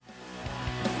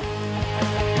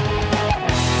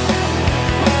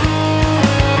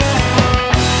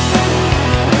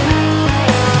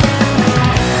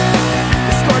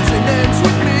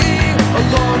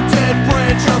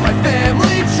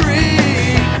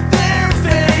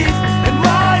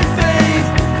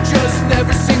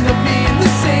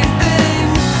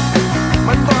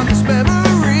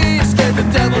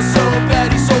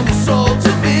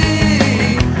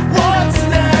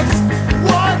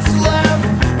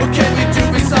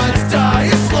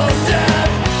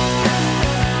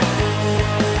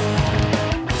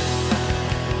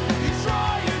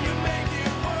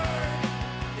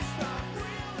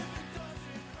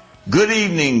Good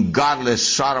evening, godless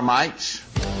sodomites.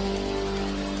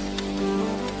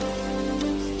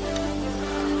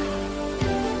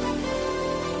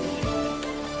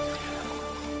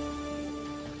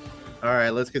 All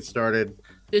right, let's get started.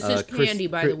 This is Candy,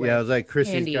 by the way. Yeah, I was like,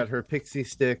 Chrissy's Candy. got her pixie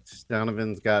sticks.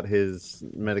 Donovan's got his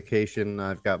medication.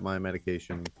 I've got my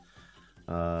medication.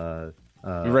 You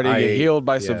ready to get healed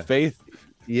by some faith?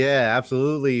 Yeah,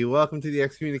 absolutely. Welcome to the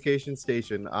Excommunication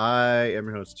Station. I am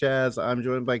your host, Chaz. I'm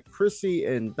joined by Chrissy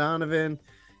and Donovan.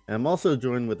 And I'm also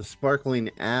joined with a sparkling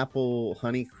apple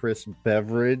honey crisp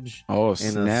beverage. Oh,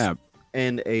 snap.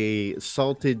 And a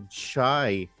salted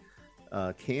chai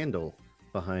candle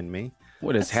behind me.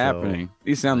 What is happening?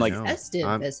 These sound like festive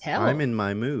as hell. I'm in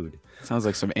my mood. Sounds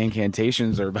like some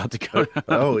incantations are about to go down.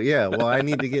 Oh, yeah. Well, I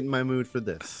need to get in my mood for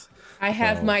this. I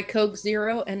have my Coke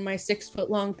Zero and my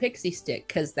 6-foot-long pixie stick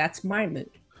because that's my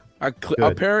mood.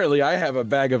 Apparently, I have a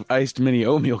bag of iced mini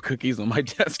oatmeal cookies on my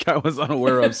desk I was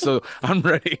unaware of, so I'm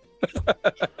ready.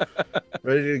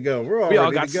 Ready to go. We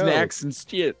all got snacks and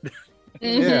shit.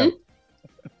 Yeah.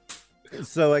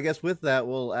 So I guess with that,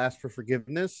 we'll ask for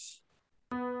forgiveness.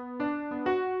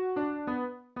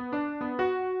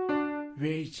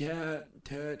 Reach out,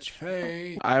 touch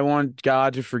faith. I want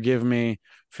God to forgive me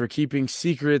for keeping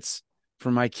secrets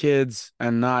from my kids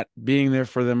and not being there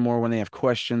for them more when they have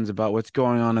questions about what's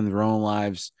going on in their own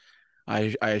lives.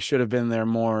 I should have been there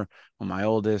more when my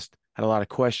oldest had a lot of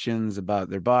questions about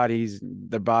their body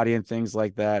and things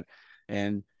like that.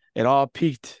 And it all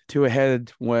peaked to a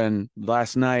head when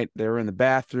last night they were in the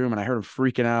bathroom and I heard them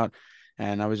freaking out.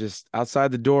 And I was just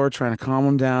outside the door trying to calm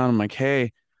them down. I'm like,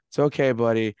 hey, it's okay,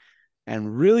 buddy.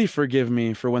 And really forgive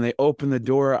me for when they opened the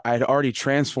door, I'd already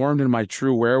transformed in my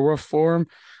true werewolf form.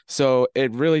 So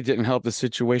it really didn't help the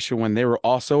situation when they were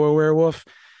also a werewolf.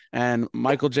 And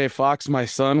Michael J. Fox, my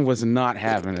son, was not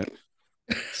having it.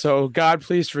 So God,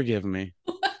 please forgive me.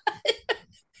 What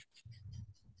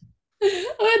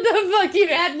the fuck? You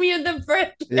had me in the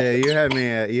fridge. Yeah,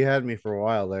 you had me for a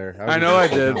while there. I know I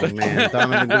did. Oh, man,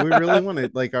 Donovan, do we really want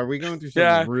to? Like, are we going through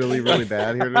something really, really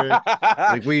bad here today?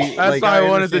 That's why I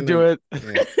wanted to do it.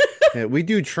 Yeah, we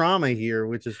do trauma here,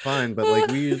 which is fine, but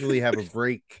like we usually have a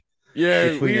break. Yeah,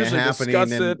 between we usually it happening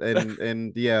discuss it.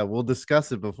 and yeah, we'll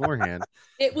discuss it beforehand.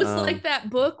 It was like that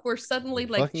book where suddenly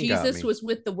like Jesus was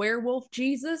with the werewolf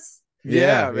Jesus.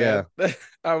 Yeah.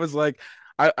 I was like,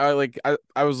 I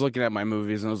was looking at my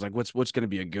movies and I was like, what's gonna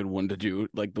be a good one to do,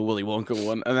 like the Willy Wonka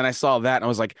one, and then I saw that and I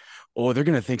was like, oh, they're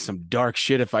gonna think some dark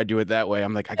shit if I do it that way.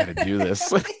 I'm like, I gotta do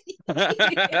this.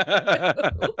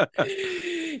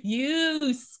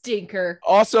 You stinker.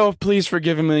 Also, please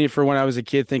forgive me for when I was a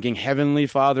kid thinking Heavenly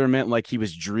Father meant like he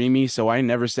was dreamy, so I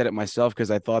never said it myself because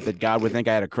I thought that God would think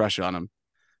I had a crush on him.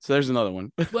 So there's another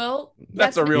one. Well,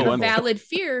 that's a real one. Valid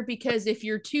fear, because if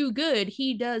you're too good,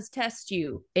 he does test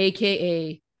you,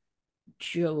 aka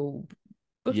Job.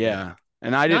 Yeah,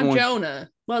 and I didn't want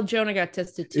Jonah. Well, Jonah got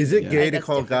tested too. Is it gay to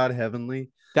call God heavenly?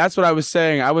 That's what I was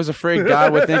saying. I was afraid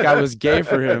God would think I was gay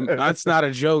for him. That's not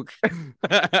a joke.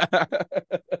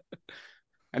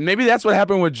 And maybe that's what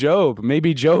happened with Job.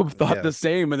 Maybe Job thought the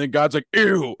same, and then God's like,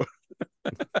 ew.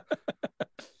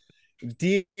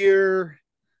 Dear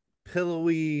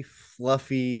pillowy,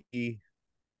 fluffy,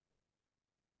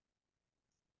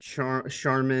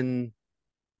 Charmin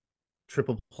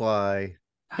triple ply.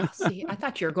 Oh, see, I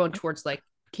thought you were going towards like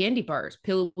candy bars,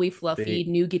 pillowy, fluffy,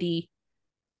 nougaty.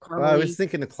 Well, I was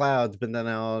thinking of clouds, but then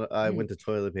I went to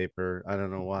toilet paper. I don't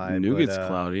know why. Nougat's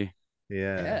cloudy.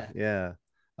 Yeah.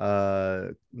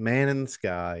 Man in the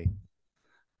sky.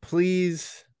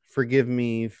 Please forgive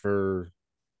me for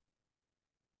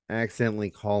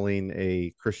accidentally calling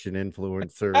a Christian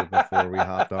influencer before we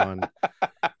hopped on.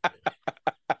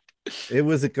 It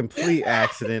was a complete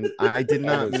accident. I did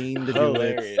not mean to do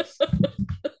it.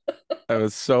 That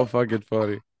was so fucking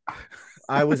funny.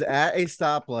 I was at a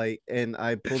stoplight and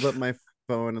I pulled up my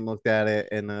phone and looked at it,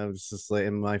 and I was just like,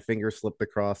 and my finger slipped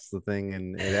across the thing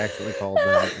and it accidentally called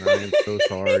that, and I am so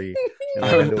sorry. And I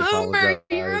had to apologize.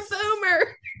 You're a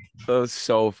boomer. That was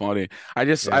so funny. I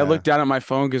looked down at my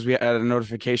phone because we had a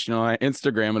notification on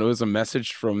Instagram and it was a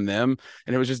message from them,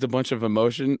 and it was just a bunch of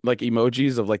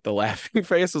emojis of like the laughing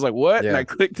face. I was like, what? And I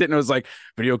clicked it and it was like,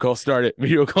 video call started,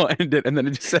 video call ended, and then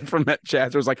it just said from that chat,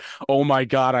 it was like, oh my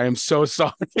God, I am so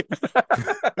sorry.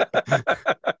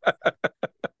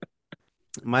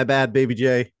 My bad, baby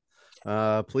J.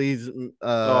 Please,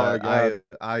 I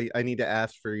need to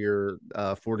ask for your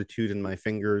fortitude in my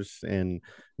fingers and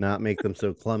not make them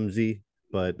so clumsy.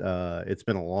 But it's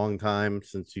been a long time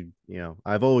since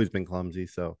I've always been clumsy,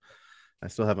 so I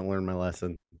still haven't learned my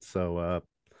lesson. So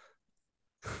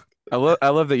I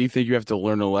love that you think you have to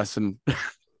learn a lesson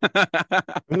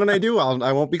And when I do,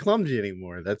 I won't be clumsy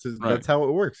anymore. That's Right. how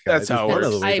it works, guys. That's how it It's one of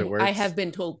works. the ways it works. I have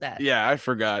been told that. Yeah, I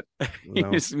forgot. You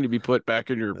No. just need to be put back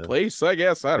in your place, I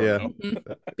guess. I don't Yeah. know.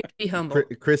 Mhm. Be humble.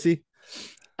 Chrissy.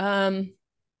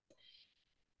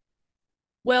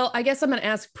 Well, I guess I'm going to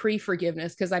ask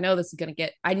pre-forgiveness because I know this is going to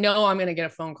get. I know I'm going to get a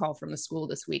phone call from the school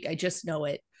this week. I just know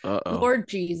it. Uh-oh. Lord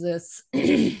Jesus,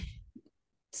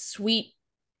 sweet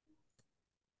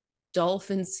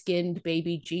dolphin-skinned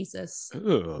baby Jesus. Ugh,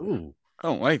 Ooh. I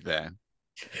don't like that.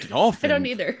 Dolphin. I don't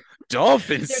either.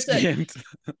 Dolphin There's a- skinned.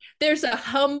 There's a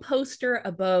hum poster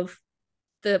above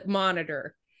the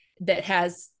monitor that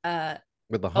has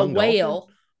With the a hung whale,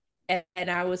 and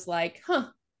I was like, huh,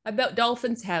 I bet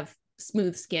dolphins have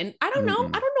smooth skin. I don't know.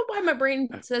 Mm-mm. I don't know why my brain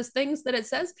says things that it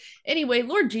says. Anyway,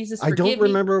 Lord Jesus, I forgive don't me.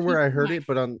 remember where I Keep heard my-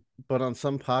 it, but on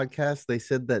some podcasts they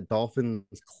said that dolphins'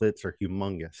 clits are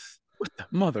humongous. What the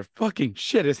motherfucking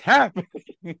shit is happening?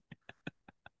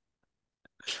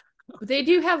 They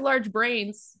do have large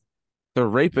brains. The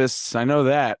rapists, I know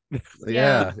that.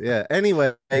 Yeah, yeah.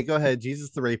 Anyway, go ahead. Jesus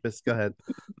the rapist. Go ahead.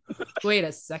 Wait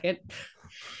a second.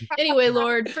 Anyway,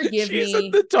 Lord, forgive Jesus, me.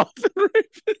 the dolphin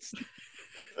rapist.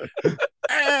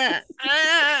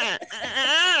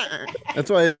 That's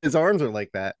why his arms are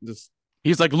like that. Just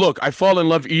He's like, look, I fall in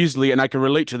love easily and I can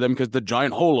relate to them because the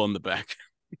giant hole on the back.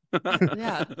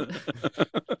 Yeah.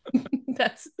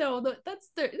 That's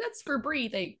for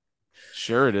breathing.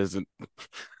 Sure it isn't.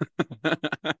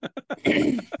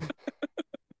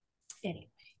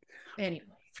 Anyway,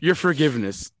 Your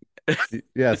forgiveness.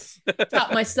 yes.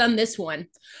 taught my son this one.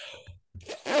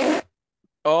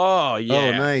 Oh, yeah.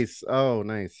 Oh, nice. Oh,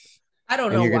 nice. I don't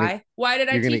And know you're why. gonna- Why did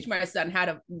I you're gonna- teach my son how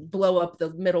to blow up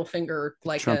the middle finger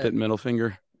like Trumpet a middle finger.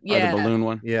 Or yeah, the balloon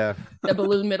one. Yeah. the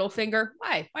balloon middle finger?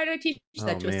 Why? Why did I teach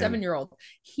that Oh, to a man. 7-year-old?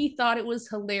 He thought it was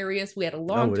hilarious. We had a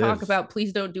long it talk is. about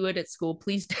please don't do it at school.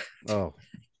 Please. Oh,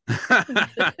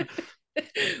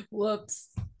 Whoops.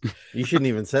 you shouldn't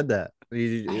even said that.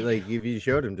 Like if you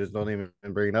showed him, just don't even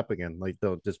bring it up again. Like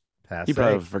they'll just pass. He it.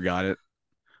 probably forgot it.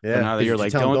 Yeah. now that 'cause you're if you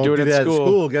like, tell 'em, don't do it at that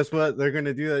school." Guess what? They're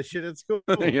gonna do that shit at school.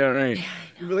 Yeah, right.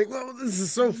 You'll be like, "Oh, this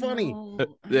is so funny."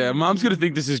 Yeah, mom's gonna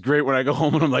think this is great when I go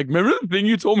home and I'm like, remember the thing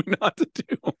you told me not to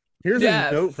do? Here's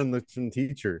Yes. a note from the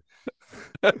teacher.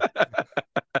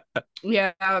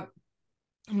 Yeah.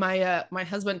 My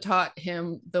husband taught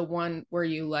him the one where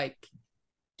you like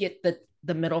get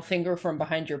the middle finger from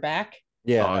behind your back.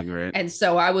 Yeah. Oh, great. And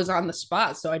so I was on the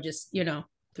spot. So I just,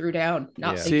 threw down,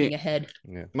 not Yeah. thinking See- ahead.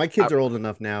 Yeah. My kids are old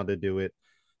enough now to do it.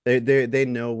 They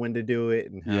know when to do it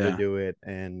and how Yeah. to do it,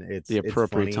 and it's The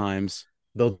appropriate it's funny. times.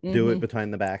 They'll do it Mhm.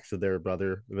 behind the backs of their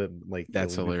brother, like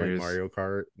That's when we play hilarious. Mario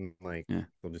Kart, and like Yeah.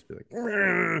 they'll just be like,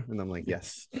 and I'm like,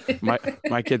 yes.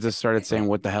 My kids have started saying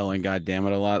what the hell and god damn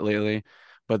it a lot lately.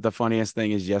 But the funniest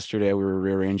thing is yesterday we were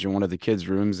rearranging one of the kids'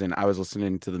 rooms and I was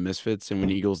listening to the Misfits and when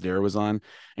Eagles Dare was on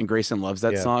and Grayson loves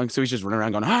that Yeah. song. So he's just running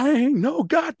around going, I ain't no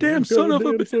goddamn son of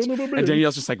a bitch. Son of a And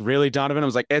Danielle's just like, really, Donovan? I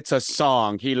was like, it's a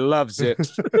song. He loves it.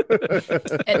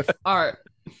 It And art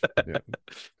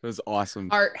was awesome.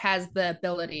 has the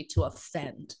ability to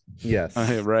offend. Yes.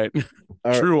 Right.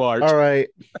 All- True art. All right.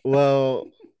 Well,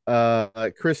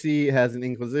 Chrissy has an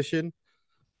Inquisition.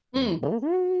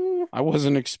 Mm. I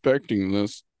wasn't expecting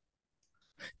this.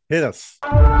 Hit us.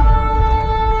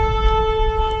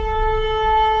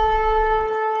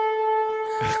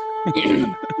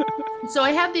 So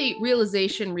I had the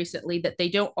realization recently that they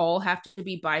don't all have to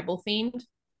be Bible themed.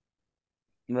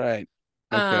 Right.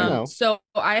 Okay. No. So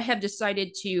I have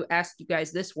decided to ask you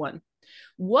guys this one.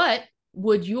 What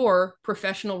would your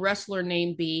professional wrestler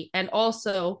name be? And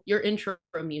also your intro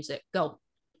music. Go.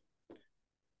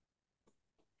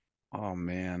 Oh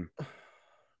man.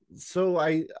 So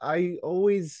I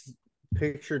always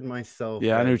pictured myself.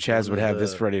 Yeah, I knew as Chaz one would of have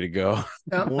this the- ready to go.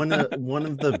 one of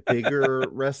the bigger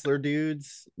wrestler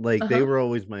dudes. Like they Uh-huh. were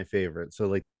always my favorite. So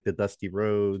like the Dusty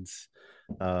Rhodes,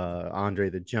 Andre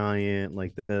the Giant,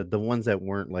 like the ones that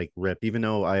weren't like ripped. Even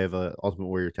though I have a Ultimate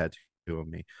Warrior tattoo on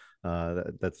me, that's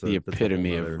The that's a whole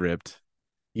epitome of nother- ripped.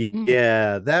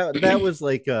 Yeah, that was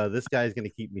like this guy's gonna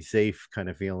keep me safe kind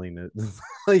of feeling.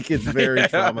 Like it's very Yeah.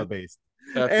 trauma based.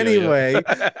 I feel ya. Anyway,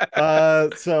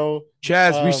 so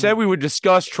Chaz, we said um, we would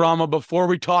discuss trauma before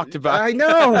we talked about I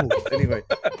know. Anyway,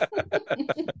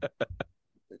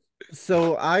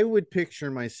 so I would picture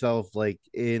myself like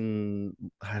in,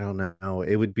 I don't know,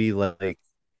 it would be like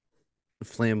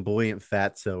flamboyant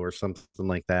fatso or something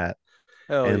like that.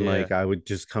 Hell And yeah. like I would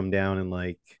just come down and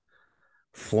like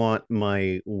flaunt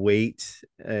my weight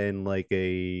in like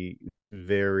a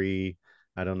very,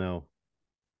 I don't know,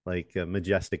 like a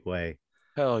majestic way.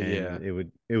 Hell and yeah.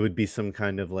 it would be some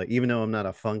kind of like, even though I'm not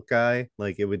a funk guy,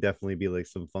 like it would definitely be like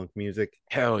some funk music,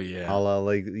 Hell a yeah. la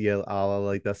like a la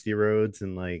like Dusty Rhodes,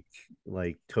 and like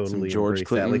Some totally George embrace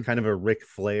that, like Clinton. kind of a Ric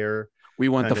Flair We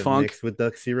want the kind of funk. mixed with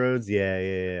Dusty Rhodes.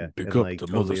 Yeah, Pick and up like the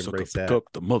mother totally sucker. embrace Pick that. up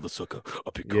the mother sucker. I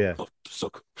pick Yeah. up the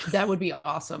sucker. That would be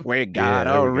awesome. We Yeah, got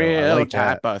there a we go. I real like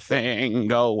type that. of thing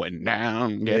going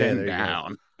down, Yeah, getting there you go.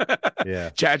 down.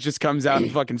 Yeah. Chad just comes out in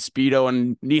fucking Speedo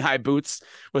and knee-high boots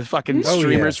with fucking Oh,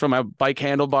 streamers yeah. from a bike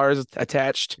handlebars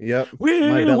attached. Yep. We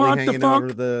My belly want the hanging funk.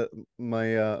 over the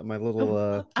my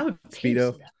little I would pay to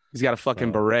Speedo. see that. He's got a fucking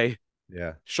Oh. beret,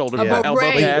 Yeah. shoulder A elbow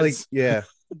beret. Like pads. yeah.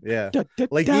 Da, da,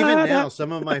 Like da, even da. now,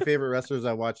 some of my favorite wrestlers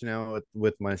I watch now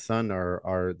with my son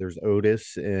are there's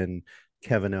Otis and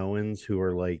Kevin Owens, who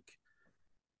are like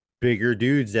bigger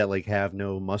dudes that like have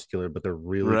no muscular, but they're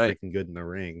really Right. freaking good in the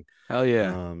ring. Hell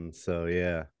yeah. So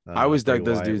yeah, I always Bray dug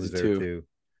those Wyatt dudes was there too.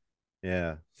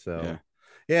 Yeah. So Yeah.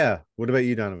 yeah. What about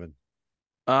you, Donovan?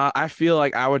 I feel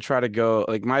like I would try to go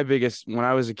like my biggest when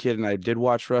I was a kid and I did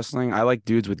watch wrestling. I like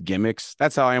dudes with gimmicks.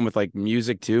 That's how I am with like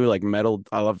music too, like metal.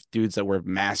 I love dudes that wear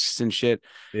masks and shit.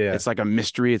 Yeah. It's like a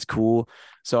mystery. It's cool.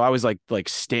 So I was like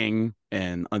Sting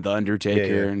and the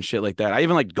Undertaker Yeah. and shit like that. I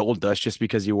even like Goldust just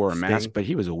because he wore a mask, Sting. but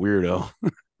he was a weirdo.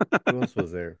 Who else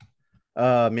was there?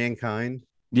 Mankind.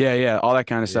 Yeah, all that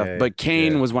kind of stuff. Yeah, But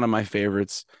Kane yeah. was one of my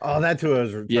favorites. Oh, that's who I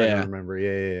was trying Yeah. to remember.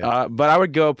 Yeah. But I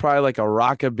would go probably like a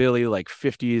rockabilly, like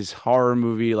 50s horror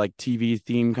movie, like TV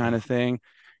theme kind of thing.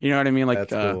 You know what I mean? Like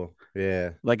That's cool. Yeah.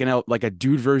 like like a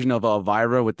dude version of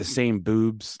Elvira with the same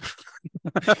boobs.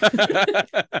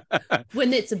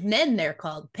 When it's men, they're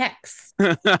called pecs.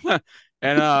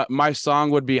 And my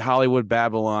song would be Hollywood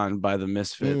Babylon by the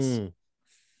Misfits. Mm.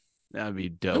 That'd be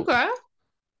dope. Okay.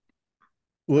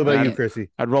 What about you, Right. Chrissy?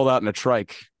 I'd roll out in a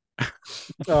trike.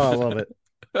 Oh, I love it.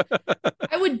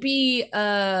 I would be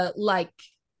like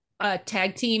a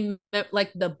tag team,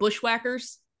 like the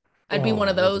Bushwhackers. I'd be one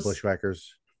of I love the those.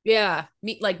 Bushwhackers. Yeah,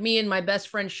 me and my best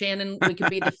friend Shannon. We could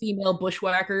be the female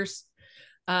Bushwhackers.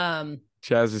 Chaz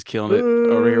is killing it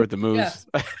over here with the moves.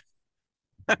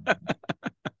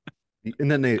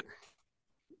 And then they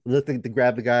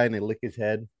grab the guy and they lick his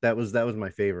head. That was my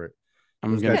favorite.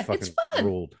 I'm Those gonna guys it's fucking fun.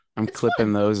 ruled. I'm It's clipping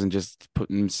fun. those and just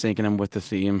syncing them with the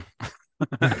theme.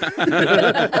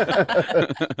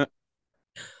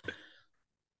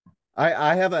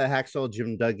 I have a Hacksaw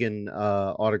Jim Duggan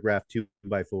autographed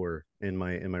 2x4 in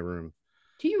my room.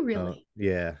 Do you really?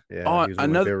 Yeah. Oh, He was one of my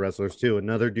another- favorite wrestlers too.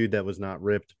 Another dude that was not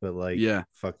ripped, but like Yeah.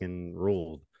 fucking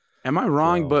ruled. Am I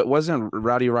wrong? So- But wasn't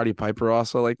Roddy Piper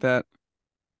also like that?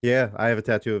 Yeah, I have a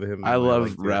tattoo of him. I on my love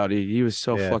leg, too. Rowdy. He was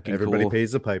so Yeah, fucking everybody cool.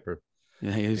 pays the piper.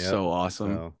 Yeah, he's Yep, so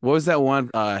awesome. so- What was that one?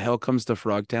 Hell Comes to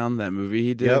Frogtown, that movie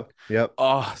he did. Yep.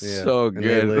 Oh, Yeah. so And They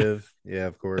good. Live. Yeah,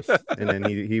 of course. And then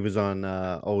he was on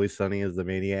Always Sunny as the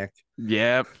Maniac.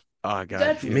 Yep. Oh god.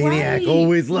 That's He, right. Maniac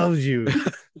always loves you.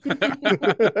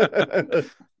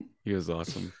 he was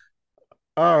awesome.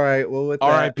 All right. Well, with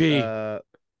R.I.P.. that,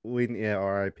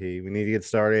 R.I.P. We need to get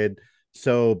started.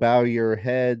 So bow your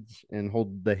heads and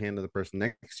hold the hand of the person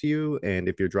next to you. And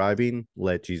if you're driving,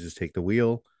 let Jesus take the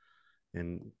wheel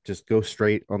and just go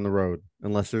straight on the road.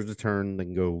 Unless there's a turn,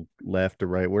 then go left or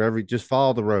right, whatever. Just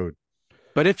follow the road.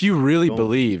 But if you really Don't-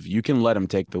 believe, you can let him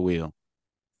take the wheel.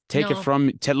 Let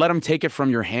him take it from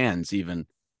your hands even.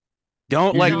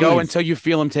 Don't let go No. until you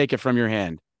feel him take it from your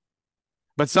hand.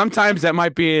 But sometimes that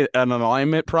might be an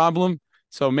alignment problem.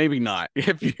 So maybe not.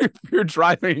 If you're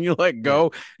driving and you let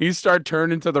go, you start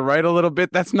turning to the right a little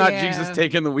bit. That's not Jesus Yeah.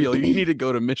 taking the wheel. You need to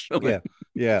go to Michelin.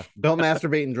 Yeah. Don't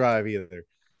masturbate and drive either.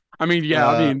 I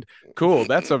mean, cool.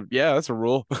 That's a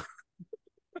rule.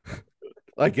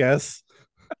 I guess.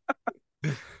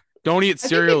 Don't eat think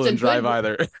cereal it's a and drive good-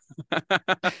 either.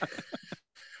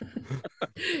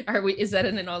 Are we? Is that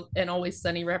an Always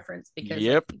Sunny reference? Because I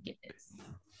Yep. think it is.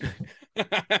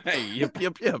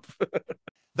 Yep.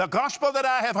 The gospel that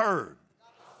I have heard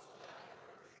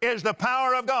is the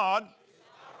power of God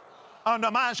unto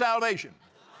my salvation.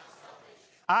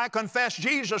 I confess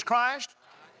Jesus Christ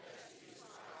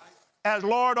as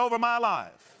Lord over my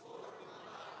life,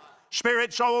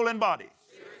 spirit, soul, and body.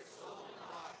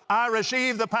 I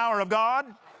receive the power of God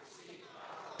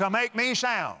to make me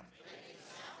sound,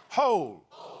 whole,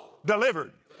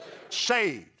 delivered,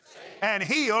 saved, and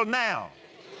healed now.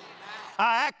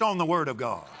 I act on the Word of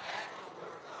God.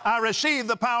 I receive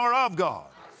the power of God.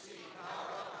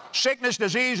 Sickness,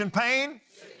 disease, and pain,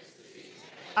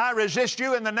 I resist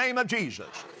you in the name of Jesus.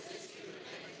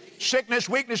 Sickness,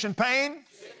 weakness, and pain,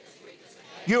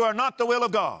 you are not the will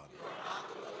of God.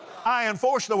 I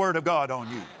enforce the Word of God on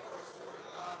you.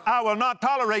 I will not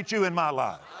tolerate you in my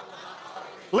life.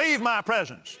 Leave my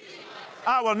presence.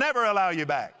 I will never allow you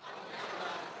back.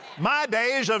 My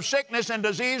days of sickness and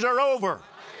disease are over.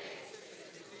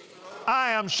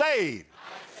 I am saved.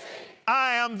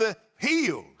 I am the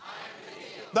healed.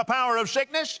 The power of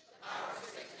sickness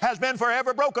has been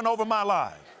forever broken over my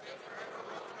life.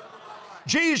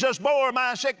 Jesus bore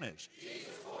my sickness.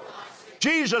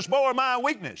 Jesus bore my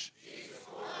weakness.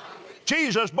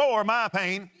 Jesus bore my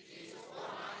pain.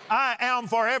 I am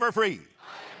forever free.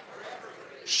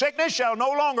 Sickness shall no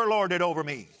longer lord it over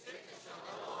me.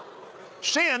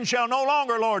 Sin shall no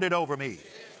longer lord it over me.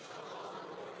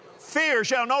 Fear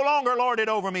shall no longer lord it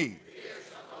over me.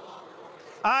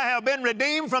 I have been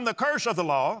redeemed from the curse of the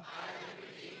law.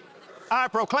 I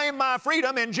proclaim my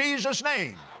freedom in Jesus'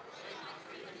 name.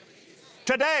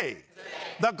 Today,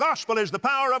 the gospel is the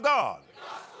power of God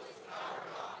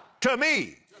to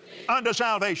me unto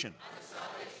salvation.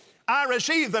 I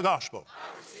receive the gospel.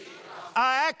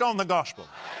 I act on the gospel.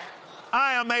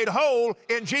 I am made whole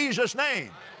in Jesus'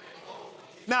 name.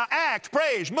 Now act,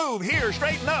 praise, move, hear,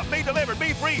 straighten up, be delivered,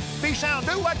 be free, be sound.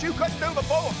 Do what you couldn't do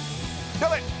before.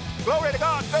 Do it. Glory to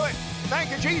God. Do it.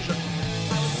 Thank you, Jesus.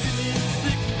 I was feeling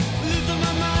sick, losing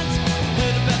my mind.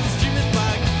 Heard about the streamers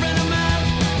by a friend of mine.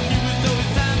 He was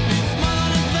always happy, smile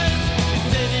on his face. He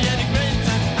said he had a great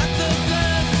time at the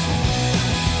place.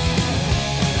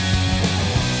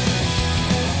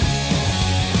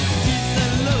 He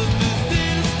said love is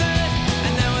here to stay,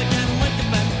 and now I can wake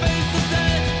up and face the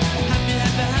day. Happy,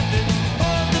 happy, happy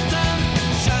all the time.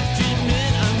 Shock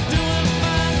treatment, I'm doing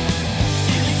fine.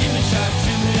 Give me shock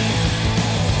treatment.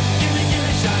 Give me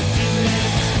shock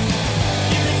treatment.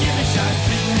 Give me shock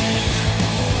treatment.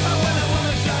 I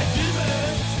wanna shock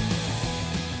treatment.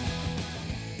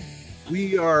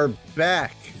 We are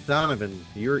back. Donovan,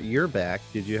 you're back.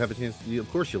 Did you have a chance? Of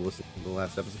course, you listened to the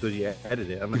last episode because you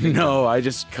edited it. I'm like, No, I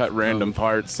just cut random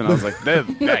parts, and I was like, that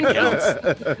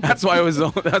counts. That's why I was a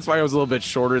little bit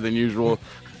shorter than usual.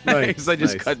 Because I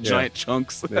just cut giant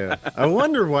chunks. Yeah. I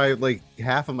wonder why like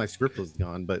half of my script was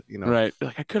gone, but you know, Right?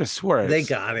 Like I could have swore they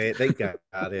got it. They got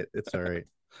it. It's all right.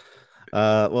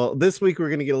 Well, this week we're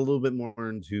going to get a little bit more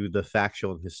into the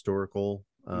factual and historical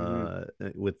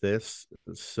with this.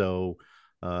 So,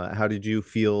 how did you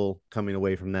feel coming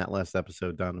away from that last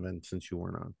episode, Donovan, since you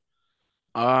weren't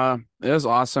on? It was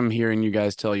awesome hearing you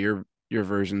guys tell your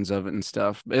versions of it and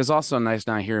stuff. But it's also nice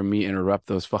not hearing me interrupt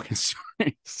those fucking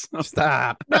stories.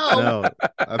 Stop. No,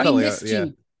 I we felt like missed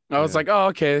you. I was like, oh,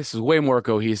 okay, this is way more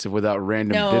cohesive without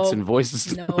random No. bits and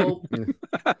voices. No.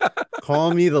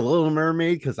 Call me the Little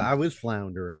Mermaid because I was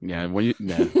floundering. Yeah,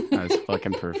 that's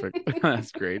fucking perfect.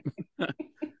 That's great.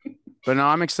 But no,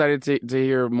 I'm excited to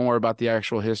hear more about the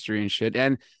actual history and shit.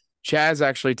 And Chaz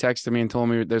actually texted me and told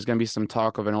me there's gonna be some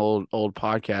talk of an old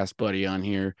podcast buddy on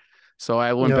here. So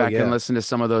I went back and listened to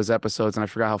some of those episodes, and I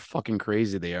forgot how fucking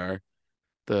crazy they are.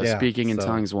 The speaking in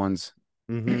tongues ones.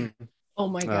 Mm-hmm. Oh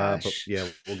my gosh. Yeah,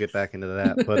 we'll get back into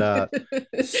that.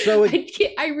 But so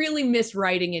I really miss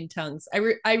writing in tongues.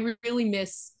 I really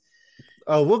miss.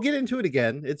 Oh, we'll get into it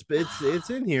again. It's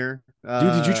in here.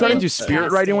 Dude, did you try to do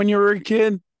spirit writing when you were a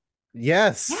kid?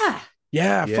 Yes.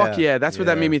 Yeah. Fuck yeah. That's what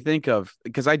that made me think of,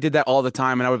 because I did that all the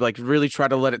time, and I would like really try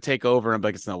to let it take over. And I'm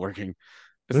like, it's not working.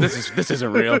 This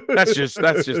isn't real. That's just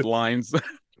lines.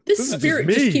 This spirit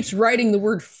just keeps writing the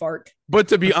word fart. But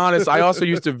to be honest, I also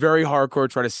used to very hardcore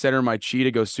try to center my chi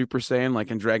to go Super Saiyan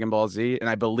like in Dragon Ball Z, and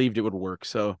I believed it would work.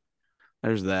 So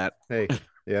there's that. Hey,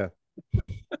 yeah.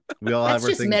 We all That's have our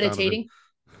just things, meditating.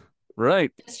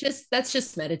 Right. That's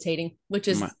just meditating, which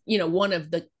is one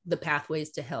of the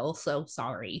pathways to hell. So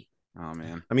sorry. Oh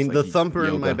man. I mean, It's the like thumper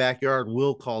in yoga. my backyard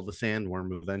will call the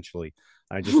sandworm eventually.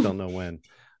 I just don't know when.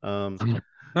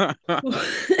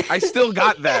 I still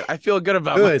got that. I feel good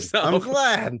about Good. myself. I'm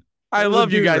glad. I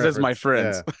love you guys as my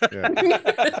friends.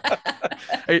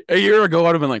 A year ago,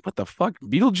 I'd have been like, "What the fuck,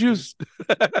 Beetlejuice?"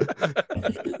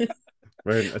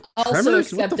 Right. Also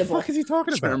Tremors? What the acceptable. fuck is he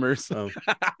talking about? Tremors. Oh.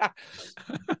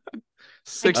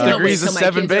 6 I can't degrees wait of till my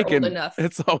 7 kids are old bacon. enough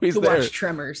It's always to there. watch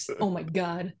Tremors. Oh my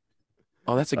god.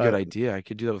 Oh, that's a good idea. I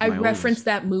could do that with I my reference oldest.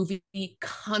 that movie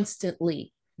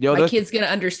constantly. Yo, My that, kid's gonna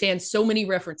understand so many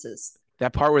references.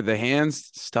 that part with the hands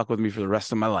stuck with me for the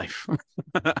rest of my life.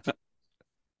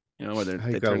 You know, where they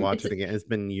I gotta turn, watch it again. It's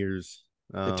been years.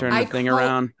 they turn I the thing call-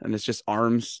 around and it's just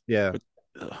arms. Yeah.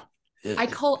 Ugh. I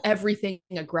call everything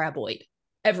a graboid.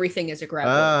 Everything is a graboid.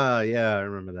 Ah, yeah, I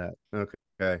remember that.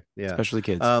 Okay. Yeah. Especially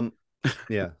kids.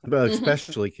 Yeah, but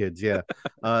especially kids. Yeah.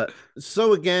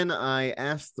 So again, I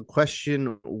asked the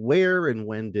question, where and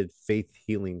when did faith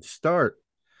healing start?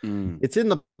 It's in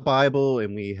the Bible,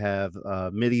 and we have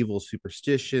medieval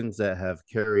superstitions that have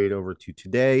carried over to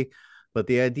today. but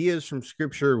the ideas from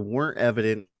scripture weren't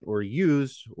evident or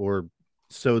used, or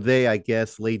so they, I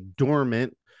guess, lay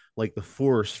dormant like the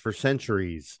force for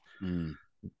centuries. Mm.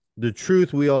 The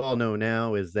truth we all know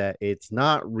now is that it's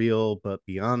not real, but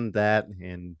beyond that,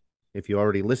 and if you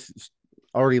already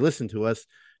listened to us,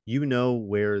 you know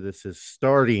where this is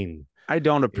starting. I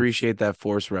don't appreciate that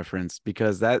force reference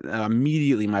because that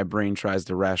immediately my brain tries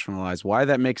to rationalize why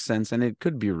that makes sense, and it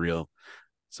could be real.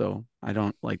 So I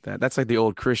don't like that. That's like the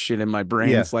old Christian in my brain.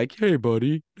 Yeah. It's like, hey,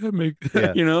 buddy, that make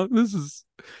Yeah. this is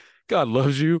God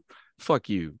loves you. Fuck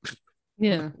you.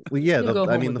 Yeah. Well, yeah, You'll go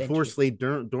I home mean, the force lay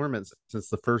dormant since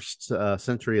the first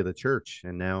century of the church,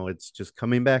 and now it's just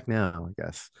coming back now, I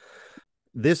guess.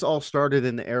 This all started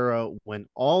in the era when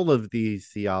all of these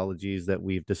theologies that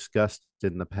we've discussed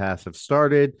in the past have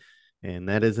started, and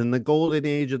that is in the golden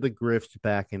age of the grift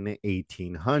back in the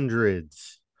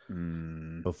 1800s.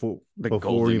 Before The we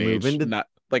golden move age, into not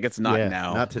like it's not yeah,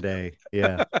 now. not today.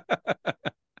 Yeah,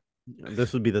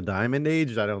 this would be the diamond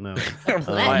age. I don't know.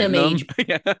 Platinum age.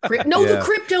 Yeah. No, Yeah. the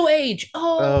crypto age.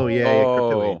 Oh yeah,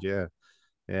 crypto Oh. age.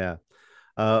 Yeah.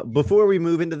 Before we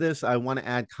move into this, I want to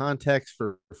add context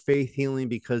for faith healing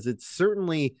because it's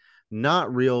certainly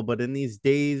not real, but in these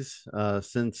days,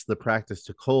 since the practice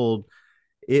took hold,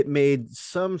 it made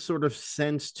some sort of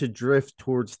sense to drift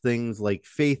towards things like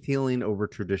faith healing over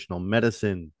traditional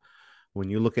medicine. When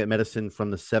you look at medicine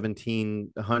from the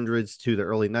 1700s to the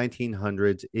early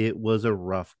 1900s, it was a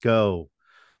rough go.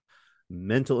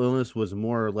 Mental illness was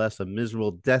more or less a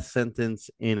miserable death sentence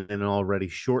in an already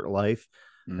short life.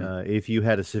 If you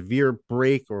had a severe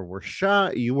break or were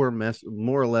shot, you were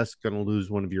more or less going to lose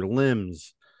one of your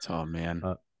limbs. Oh man.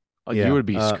 yeah, You would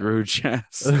be Scrooge.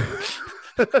 Yes.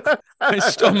 I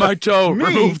stubbed my toe. Me?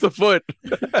 Remove the foot.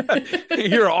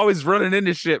 You're always running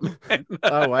into shit, man.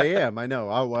 Oh, I am. I know.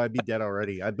 I'd be dead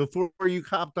already. Before you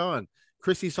hopped on,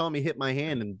 Chrissy saw me hit my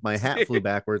hand and my hat flew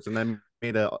backwards, and I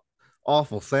made a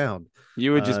awful sound.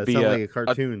 You would just It be sounded a like a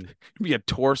cartoon. be a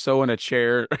torso in a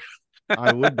chair.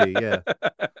 I would be, yeah.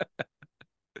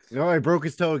 Oh, I broke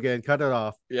his toe again. Cut it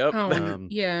off. Yep. Oh,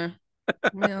 yeah.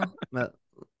 Well,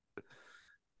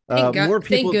 More thank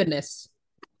people. goodness.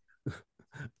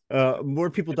 More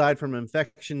people died from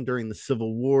infection during the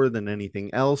Civil War than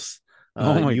anything else.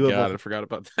 Oh my you have god, a- I forgot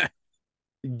about that.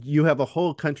 you have a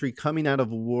whole country coming out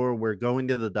of a war where going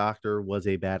to the doctor was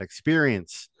a bad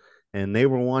experience, and they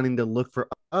were wanting to look for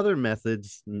other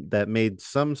methods that made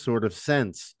some sort of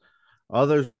sense.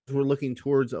 Others were looking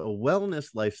towards a wellness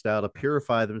lifestyle to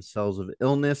purify themselves of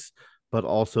illness, but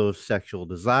also of sexual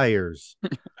desires.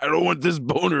 I don't want this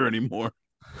boner anymore.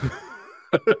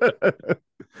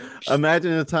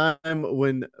 Imagine a time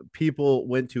when people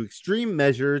went to extreme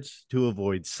measures to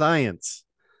avoid science.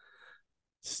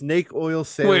 Snake oil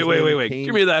salesman. Wait.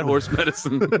 Give me that horse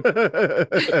medicine.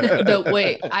 No,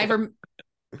 wait.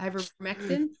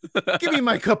 Ivermectin? Give me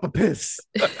my cup of piss.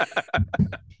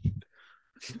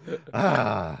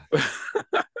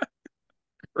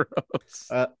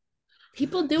 Gross.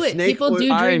 People do it. Snake People do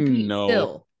oil- I drink know.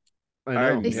 still. I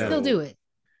know. They Yeah. still do it.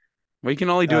 Well, you can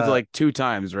only do it Uh, like 2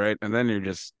 times, right? And then you're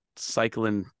just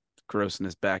cycling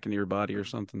grossness back into your body or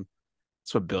something.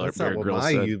 That's what That's Bear not what Grylls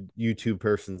my said. YouTube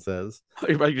person says.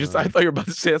 I thought you were about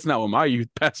to say that's not what my youth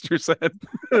pastor said.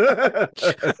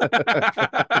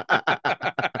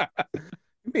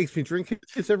 It makes me drink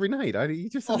this every night. He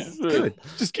just says it's good.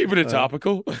 Just keeping it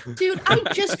topical. Dude, I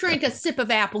just drank a sip of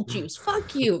apple juice.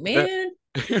 Fuck you, man.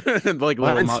 Like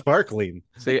little Mine's sparkling.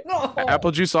 say, Oh.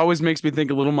 apple juice always makes me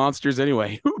think of Little Monsters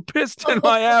anyway. Who pissed in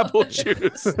my apple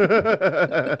juice?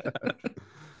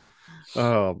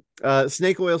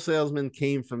 Snake oil salesmen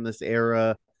came from this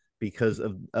era because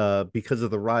of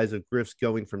the rise of grifts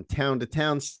going from town to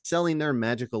town selling their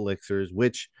magic elixirs,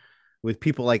 which with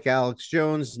people like Alex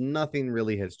Jones, nothing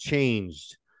really has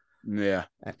changed. Yeah.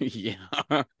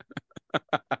 Yeah.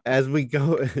 As we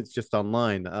go, it's just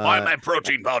online. my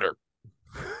protein powder?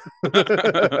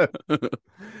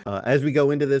 As we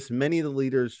go into this, many of the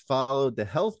leaders followed the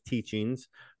health teachings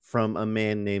from a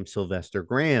man named Sylvester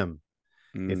Graham.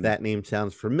 If that name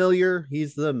sounds familiar,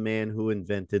 he's the man who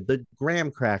invented the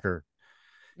graham cracker.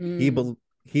 He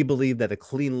believed that a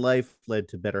clean life led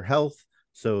to better health,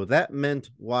 so that meant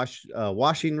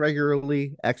washing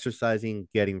regularly, exercising,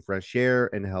 getting fresh air,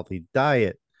 and a healthy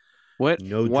diet. What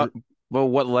No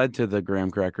what led to the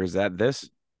graham cracker? Is that this?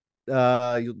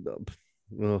 Well,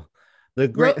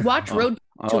 the Watch Road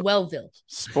to Wellville.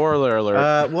 Spoiler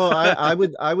alert. well,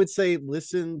 I would say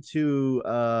listen to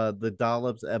the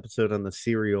Dollops episode on the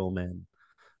Cereal Men,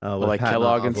 with like Patton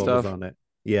Kellogg and Oswalt was stuff? on it.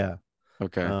 Yeah.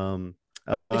 Okay.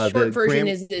 The short version Graham-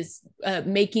 is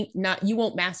making not you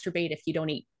won't masturbate if you don't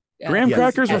eat Graham Yes.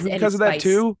 crackers were as any because of that spice.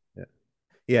 too.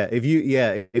 If you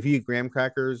eat graham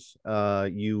crackers,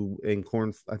 you and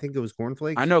corn. I think it was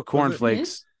cornflakes. I know was it?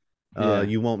 cornflakes. Yeah.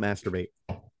 You won't masturbate.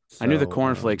 I knew the So,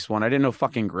 cornflakes one. I didn't know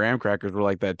fucking graham crackers were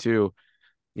like that too.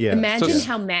 Yeah. Imagine So-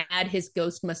 how mad his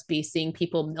ghost must be seeing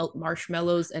people melt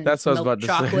marshmallows and That's what I was melt about to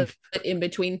say. chocolate in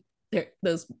between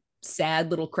those sad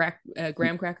little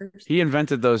graham crackers. He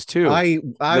invented those too. I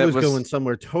That was was- going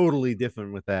somewhere totally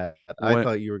different with that. I What-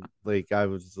 thought you were like I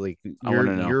was like I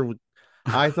wanna know.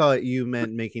 I thought you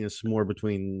meant making a s'more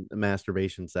between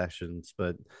masturbation sessions,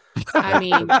 but I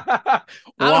mean, I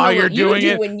don't While know you're what you doing do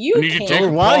it, when you you need to can. take or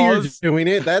a while you're pause. doing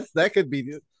it, that could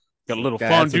be Got a little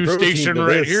Gotta add some fondue protein station to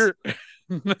right this. here.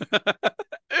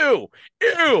 Ew,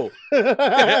 ew.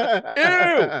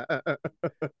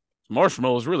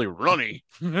 Marshmallow's really runny.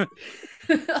 You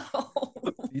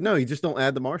just don't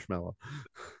add the marshmallow.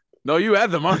 No, you add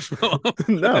the marshmallow.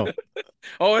 No.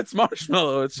 Oh, it's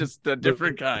marshmallow. It's just a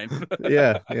different kind.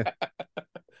 Yeah.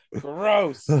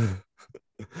 Gross.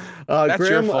 Graham,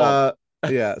 your fault.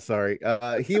 Sorry.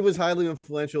 He was highly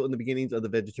influential in the beginnings of the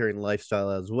vegetarian lifestyle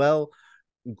as well.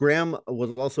 Graham was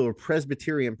also a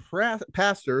Presbyterian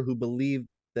pastor who believed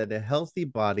that a healthy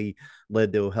body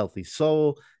led to a healthy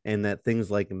soul, and that things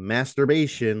like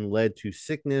masturbation led to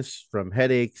sickness from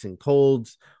headaches and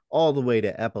colds all the way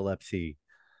to epilepsy.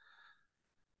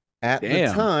 At the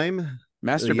Damn. time,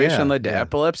 Masturbation led to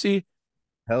epilepsy.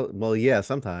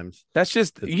 sometimes. That's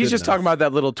just It's he's good just talking enough. about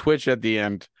that little twitch at the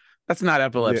end. That's not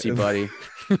epilepsy, Yeah. buddy.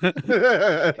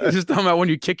 He's just talking about when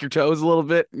you kick your toes a little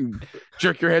bit and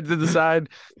jerk your head to the side.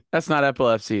 That's not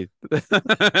epilepsy.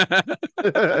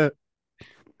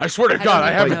 I swear to God,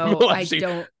 I have epilepsy. I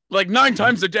don't. Like 9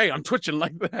 times a day, I'm twitching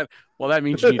like that. Well, that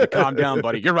means you need to calm down,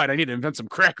 buddy. You're right. I need to invent some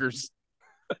crackers.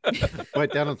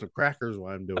 Bite down on some crackers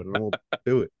while I'm doing it. I won't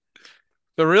do it.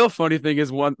 The real funny thing is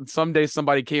someday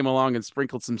somebody came along and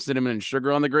sprinkled some cinnamon and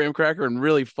sugar on the graham cracker and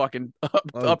really fucking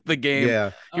up the game.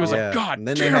 Yeah. He was Yeah. like, God And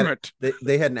then damn it.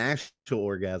 They had an actual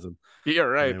orgasm. Yeah,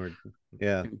 right.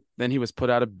 Yeah. Then he was put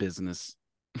out of business.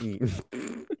 At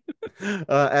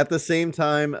the same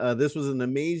time, this was an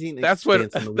amazing That's what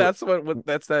expanse in the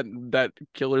that's that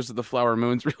Killers of the Flower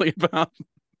Moon's really about.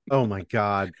 Oh my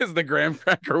God. Is the graham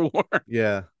cracker war.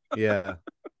 Yeah.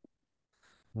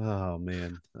 Oh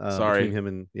man. Sorry. Between him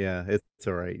and it's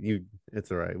all right.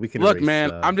 It's all right. We can Look, erase,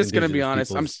 man, I'm just gonna be indigenous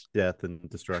honest. people's death and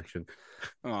destruction.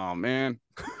 Oh man.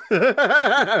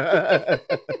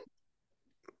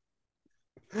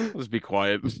 Let's be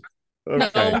quiet.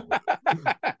 Okay.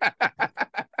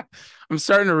 I'm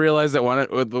starting to realize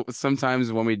that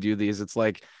sometimes when we do these, it's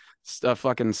like stuff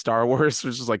fucking Star Wars,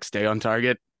 which is like stay on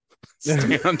target.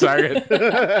 Stay on target.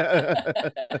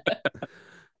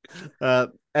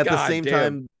 At the God same damn.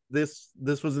 time,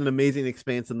 this was an amazing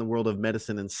expanse in the world of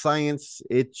medicine and science.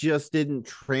 It just didn't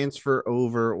transfer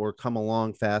over or come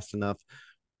along fast enough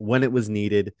when it was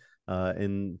needed.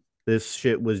 And this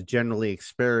shit was generally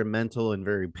experimental and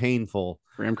very painful.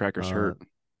 Graham crackers hurt.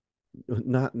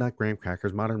 Not graham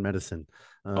crackers, modern medicine.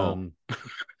 Oh.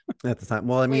 At the time.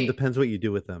 Well, I mean, Wait. depends what you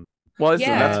do with them. Well,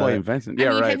 Yeah. that's why he invented. Yeah,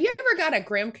 I mean, right. have you ever got a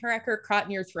graham cracker caught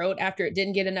in your throat after it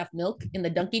didn't get enough milk in the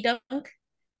Dunky Dunk?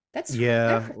 That's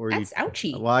that's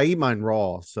ouchy. Well, I eat mine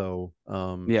raw, so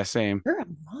Yeah, same. You're a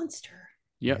monster.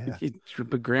 Yeah, Yeah.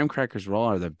 but graham crackers raw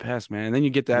are the best, man. And then you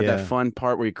get to have Yeah. that fun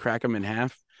part where you crack them in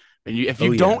half. And if Oh,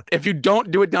 you yeah.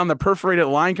 don't do it down the perforated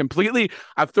line completely,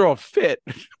 I throw a fit.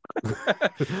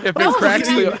 If it Oh, cracks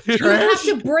you the have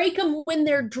to break them when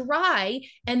they're dry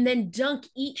and then dunk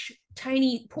each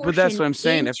tiny portion that's what I'm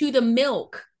saying. into the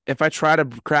milk. If I try to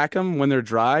crack them when they're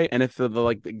dry, and if the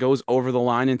like it goes over the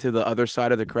line into the other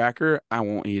side of the cracker, I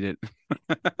won't eat it.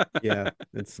 yeah,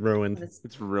 it's ruined.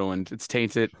 It's ruined. It's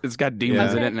tainted. It's got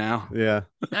demons Yeah. in it now. Yeah.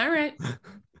 All right.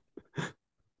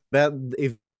 That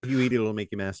if you eat it, it'll make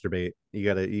you masturbate. You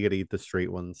gotta eat the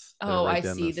straight ones. that are Oh, right I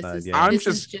down see. the This side. is Yeah. this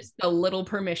is just the little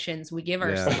permissions we give Yeah.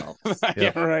 ourselves.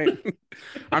 Yeah, right.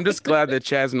 I'm just glad that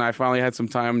Chaz and I finally had some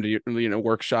time to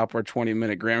workshop our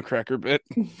 20-minute graham cracker bit.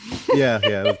 yeah,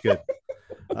 it was good.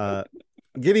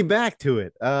 Getting back to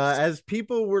it, as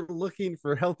people were looking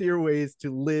for healthier ways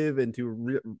to live and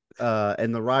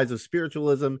and the rise of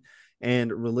spiritualism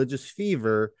and religious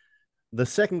fever, the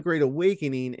Second Great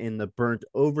Awakening in the burnt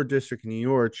over district in New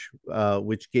York,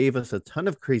 which gave us a ton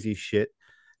of crazy shit,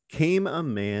 came a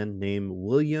man named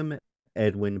William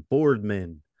Edwin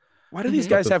Boardman. Why do these Mhm.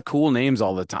 guys have cool names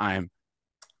all the time?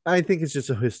 I think it's just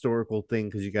a historical thing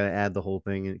because you got to add the whole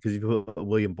thing. Because you put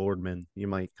William Boardman, you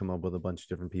might come up with a bunch of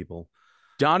different people.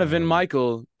 Donovan, Um,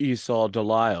 Michael, Esau,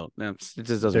 Delisle. No, it just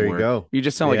doesn't There you work. go. You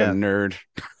just sound like Yeah. a nerd.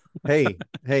 Hey,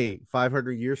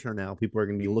 500 years from now, people are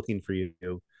going to be looking for you.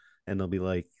 and they'll be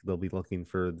looking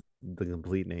for the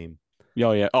complete name.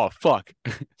 Yo, yeah. Oh, fuck.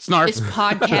 Snarf. This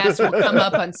podcast will come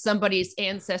up on somebody's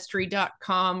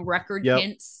ancestry.com record Yep.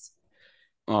 hints.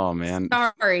 Oh, man.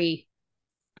 Sorry.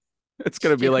 It's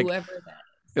going to be to like, whoever that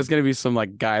is. it's going to be some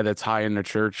like guy that's high in the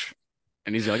church.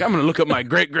 And he's like, I'm going to look up my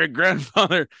great great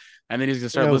grandfather. And then he's going to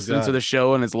start Oh, listening to God. the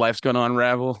show and his life's going to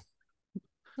unravel.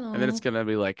 And then Aw. it's going to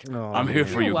be like, Oh, I'm here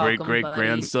man. for you, You're great welcome, great buddy.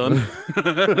 grandson.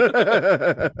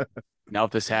 Now,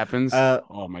 if this happens,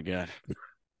 oh my God.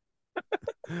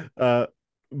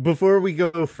 Before we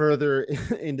go further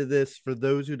into this, for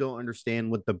those who don't understand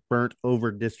what the burnt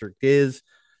over district is,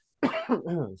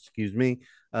 excuse me,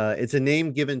 it's a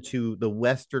name given to the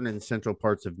western and central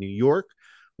parts of New York,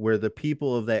 where the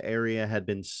people of that area had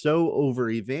been so over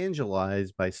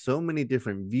evangelized by so many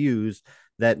different views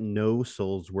that no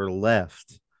souls were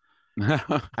left.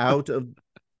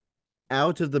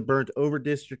 Out of the burnt over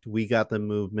district, we got the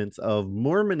movements of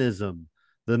Mormonism,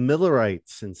 the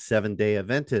Millerites, and Seventh-day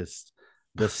Adventists.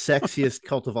 The sexiest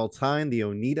cult of all time, the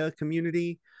Oneida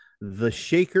community. The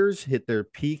Shakers hit their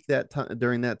peak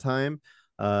during that time,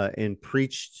 and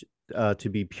preached to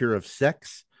be pure of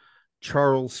sex.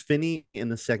 Charles Finney in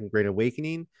the Second Great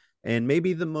Awakening, and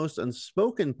maybe the most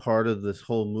unspoken part of this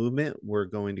whole movement we're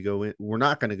not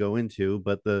going to go into,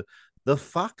 but the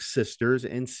Fox sisters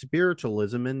and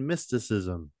spiritualism and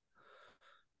mysticism.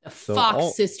 The So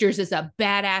Fox Sisters is a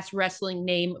badass wrestling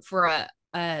name for a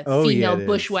Oh, yeah, female it is.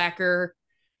 bushwhacker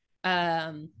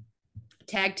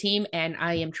tag team, and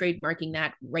I am trademarking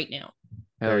that right now.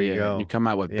 Hell There you yeah. go. You come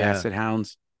out with Yeah. Basset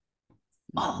Hounds.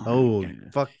 Oh,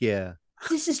 fuck yeah.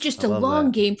 This is just I a love long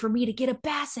that. game for me to get a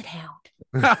Basset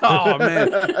Hound. Oh,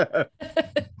 man.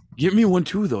 Get me one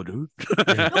too, though, dude.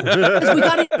 Because we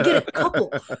got to get a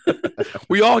couple.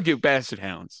 We all get Basset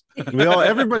Hounds.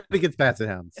 Everybody gets Basset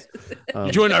Hounds.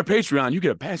 You join our Patreon, you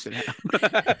get a Basset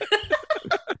Hound.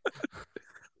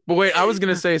 But wait, I was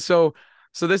gonna say, so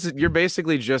this is, you're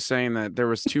basically just saying that there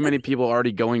was too many people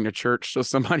already going to church,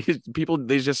 so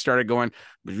they just started going,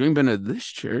 but you ain't been to this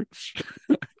church.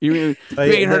 you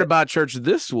ain't heard about church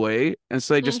this way, and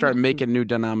so they just started making new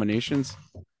denominations.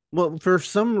 Well, for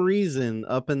some reason,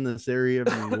 up in this area of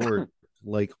New York,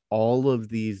 like all of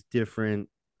these different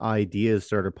ideas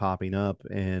started popping up,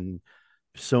 and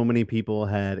so many people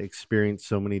had experienced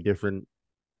so many different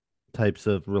types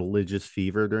of religious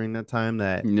fever during that time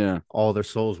that Yeah, all their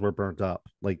souls were burnt up.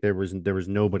 Like there was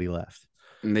nobody left.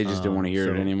 and they just didn't want to hear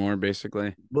it so- anymore,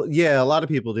 basically. Well, yeah, a lot of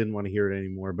people didn't want to hear it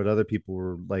anymore, but other people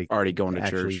were like Already going to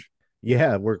actually, church.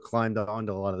 yeah, we're climbed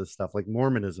onto a lot of this stuff, like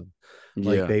Mormonism.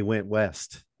 Like Yeah, they went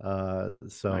west. So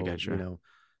I gotcha.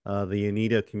 the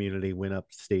Oneida community went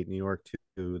upstate New York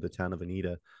to the town of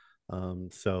Oneida.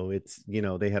 So it's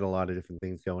they had a lot of different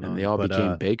things going on. and they all but,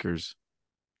 became bakers.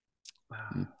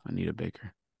 I need a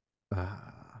baker.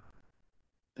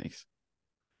 Thanks.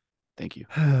 Thank you.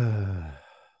 I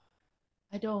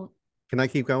don't. Can I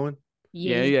keep going?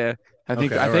 Yeah. I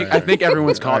think Okay, I all think right. I think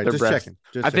everyone's All caught right, their just breath. checking,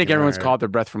 I think checking. everyone's All right. caught their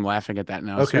breath from laughing at that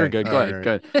now. So Okay, you're good. Go all ahead.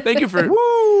 right. Good. Thank you for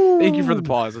the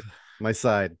pause. My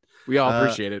side. We all Uh,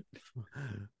 appreciate it.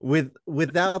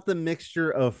 Without the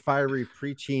mixture of fiery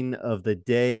preaching of the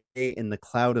day and the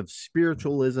cloud of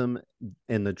spiritualism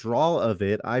and the draw of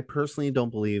it, I personally don't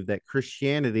believe that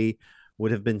Christianity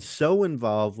would have been so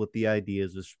involved with the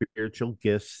ideas of spiritual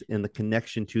gifts and the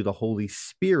connection to the Holy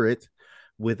Spirit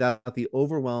without the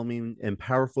overwhelming and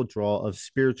powerful draw of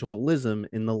spiritualism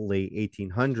in the late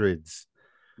 1800s.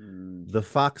 The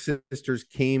Fox sisters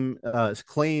claimed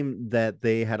that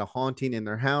they had a haunting in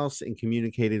their house and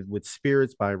communicated with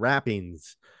spirits by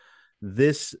rappings.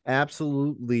 This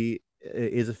absolutely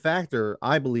is a factor,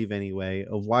 I believe anyway,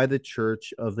 of why the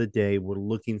church of the day were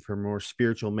looking for more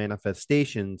spiritual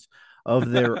manifestations of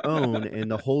their own,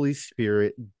 and the Holy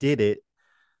Spirit did it.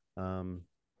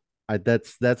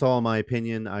 That's all my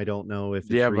opinion. I don't know if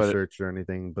it's Yeah, but- research or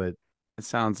anything, but It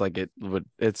sounds like it would.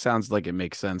 It sounds like it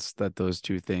makes sense that those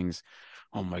two things.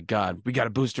 Oh my God, we got to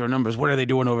boost our numbers. What are they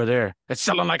doing over there? It's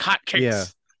selling like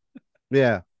hotcakes.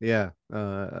 yeah.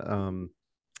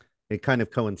 It kind of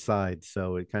coincides,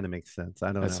 so it kind of makes sense.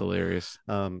 I don't That's know. hilarious.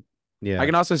 Yeah. I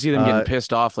can also see them getting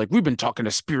pissed off. Like, we've been talking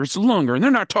to spirits longer, and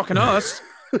they're not talking to us.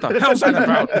 What the hell's that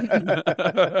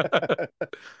about?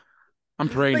 I'm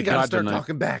praying They to gotta God start tonight.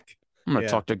 talking back. I'm gonna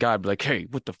Yeah. talk to God. Be like, hey,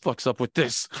 what the fuck's up with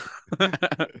this?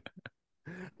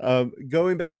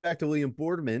 Going back to William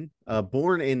Boardman,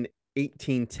 born in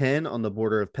 1810 on the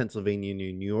border of Pennsylvania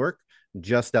and New York,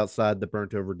 just outside the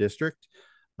burnt over district.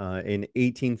 In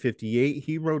 1858,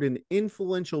 he wrote an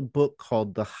influential book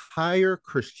called The Higher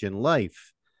Christian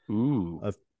Life. Ooh.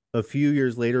 A few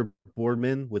years later,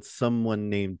 Boardman with someone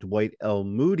named Dwight L.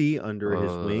 Moody under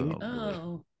his wing,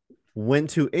 Oh. went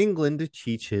to England to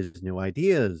teach his new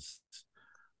ideas.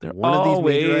 They're One of these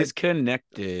major always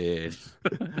connected.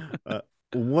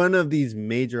 One of these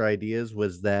major ideas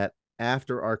was that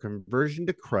after our conversion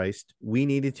to Christ, we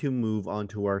needed to move on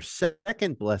to our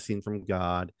second blessing from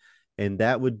God, and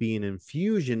that would be an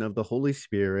infusion of the Holy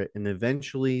Spirit and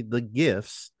eventually the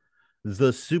gifts,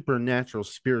 the supernatural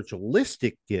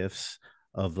spiritualistic gifts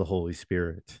of the Holy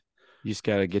Spirit. You just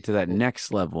got to get to that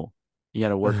next level. You got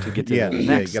to work to get to Yeah, the yeah, you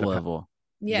next gotta- level.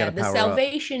 Yeah, gotta the power up.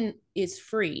 salvation is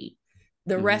free.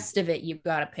 The Mhm. rest of it you've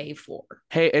got to pay for.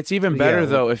 Hey, it's even Yeah, better well-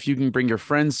 though if you can bring your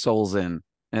friends' souls in,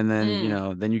 and then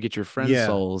Mm. then you get your friends' Yeah,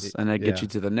 souls, and that gets yeah. you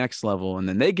to the next level, and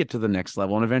then they get to the next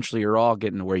level, and eventually you're all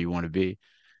getting to where you want to be.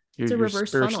 It's a You're reverse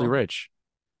spiritually funnel. rich.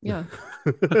 Yeah.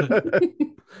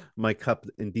 My cup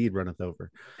indeed runneth over.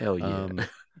 Hell yeah.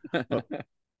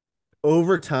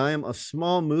 Over time, a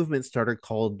small movement started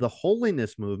called the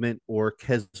Holiness Movement or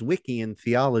Keswickian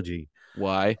theology,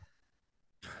 Why?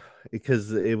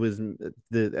 because it was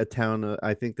a town.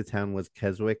 I think the town was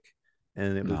Keswick,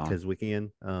 and it was No. Keswickian.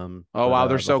 Oh but, wow,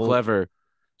 they're the so whole- clever.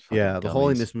 Yeah, Fucking the dummies.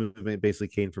 Holiness Movement basically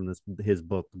came from his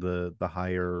book, the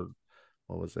higher,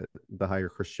 what was it? The Higher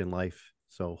Christian Life.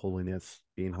 So holiness,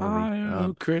 being holy.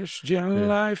 Higher Christian yeah.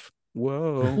 life.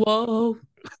 Whoa. Whoa.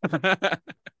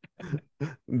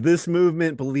 This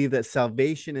movement believed that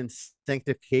salvation and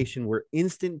sanctification were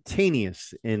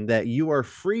instantaneous and that you are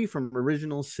free from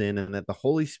original sin and that the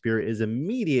Holy Spirit is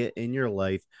immediate in your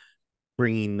life,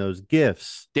 bringing those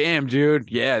gifts. Damn,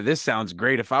 dude. Yeah, this sounds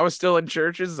great. If I was still in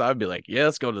churches, I'd be like, yeah,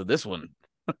 let's go to this one.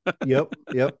 Yep.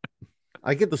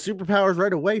 I get the superpowers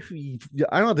right away.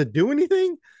 I don't have to do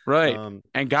anything. Right. Um,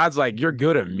 And God's like, you're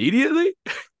good immediately?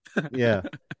 yeah.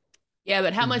 Yeah,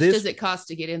 but how much This- does it cost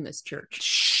to get in this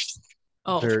church?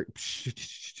 Oh, There-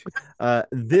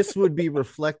 this would be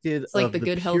reflected it's like of the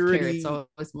good purity. healthcare. It's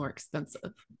always more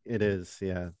expensive. It is.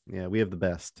 Yeah. We have the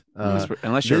best.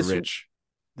 Unless you're this- rich,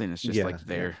 then it's just Yeah. like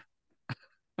there.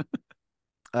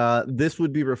 This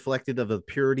would be reflected of the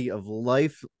purity of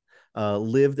life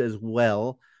lived as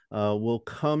well. Will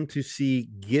come to see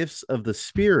gifts of the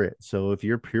Spirit. So if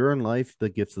you're pure in life, the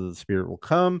gifts of the Spirit will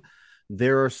come.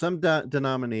 There are some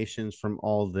denominations from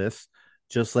all this,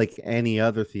 just like any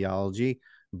other theology,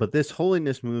 but this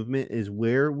holiness movement is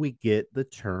where we get the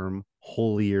term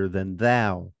holier than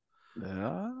thou.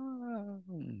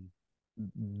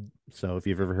 So if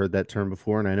you've ever heard that term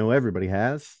before, and I know everybody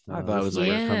has, I thought it this was is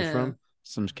where it comes Yeah. from.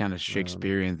 Some kind of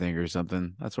Shakespearean thing or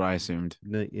something. That's what I assumed.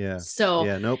 Yeah. So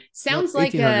Yeah. Nope. sounds Nope,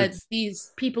 like 1800s.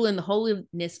 these people in the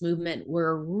holiness movement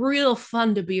were real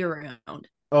fun to be around.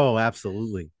 Oh,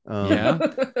 absolutely. Yeah.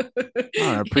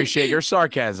 I appreciate your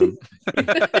sarcasm.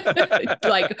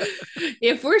 Like,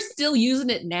 if we're still using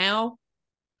it now,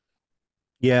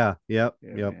 Yeah. Yep.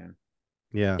 Yeah, Yep. man.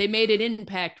 Yeah. they made an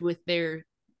impact with their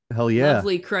Hell yeah.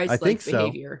 lovely Christ-like think so.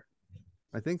 behavior.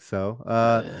 I think so.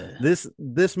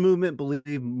 This movement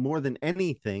believed more than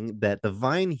anything that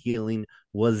divine healing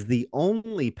was the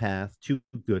only path to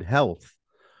good health.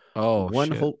 Oh,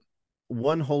 shit.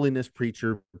 One holiness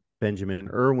preacher, Benjamin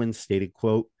Irwin, stated,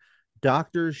 quote,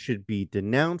 "Doctors should be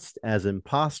denounced as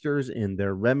imposters and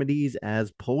their remedies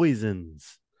as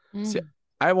poisons." See, Mm.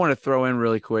 I want to throw in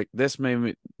really quick. This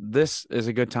is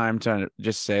a good time to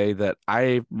just say that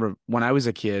when I was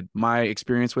a kid, my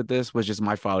experience with this was just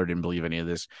my father didn't believe any of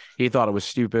this. He thought it was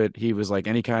stupid. He was like,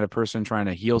 any kind of person trying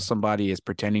to heal somebody is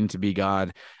pretending to be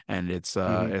God, and it's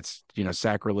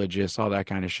sacrilegious, all that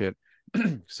kind of shit.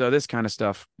 So this kind of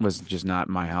stuff was just not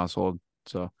my household.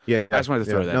 So Yeah. I just wanted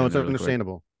to throw that No, in it's there really quick.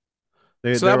 understandable.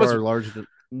 So that was- are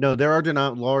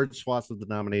large swaths of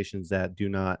denominations that do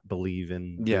not believe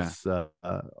in Yeah. this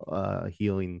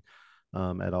healing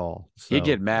at all. So, he'd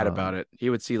get mad about it. He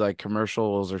would see like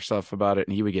commercials or stuff about it,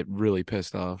 and he would get really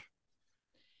pissed off.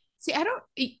 See, I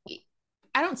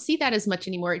don't see that as much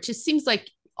anymore. It just seems like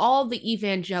all the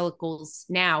evangelicals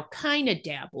now kind of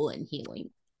dabble in healing.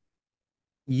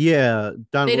 Yeah,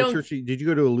 Don, They what don't- church did you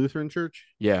go to? A Lutheran church?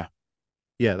 Yeah.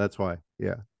 Yeah, that's why.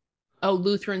 Yeah, Oh,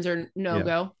 Lutherans are no Yeah.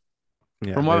 go.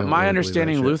 yeah. From they what don't my really believe that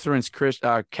understanding, shit. Lutherans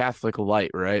Catholic light,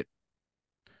 right?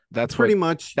 That's pretty what,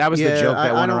 much. that was the joke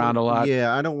that went don't- around a lot.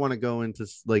 Yeah, I don't want to go into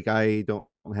like I don't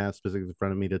have specifics in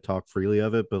front of me to talk freely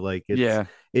of it, but like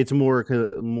it's more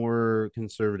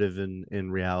conservative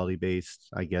and reality based,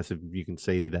 I guess, if you can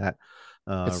say that.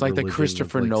 It's like the religion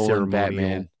Christopher of, like, Nolan ceremonial-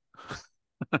 Batman.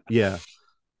 Yeah,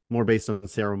 more based on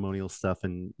ceremonial stuff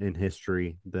and in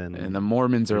history than And the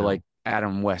Mormons are you know. like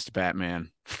Adam West Batman.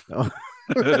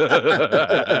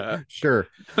 Sure.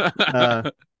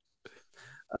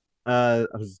 I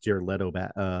was Jared Leto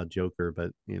Joker,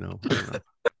 but I don't know.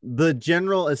 The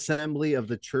General Assembly of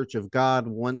the Church of God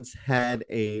once had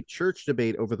a church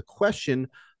debate over the question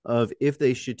of if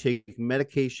they should take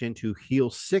medication to heal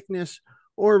sickness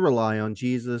or rely on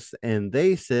Jesus, and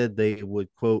they said they would,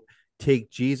 quote, take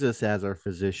Jesus as our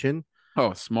physician.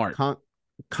 Oh, smart.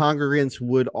 Congregants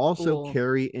would also Cool.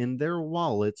 carry in their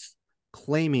wallets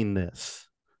claiming this.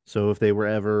 So if they were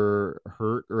ever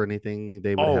hurt or anything,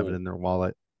 they would have it Oh. in their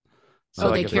wallet. So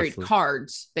like they if carried that's-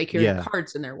 cards. They carried Yeah.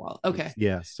 cards in their wallet. Okay.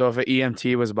 Yeah. So if an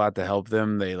EMT was about to help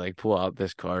them, they like pull out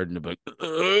this card and they're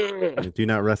like, "Ugh." Do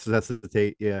not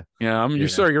resuscitate. Yeah. Yeah, Yeah.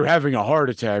 sorry, you're having a heart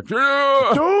attack.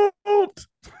 Ugh. Don't.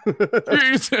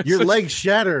 Jesus, Your leg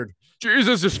shattered.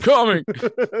 Jesus is coming.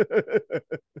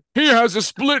 He has a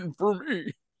splint for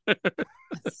me.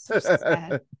 That's so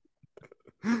sad.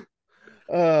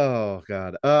 Oh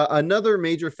God. Another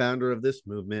major founder of this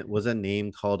movement was a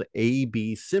name called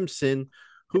A.B. Simpson,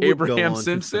 who would go Abraham on to-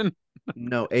 Simpson.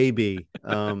 no, A.B.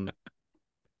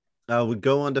 Would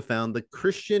go on to found the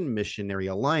Christian Missionary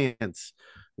Alliance,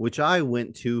 which I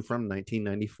went to from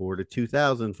 1994 to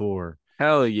 2004.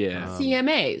 Hell yeah.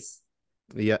 CMAs.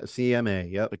 Yeah, CMA.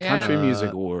 Yep. The Country Uh,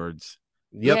 Music Awards.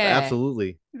 Yep, Yeah.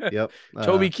 absolutely. Yep.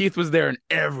 Toby Keith was there and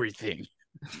everything.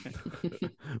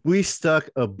 We stuck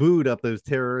a boot up those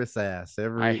terrorists' ass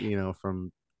I-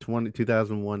 from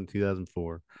 2001 to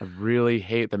 2004. I really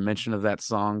hate the mention of that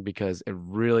song because it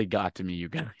really got to me, you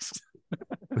guys.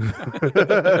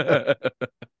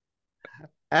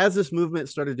 As this movement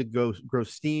started to grow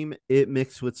steam, it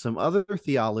mixed with some other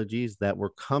theologies that were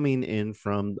coming in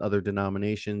from other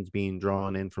denominations, being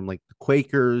drawn in from like the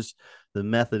Quakers, the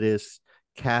Methodists,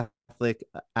 Catholic,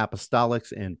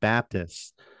 Apostolics, and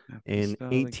Baptists. In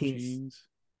Apostolic 18 genes.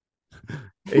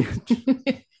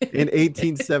 In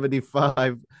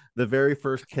 1875, the very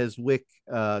first Keswick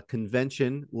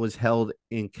convention was held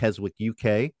in Keswick,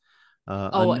 UK. I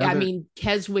Another- mean,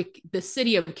 Keswick, the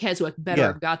city of Keswick better Yeah.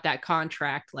 have got that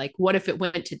contract. Like, what if it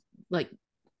went to like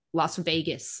Las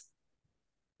Vegas?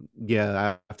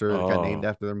 yeah, after it got named Oh.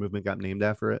 after their movement, got named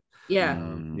after it.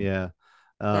 Yeah. Yeah,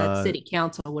 That city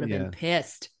council would have yeah. been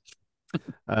pissed.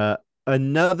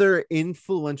 Another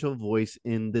influential voice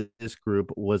in this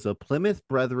group was a Plymouth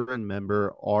Brethren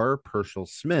member, R. Purcell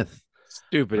Smith.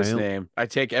 Stupidest I- name. I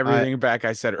take everything back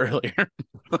I said earlier.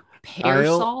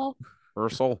 Pearsall?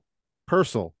 Ursel.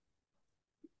 Purcell,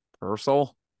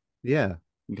 Ursel. yeah,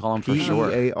 You call him for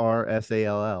short.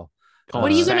 P-E-A-R-S-A-L-L. Call What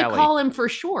are him you going to Sally. call him for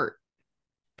short?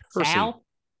 Percy. Sal?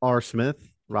 R. Smith,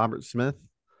 Robert Smith.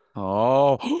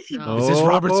 Oh, No. is this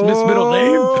Robert Smith's middle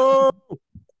name?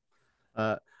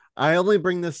 I only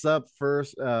bring this up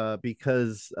first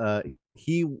because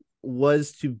he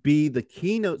was to be the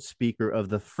keynote speaker of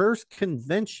the first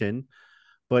convention,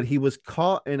 but he was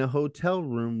caught in a hotel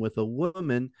room with a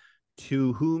woman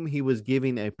to whom he was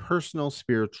giving a personal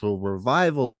spiritual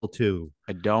revival to.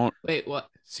 I don't Wait, what?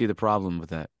 see the problem with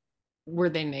that. Were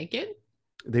they naked?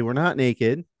 They were not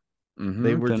naked. Mhm,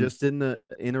 They were then just in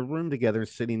a room together,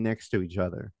 sitting next to each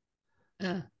other.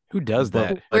 who does But-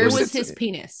 that? Where Who was sits- his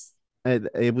penis?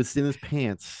 It was in his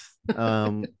pants.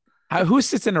 Who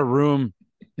sits in a room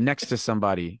next to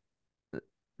somebody?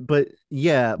 But you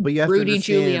have to Rudy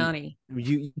understand, Giuliani.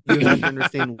 you have to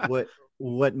understand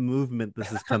what movement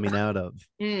this is coming out of.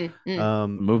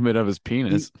 Movement of his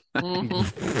penis.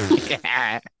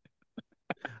 Mhm.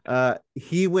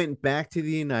 He went back to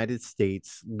the United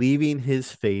States, leaving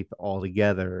his faith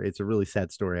altogether. It's a really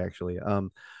sad story, actually. But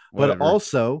Whatever.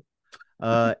 also,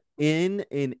 in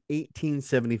an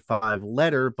 1875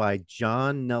 letter by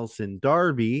John Nelson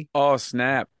Darby, Oh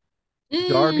snap!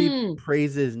 Darby Mm.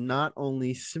 praises not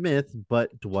only Smith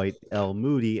but Dwight L.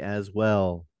 Moody as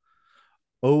well.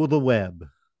 Oh, the web.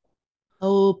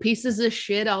 Oh, pieces of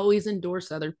shit always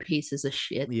endorse other pieces of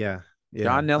shit. Yeah. Yeah.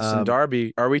 John Nelson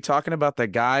Darby. Are we talking about the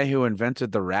guy who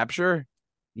invented the rapture?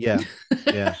 Yeah.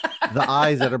 Yeah. The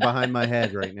eyes that are behind my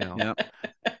head right now.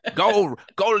 Yep. Go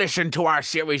listen to our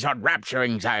series on rapture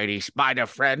anxiety, spider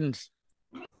friends.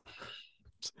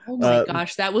 Oh my Uh,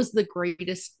 gosh, that was the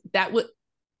greatest. That would.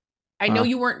 I know Huh?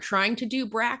 you weren't trying to do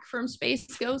Brack from Space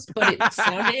Ghost, but it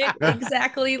sounded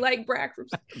exactly like Brack from.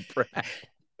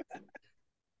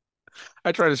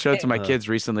 I tried to show it to my Uh. kids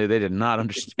recently. They did not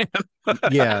understand.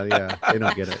 Yeah. Yeah. They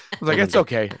don't get it. I was like, it's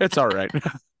okay. It's all right.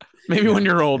 Maybe when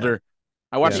you're older.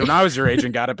 I watched Yeah. it when I was your age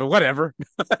and got it, but whatever.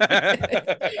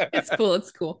 It's cool.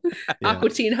 It's cool. Yeah. Aqua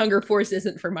Teen Hunger Force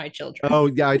isn't for my children. Oh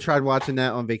yeah, I tried watching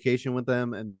that on vacation with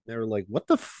them, and they were like,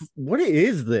 what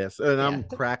is this?" And I'm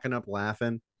Yeah. cracking up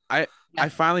laughing. I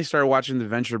finally started watching The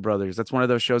Venture Brothers. That's one of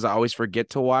those shows I always forget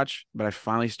to watch, but I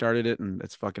finally started it and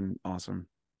it's fucking awesome.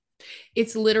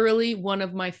 It's literally one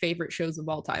of my favorite shows of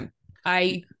all time.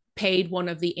 I paid one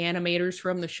of the animators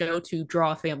from the show to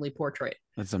draw a family portrait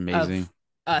That's amazing. of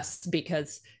us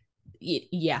because,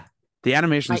 yeah, The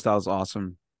animation I- style is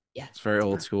awesome. yeah. It's very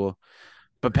old school.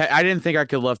 But I didn't think I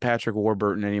could love Patrick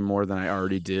Warburton any more than I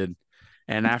already did.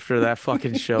 And after that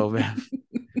fucking show, man,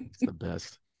 it's the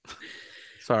best.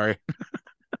 Sorry.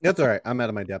 That's all right. I'm out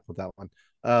of my depth with that one.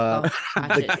 Oh, watch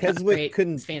The it. It's great.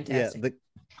 It's Yeah, fantastic.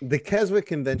 the Keswick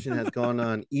Convention has gone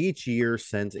on each year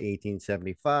since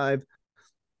 1875.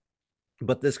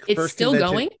 But this It's first still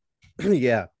convention, going.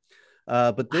 yeah.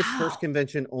 But this Wow. first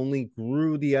convention only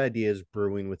grew the ideas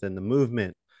brewing within the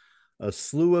movement. A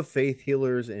slew of faith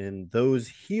healers and those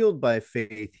healed by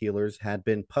faith healers had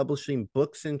been publishing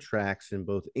books and tracts in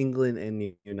both England and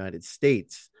the United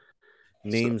States.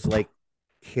 Names like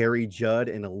Carrie Judd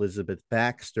and Elizabeth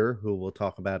Baxter, who we'll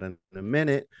talk about in a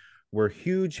minute, were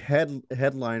huge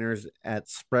headliners at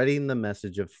spreading the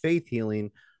message of faith healing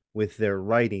with their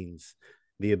writings,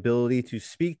 the ability to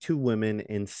speak to women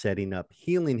and setting up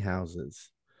healing houses.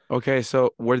 Okay,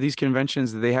 so were these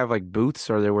conventions, did they have like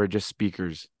booths or they were just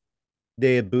speakers?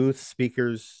 They had booths,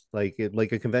 speakers, like a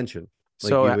convention. Like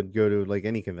So you would go to like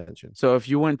any convention. So if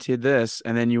you went to this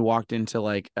and then you walked into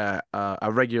like a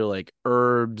regular like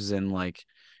herbs and like,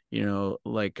 you know,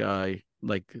 like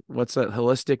what's that,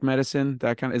 holistic medicine?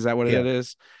 That kind of, is that what Yeah. it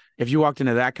is? If you walked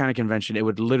into that kind of convention, it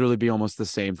would literally be almost the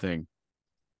same thing.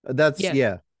 That's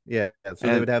Yeah. yeah. So they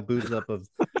And- would have booths up of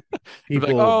You'd be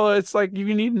people. like, oh, it's like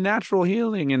you need natural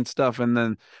healing and stuff, and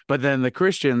then but then the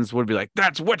Christians would be like,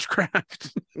 that's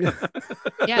witchcraft. Yeah,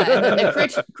 and then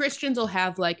the Christians will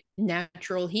have like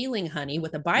natural healing honey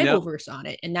with a Bible Yep. verse on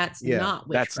it, and that's Yeah, not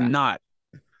witchcraft. That's not.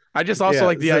 I just also Yeah,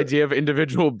 like the so- idea of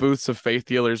individual booths of faith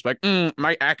healers, like,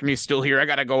 my acne's still here. I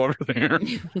gotta go over there.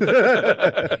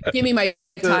 Give me my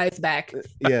So- tithes back.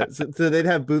 Yeah, so they'd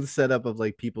have booths set up of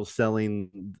like people selling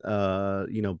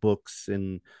books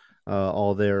and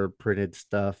all their printed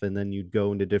stuff, and then you'd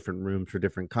go into different rooms for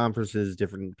different conferences,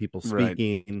 different people Right.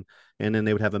 speaking, and then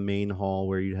they would have a main hall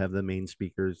where you'd have the main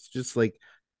speakers, just like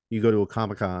you go to a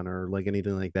Comic-Con or like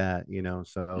anything like that,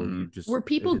 so you just Were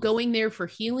people it's- going there for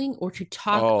healing or to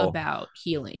talk Oh. about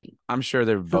healing? I'm sure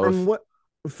they're both.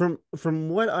 from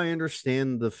what I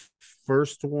understand, the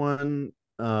first one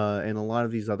and a lot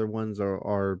of these other ones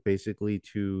are basically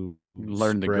to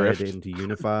Learn the spread grift. and to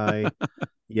unify.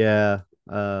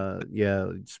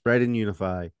 Spread and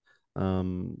unify.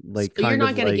 Like So you're kind not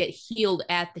of going to like- get healed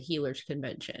at the healers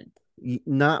convention.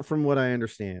 not from what I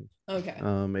understand. Okay.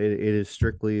 It is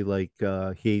strictly like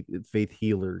faith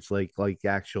healers, like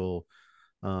actual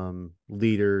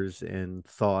leaders and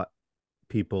thought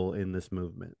people in this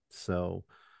movement. So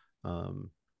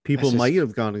people That's just- might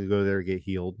have gone to go there to get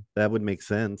healed. That would make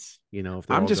sense, if they're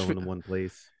I'm all just going to one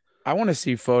place. I want to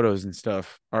see photos and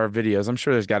stuff or videos. I'm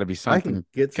sure there's got to be I something can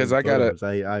get 'cause some I gotta-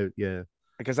 photos. Yeah.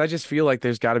 because I just feel like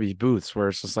there's got to be booths where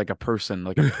it's just like a person,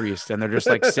 like a priest, and they're just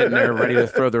like sitting there ready to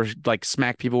throw their like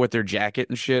smack people with their jacket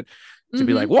and shit to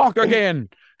be Mhm. like, walk again.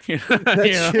 You know? That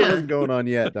You know? shit isn't going on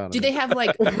yet, Donovan. Do they have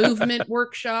like movement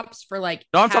workshops for like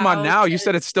No, I'm talking about how now. You to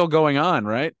said it's still going on,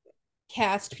 right?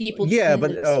 cast people Yeah, in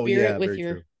but the spirit with very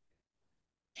your true.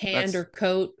 hand That's- or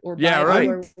coat or Yeah, Bible right.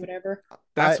 or whatever?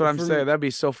 That's what I'm from- saying. That'd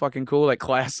be so fucking cool. Like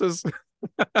classes.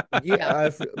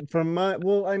 From my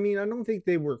I mean, I don't think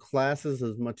they were classes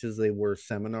as much as they were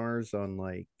seminars on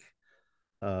like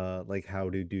how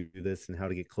to do this and how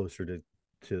to get closer to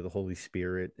the Holy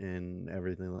Spirit and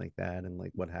everything like that, and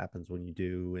like what happens when you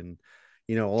do. And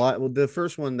the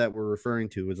first one that we're referring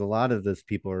to is a lot of this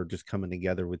people are just coming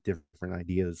together with different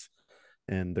ideas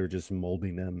and they're just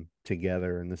molding them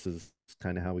together, and this is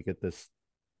kind of how we get this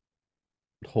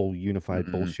whole unified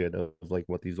Mhm. bullshit of like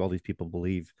what all these people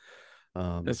believe.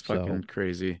 That's so- fucking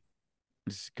crazy.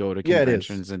 Just go to Yeah, it is.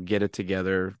 conventions and get it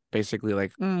together. Basically,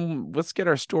 like, let's get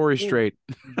our story Yeah. straight.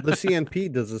 The CNP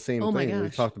does the same Oh my thing. We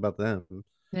gosh. talked about them.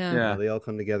 Yeah. Yeah. They all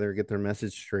come together, get their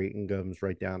message straight, and comes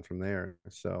right down from there.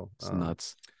 So It's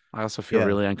nuts. I also feel yeah.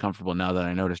 really uncomfortable now that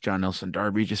I noticed John Nelson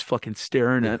Darby just fucking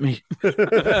staring at me.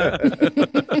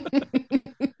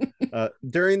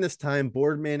 During this time,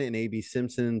 Boardman and A.B.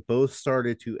 Simpson both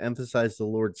started to emphasize the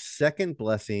Lord's second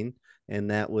blessing, and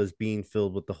that was being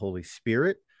filled with the Holy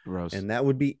Spirit. Gross. And that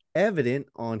would be evident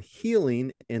on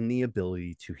healing and the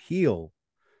ability to heal.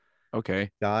 Okay.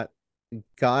 God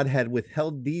had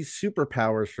withheld these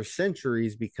superpowers for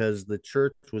centuries because the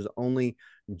church was only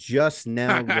just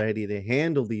now ready to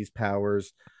handle these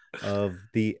powers of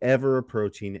the ever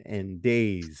approaching end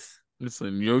days.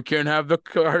 Listen, you can't have the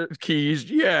car keys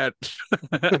yet.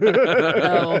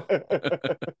 Oh.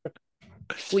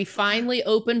 We finally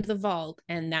opened the vault,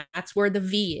 and that's where the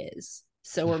V is.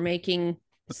 So we're making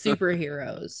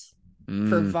superheroes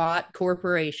for Vought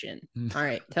Corporation. All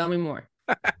right, tell me more.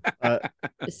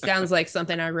 It sounds like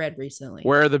something I read recently.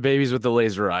 Where are the babies with the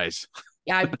laser eyes?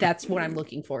 Yeah, that's what I'm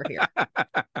looking for here.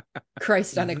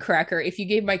 Christ on a cracker. If you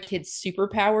gave my kids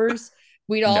superpowers,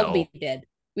 we'd all be dead.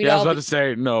 We'd I was all about be to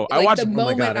say no. I like watched. the Oh my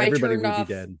moment God, I everybody turned would off.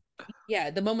 be dead.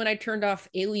 Yeah, the moment I turned off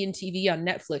Alien TV on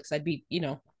Netflix, I'd be, You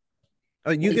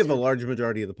give a laser. large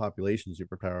majority of the population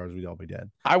superpowers, we'd all be dead.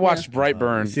 I watched You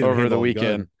Brightburn see them over the handle the gun.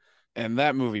 weekend, and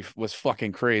that movie was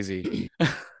fucking crazy. I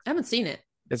haven't seen it.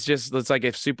 It's like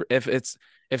if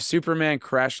Superman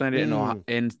crash landed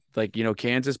in like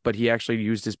Kansas, but he actually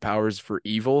used his powers for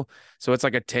evil. So it's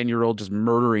like a 10-year-old just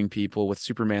murdering people with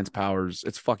Superman's powers.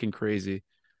 It's fucking crazy.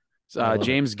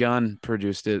 James Gunn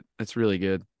produced it. It's really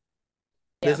good.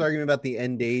 This argument about the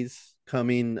end days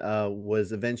coming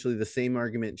was eventually the same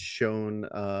argument showing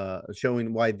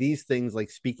why these things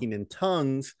like speaking in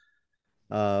tongues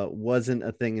wasn't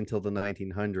a thing until the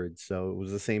 1900s. So it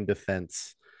was the same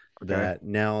defense that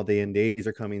now the end days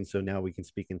are coming, so now we can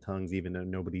speak in tongues, even though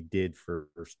nobody did for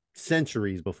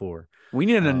centuries before. We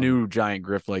need a new giant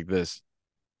grift like this.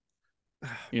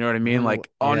 You know what I mean? Like,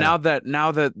 now that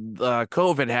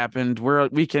COVID happened,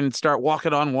 we can start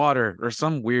walking on water or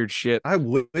some weird shit. I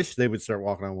wish they would start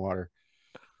walking on water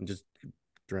and just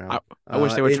drown. I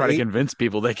wish they would try to convince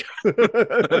people they could.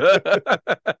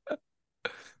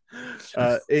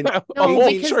 A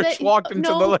whole church walked into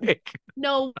the lake.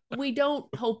 No, we don't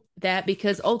hope that,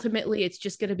 because ultimately it's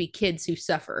just going to be kids who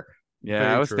suffer. Yeah,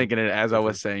 Very I was true. thinking it as I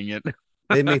was saying it.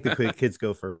 They make the kids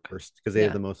go first because they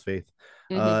have the most faith.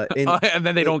 And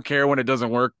then they don't care when it doesn't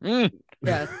work. Yeah.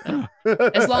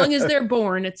 As long as they're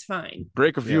born, it's fine.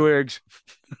 Break a few eggs.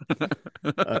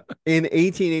 In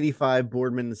 1885,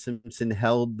 Boardman and Simpson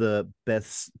held the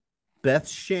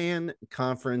Bethshan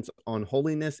Conference on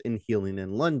Holiness and Healing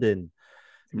in London.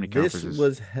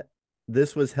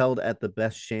 This was held at the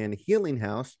Bethshan Healing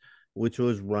House, which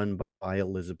was run by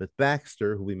Elizabeth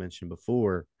Baxter, who we mentioned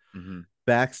before. Mm-hmm.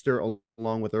 Baxter,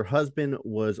 along with her husband,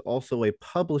 was also a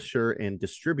publisher and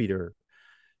distributor.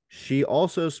 She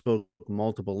also spoke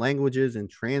multiple languages and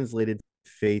translated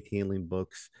faith healing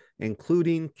books,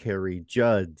 including Carrie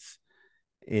Judd's.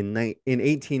 In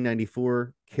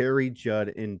 1894, Carrie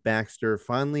Judd and Baxter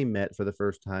finally met for the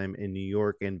first time in New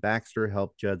York, and Baxter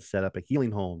helped Judd set up a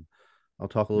healing home. I'll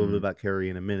talk a little bit about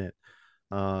Carrie in a minute.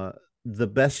 The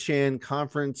Bethshan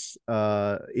Conference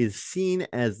is seen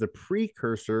as the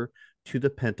precursor to the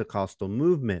Pentecostal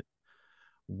movement.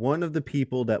 One of the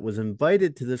people that was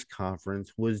invited to this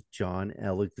conference was John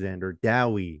Alexander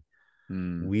Dowie.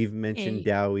 We've mentioned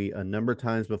Dowie a number of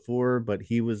times before, but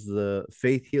he was the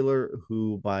faith healer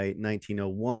who by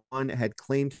 1901 had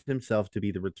claimed himself to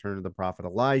be the return of the prophet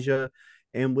Elijah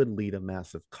and would lead a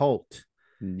massive cult.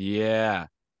 Yeah.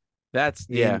 That's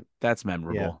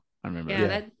memorable. Yeah. I remember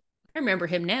I remember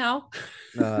him now.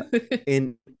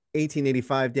 In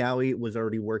 1885, Dowie was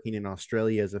already working in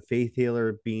Australia as a faith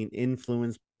healer, being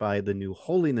influenced by the New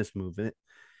Holiness movement.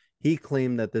 He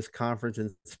claimed that this conference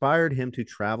inspired him to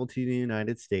travel to the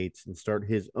United States and start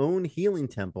his own healing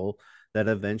temple that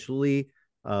eventually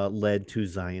led to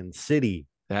Zion City.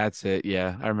 That's it.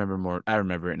 Yeah, I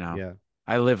remember it now. Yeah,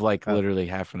 I live like literally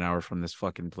half an hour from this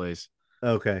fucking place.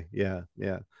 Okay. Yeah.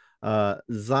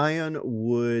 Zion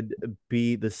would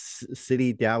be the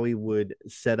city Dowie would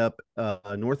set up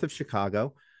north of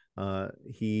Chicago.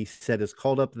 He said is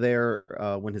called up there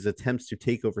when his attempts to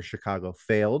take over Chicago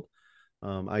failed.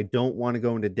 I don't want to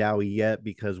go into Dowie yet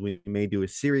because we may do a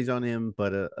series on him,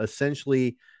 but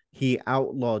essentially he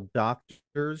outlawed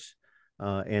doctors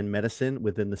and medicine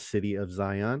within the city of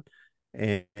Zion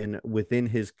and within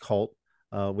his cult,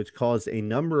 which caused a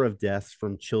number of deaths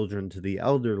from children to the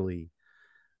elderly.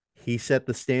 He set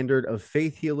the standard of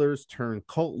faith healers turned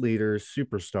cult leaders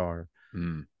superstar.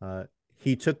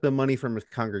 He took the money from his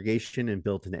congregation and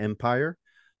built an empire.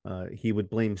 He would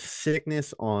blame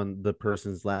sickness on the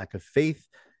person's lack of faith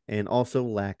and also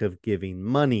lack of giving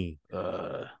money.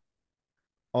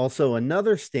 Also,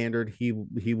 another standard he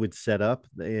would set up,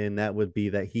 and that would be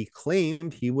that he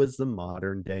claimed he was the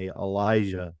modern day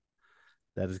Elijah.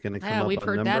 That is going to come up. We've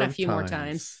heard that a few more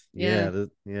times. Yeah,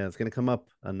 it's going to come up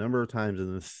a number of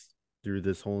times through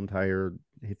this whole entire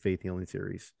faith healing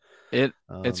series.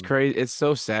 It's crazy. It's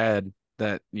so sad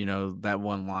that that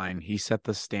one line, he set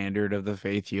the standard of the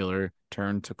faith healer,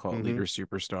 turned to cult leader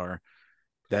superstar.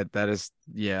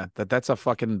 That's a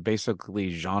fucking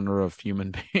basically genre of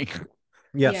human being.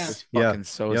 Yes. It's fucking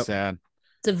sad.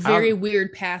 It's a very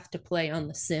weird path to play on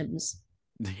The Sims.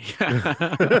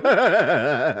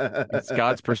 It's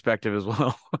God's perspective as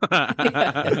well.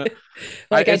 Yeah.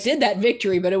 Like I it's- did that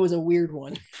victory, but it was a weird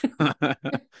one.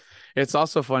 It's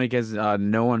also funny because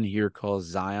no one here calls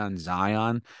Zion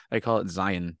Zion. They call it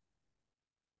Zion.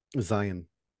 Zion.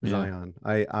 Yeah. Zion.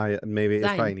 I maybe it's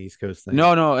Zion. probably an East Coast thing.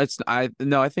 No,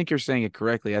 I think you're saying it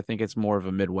correctly. I think it's more of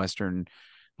a Midwestern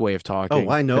way of talking.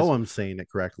 Oh, I know 'cause- I'm saying it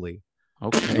correctly. The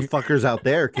Okay. fuckers out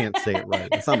there can't say it right.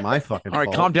 It's not my fucking All right,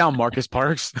 fault. calm down, Marcus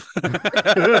Parks.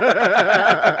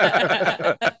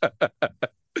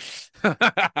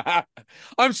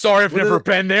 I'm sorry I've What never is-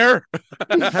 been there.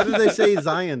 How do they say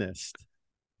Zionist?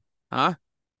 Huh?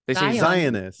 They say Zion.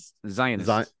 Zionist. Zionist.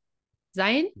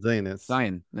 Zion? Zionist.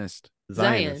 Zionist.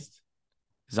 Zionist.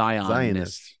 Zionist.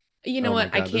 Zionist. You know Oh my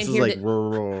what? I God, can't this hear is like the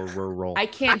rural. I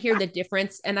can't hear the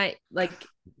difference, and I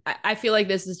feel like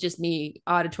this is just me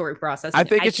auditory processing. I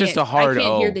think it's just a hard I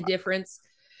can't hear O. the difference.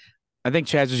 I think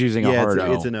Chaz is using a Yeah, hard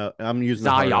it's O. an O. I'm using a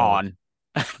hard O. Zion.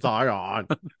 Zion.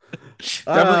 He's just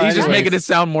anyways. making it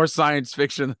sound more science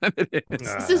fiction than it is.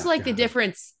 This is like the God.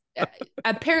 difference.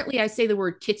 Apparently, I say the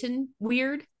word kitten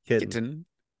weird. Kitten.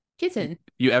 Kitten.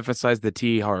 You emphasize the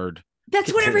T hard.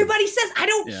 That's what Kitten. everybody says. I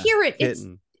don't Yeah. hear it. It's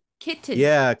Kitten. kitten.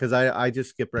 Yeah, because I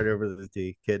just skip right over the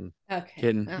T. Kitten. Okay.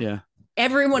 Kitten. Well, Yeah.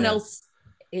 Everyone Yeah. else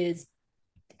is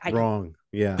Wrong.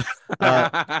 Yeah.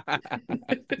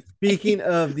 Speaking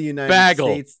of the United Bagel.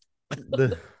 States,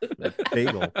 the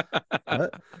bagel.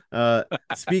 What?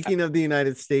 Speaking of the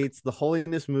United States, the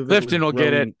holiness movement. Clifton will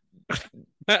get it.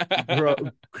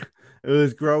 It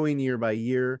was growing year by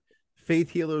year.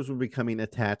 Faith healers were becoming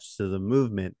attached to the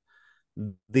movement.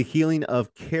 The healing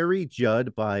of Carrie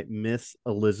Judd by Miss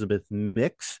Elizabeth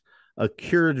Mix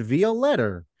occurred via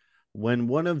letter when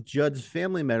one of Judd's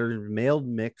family members mailed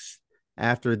Mix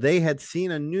after they had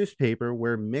seen a newspaper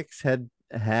where Mix had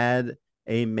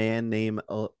a man named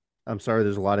I'm sorry,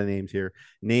 there's a lot of names here,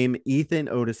 named Ethan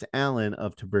Otis Allen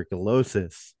of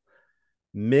tuberculosis.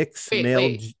 Mix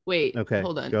mailed. Wait. Okay,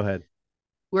 Hold on. go ahead.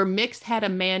 Where Mixed had a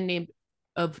man named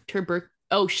of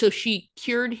Oh, so she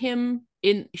cured him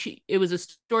it was a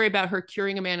story about her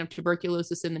curing a man of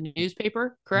tuberculosis in the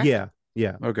newspaper, correct? Yeah.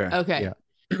 Okay. Okay. Yeah.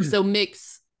 So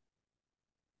Mix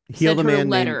Healed sent a her a man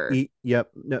letter. named yep.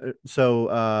 No,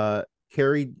 so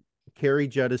Carrie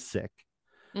Judd is sick.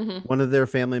 Mhm. One of their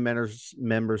family members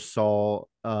saw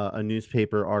a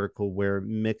newspaper article where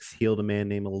Mix healed a man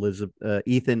named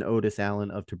Ethan Otis Allen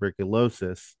of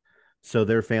tuberculosis. So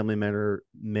their family member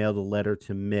mailed a letter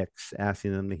to Mix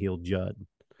asking them to heal Judd.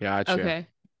 Gotcha. Okay.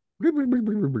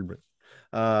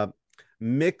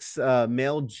 Mix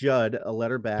mailed Judd a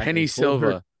letter back. Penny and told her-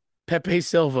 Silva. Pepe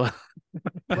Silva.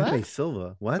 Pepe What?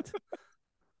 Silva. What?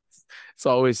 It's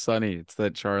always sunny. It's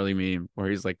that Charlie meme where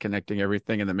he's like connecting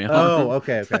everything in the mail. Oh,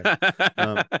 okay.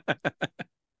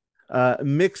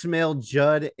 Mix mailed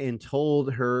Judd and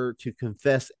told her to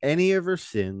confess any of her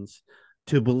sins,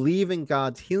 to believe in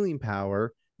God's healing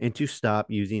power, and to stop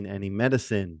using any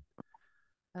medicine.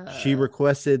 She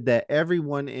requested that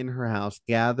everyone in her house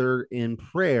gather in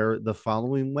prayer the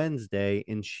following Wednesday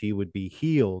and she would be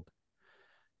healed.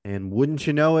 And wouldn't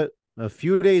you know it, a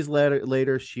few days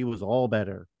later she was all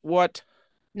better. What?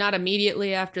 Not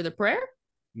immediately after the prayer?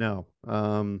 No.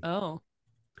 Oh.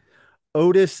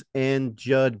 Otis and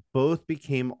Judd both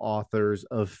became authors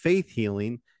of faith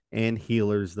healing and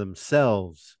healers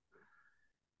themselves.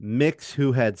 Mix,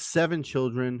 who had 7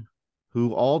 children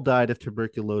who all died of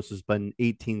tuberculosis by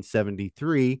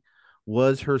 1873,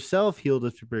 was herself healed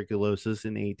of tuberculosis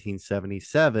in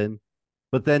 1877,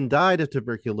 but then died of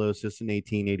tuberculosis in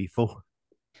 1884.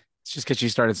 It's just because she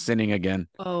started sinning again.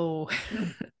 Oh.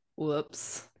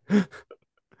 Whoops. And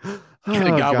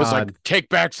Oh, God was God. like, take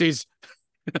backsies.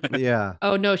 Yeah.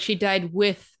 Oh no, she died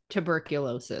with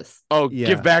tuberculosis, Oh, Yeah.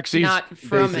 give backsies. not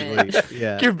from it. Basically,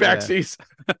 yeah. Give yeah. backsies.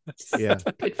 Yeah.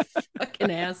 Stupid fucking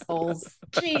assholes.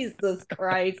 Jesus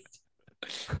Christ.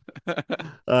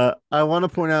 I want to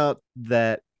point out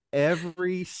that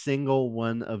every single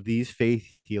one of these faith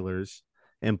healers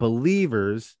and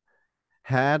believers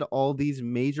had all these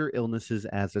major illnesses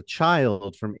as a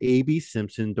child, from A.B.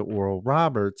 Simpson to Oral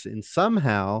Roberts, and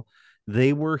somehow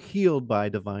they were healed by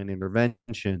divine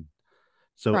intervention.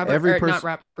 So every person, not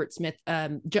Robert Smith,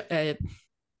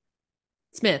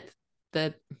 Smith,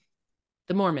 the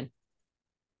Mormon.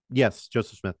 yes,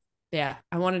 Joseph Smith. Yeah,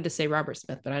 I wanted to say Robert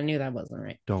Smith, but I knew that wasn't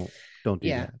right. Don't do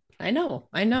Yeah. that. I know.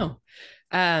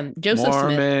 Joseph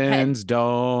Mormons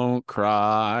don't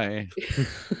cry.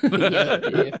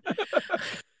 Smith.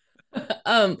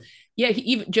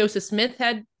 Even Joseph Smith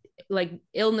had like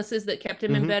illnesses that kept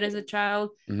him in Mhm. bed as a child.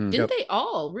 Mhm. Didn't they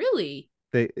all really?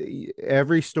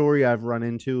 every story I've run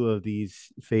into of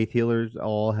these faith healers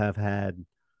all have had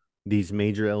these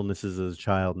major illnesses as a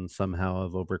child and somehow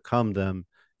have overcome them.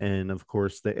 And of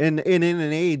course, and in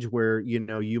an age where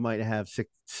you might have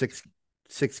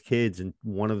six kids and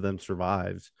one of them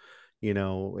survives,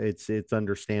 it's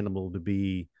understandable to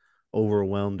be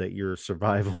overwhelmed at your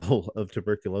survival of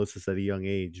tuberculosis at a young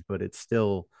age, but it's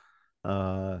still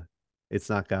it's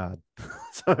not God.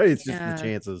 So it's just the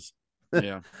chances.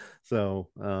 Yeah. So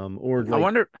or I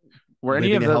wonder, were any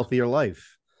living of a those healthier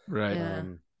life. right? Yeah.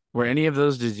 Were any of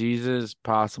those diseases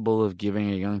possible of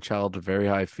giving a young child a very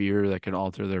high fear that could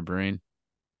alter their brain?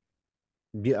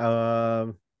 Yeah,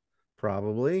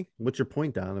 probably. What's your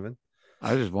point, Donovan?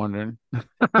 I was just wondering.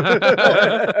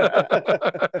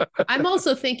 I'm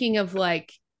also thinking of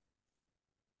like,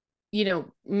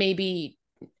 maybe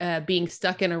being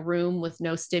stuck in a room with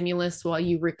no stimulus while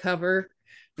you recover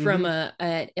from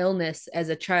an illness as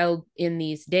a child in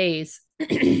these days,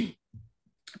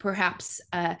 perhaps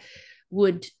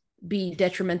would be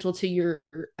detrimental to your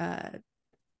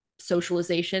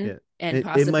socialization and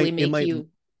possibly make you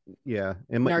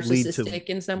it might lead to narcissistic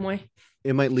in some way.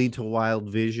 It might lead to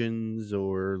wild visions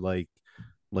or like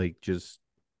just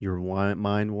your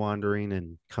mind wandering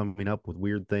and coming up with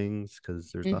weird things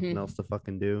because there's nothing else to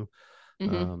fucking do.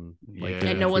 Like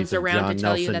and no one's around John to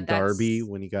tell you Nelson that that's Darby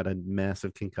when he got a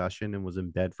massive concussion and was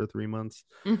in bed for 3 months.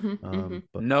 But,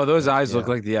 No, those eyes look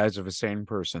like the eyes of a sane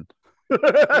person.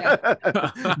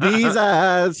 These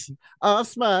eyes are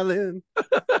smiling.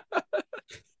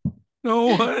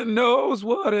 No one knows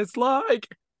what it's like.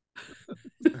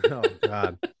 Oh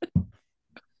God.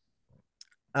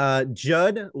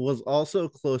 Judd was also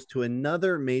close to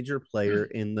another major player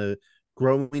in the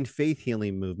growing faith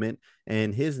healing movement,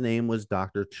 and his name was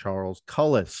Dr. Charles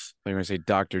Cullis. They're gonna say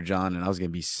Dr. John, and I was gonna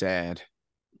be sad.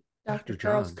 Dr.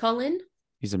 Charles Cullen,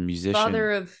 He's a musician.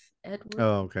 father of Edward.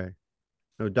 Oh, okay.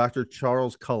 No, Dr.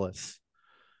 Charles Cullis.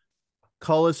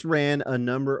 Cullis ran a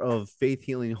number of faith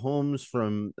healing homes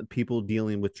from people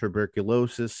dealing with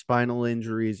tuberculosis, spinal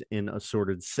injuries, and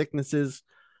assorted sicknesses.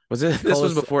 Was it? This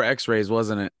was before X-rays,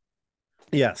 wasn't it?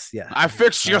 Yes, yeah. I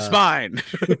fixed your spine.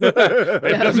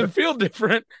 It doesn't feel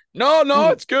different. No,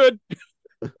 it's good.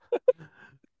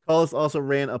 Cullis also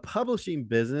ran a publishing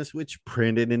business which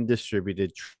printed and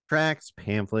distributed tracts,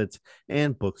 pamphlets,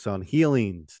 and books on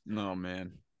healings. No,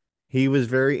 man. He was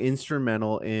very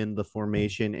instrumental in the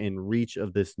formation and reach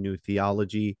of this new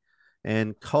theology,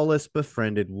 and Cullis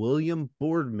befriended William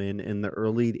Boardman in the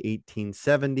early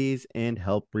 1870s and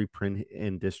helped reprint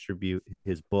and distribute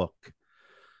his book.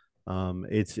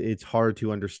 It's hard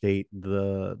to understate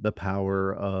the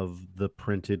power of the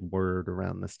printed word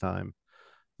around this time.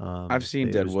 I've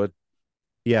seen Deadwood.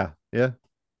 Yeah. You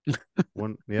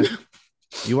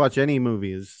watch any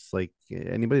movie, is like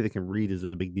anybody that can read is a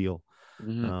big deal.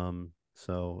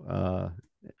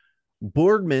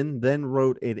 Boardman then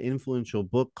wrote an influential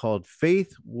book called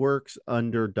Faith Works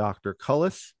Under Dr.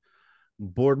 Cullis.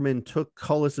 Boardman took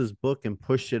Cullis's book and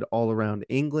pushed it all around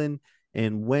England,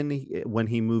 and when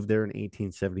he moved there in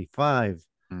 1875,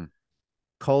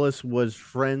 Cullis was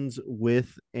friends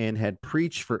with and had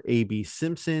preached for A.B.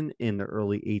 Simpson in the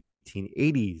early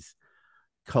 1880s.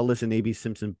 Cullis and A.B.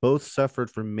 Simpson both suffered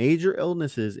from major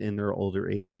illnesses in their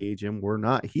older age and were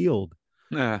not healed.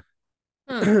 I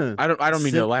don't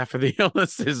mean to laugh at the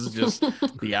illness. This is just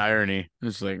the irony.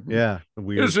 It's like,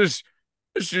 weird.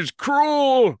 This is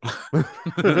cruel.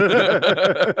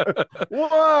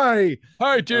 Why?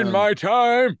 I did my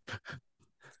time.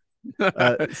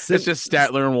 It's just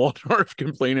Statler and Waldorf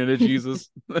complaining to Jesus.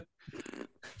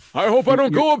 I hope I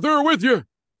don't go up there with you.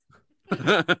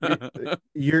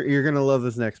 You're gonna love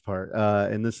this next part,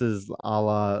 and this is a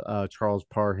la Charles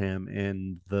Parham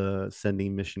and the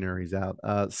sending missionaries out.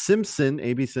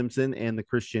 A.B. Simpson and the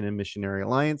Christian and Missionary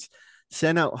Alliance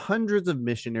sent out hundreds of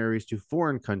missionaries to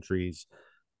foreign countries,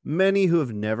 many who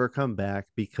have never come back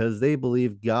because they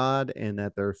believed God and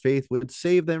that their faith would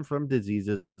save them from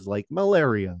diseases like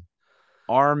malaria.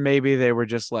 Or maybe they were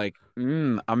just like,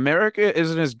 America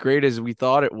isn't as great as we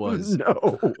thought it was.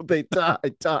 No, they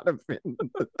died, Donovan.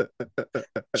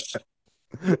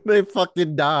 They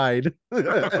fucking died.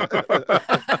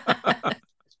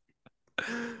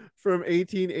 From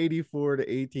 1884 to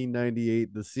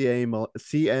 1898, the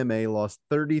CMA lost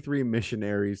 33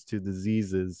 missionaries to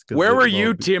diseases. Where were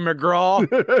you, Tim McGraw?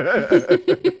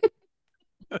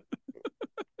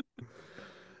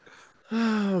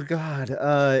 Oh God.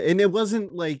 And it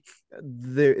wasn't like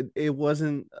it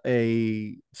wasn't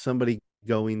somebody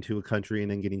going to a country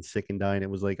and then getting sick and dying. It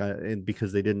was like and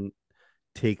because they didn't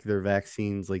take their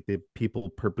vaccines, like the people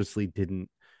purposely didn't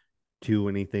do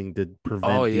anything to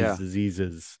prevent these yeah.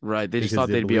 diseases. Right. They just because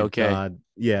thought they'd be believe okay. God.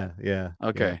 Yeah.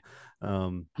 Okay. Yeah.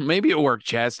 Maybe it worked,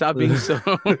 Chad. Stop being so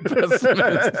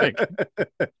pessimistic.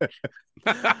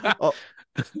 Oh,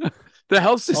 The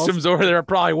health systems over there are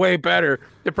probably way better.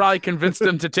 They probably convinced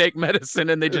them to take medicine,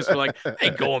 and they just were like, "I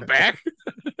ain't going back."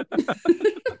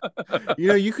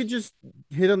 you could just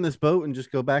hit on this boat and just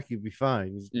go back. You'd be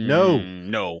fine. No,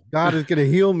 no. God is gonna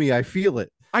heal me. I feel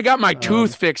it. I got my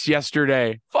tooth fixed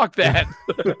yesterday. Fuck that.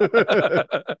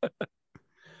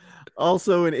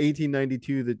 Also in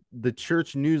 1892, the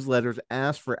church newsletters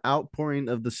asked for outpouring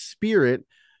of the Spirit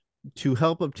to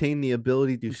help obtain the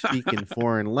ability to speak in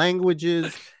foreign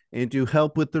languages and to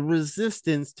help with the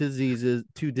resistance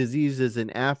to diseases in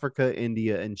Africa,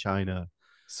 India, and China.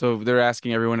 So they're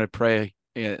asking everyone to pray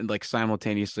like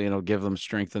simultaneously, and it'll give them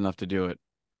strength enough to do it.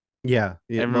 Yeah.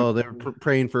 Well, they're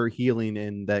praying for healing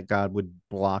and that God would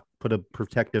put a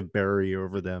protective barrier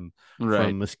over them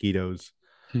from mosquitoes.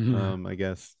 I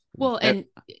guess. Well, and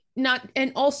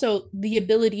also the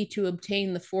ability to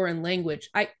obtain the foreign language.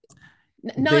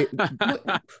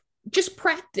 Just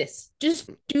practice.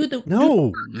 Just do the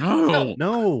no.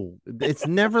 It's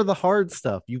never the hard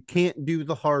stuff. You can't do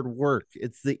the hard work.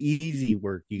 It's the easy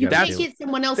work. You can't get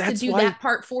someone else to do that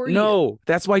part for you. No,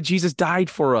 that's why Jesus died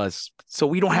for us, so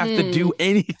we don't have to do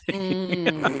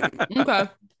anything. Okay.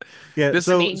 Yeah.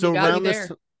 So around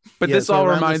this. But this all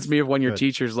reminds me of when your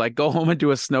teacher's like, "Go home and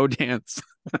do a snow dance."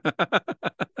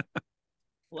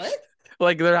 What?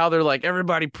 Like they're like,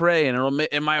 everybody pray and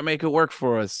it might make it work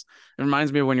for us. It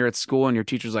reminds me of when you're at school and your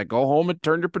teacher's like, go home and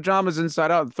turn your pajamas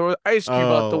inside out and throw the ice cube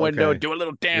out the window, do a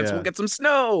little dance, we'll get some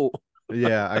snow.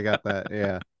 Yeah, I got that.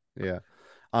 Yeah.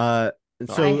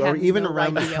 So even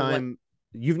around this time,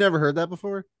 you've never heard that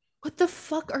before? What the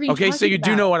fuck are you talking so you about?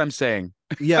 do know what I'm saying.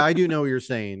 Yeah, I do know what you're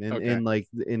saying. And I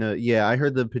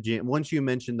heard the pajama. Once you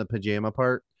mentioned the pajama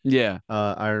part,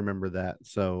 I remember that.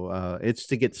 So it's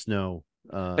to get snow.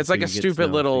 It's like a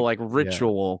stupid little like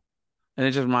ritual, and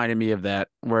it just reminded me of that,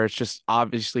 where it's just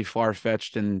obviously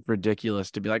far-fetched and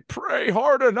ridiculous to be like, pray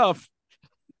hard enough.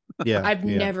 Yeah, I've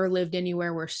never lived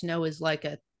anywhere where snow is like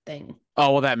a thing.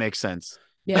 Oh, well, that makes sense.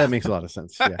 Yeah, that makes a lot of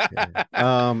sense.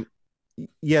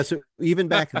 Yeah. So even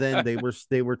back then,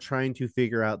 they were trying to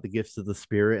figure out the gifts of the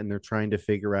Spirit, and they're trying to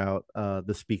figure out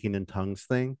the speaking in tongues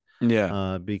thing.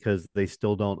 Yeah. Because they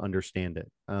still don't understand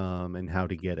it and how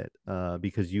to get it.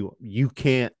 Because you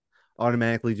can't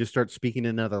automatically just start speaking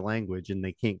another language, and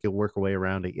they can't work a way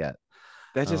around it yet.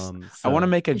 That just I want to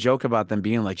make a joke about them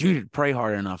being like, you didn't pray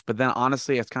hard enough, but then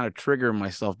honestly, it's kind of triggering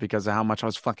myself because of how much I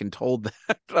was fucking told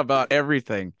that about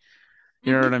everything.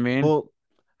 You know what I mean? Well,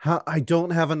 I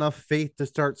don't have enough faith to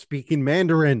start speaking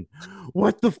Mandarin.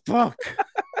 What the fuck?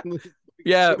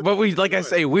 Yeah, but we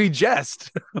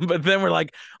jest, but then we're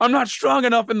like, I'm not strong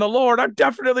enough in the Lord. I'm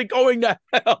definitely going to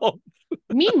hell.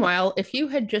 Meanwhile, if you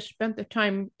had just spent the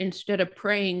time, instead of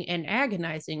praying and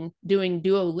agonizing, doing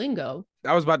Duolingo.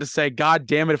 I was about to say, God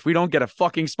damn it, if we don't get a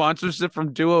fucking sponsorship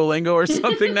from Duolingo or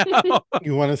something now.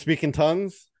 You want to speak in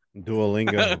tongues?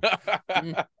 Duolingo.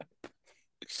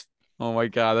 Oh my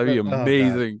God, that'd be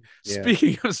amazing.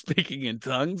 Speaking of speaking in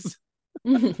tongues.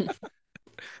 The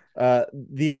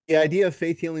idea of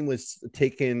faith healing was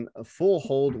taken a full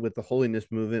hold with the holiness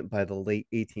movement by the late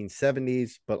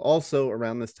 1870s, but also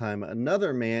around this time,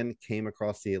 another man came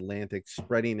across the Atlantic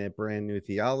spreading a brand new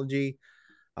theology.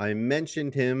 I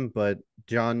mentioned him, but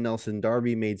John Nelson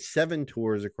Darby made 7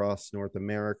 tours across North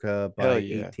America by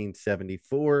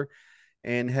 1874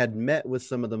 and had met with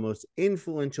some of the most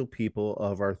influential people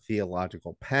of our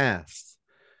theological past.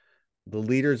 The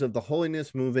leaders of the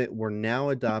holiness movement were now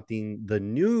adopting the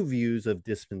new views of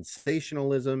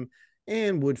dispensationalism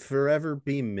and would forever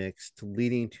be mixed,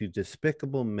 leading to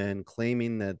despicable men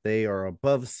claiming that they are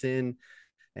above sin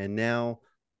and know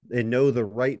the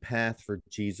right path for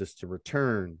Jesus to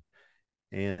return.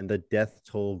 And the death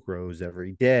toll grows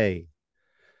every day.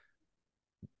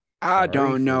 I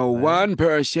don't know one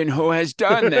person who has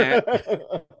done that.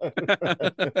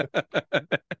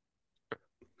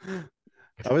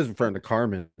 I was referring to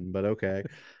Carmen, but okay.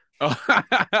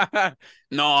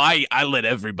 No, I let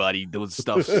everybody do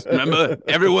stuff. Remember,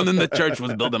 everyone in the church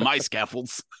was building my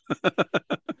scaffolds.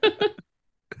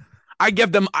 I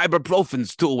gave them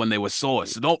ibuprofens too when they were sore,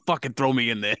 so don't fucking throw me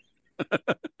in there.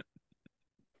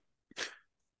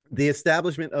 The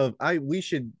establishment of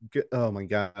oh my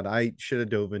God, I should have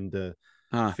dove into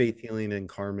faith healing and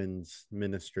Carmen's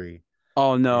ministry.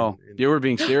 Oh no, you were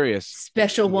being serious.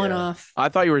 Special one-off. I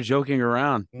thought you were joking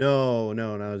around. No,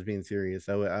 I was being serious.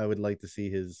 I would like to see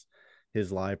his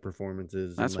live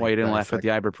performances. That's why you didn't laugh at the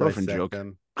ibuprofen joke.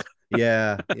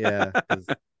 Yeah.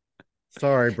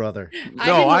 Sorry, brother. I No, didn't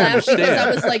I laugh because I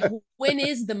understand. was like, when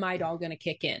is the Midol gonna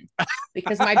kick in?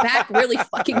 Because my back really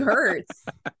fucking hurts.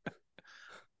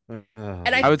 And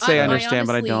I would say I understand,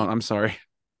 but I honestly, don't. I'm sorry.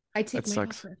 I take That Midol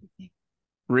sucks. for everything.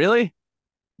 Really?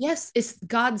 Yes, it's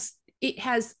God's. It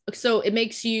has so it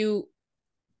makes you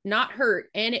not hurt,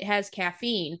 and it has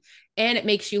caffeine, and it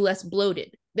makes you less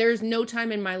bloated. There's no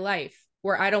time in my life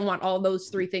where I don't want all those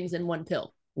three things in one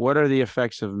pill. What are the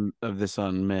effects of this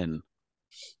on men?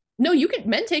 No,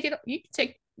 men take it. You can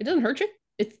take it. Doesn't hurt you.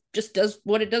 It just does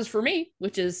what it does for me,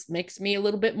 which is makes me a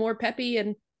little bit more peppy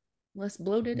and less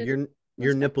bloated.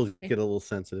 Your nipples get a little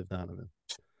sensitive, Donovan.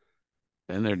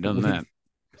 And they're done that.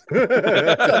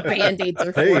 That's what band-aids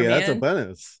are for, Hey, that's a man.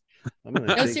 bonus.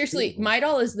 No, seriously,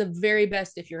 Midol is the very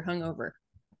best if you're hungover.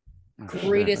 Oh,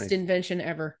 Greatest nice. invention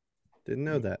ever. Didn't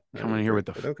know that. Coming in here with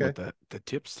the But okay. with the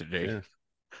tips today. Yeah.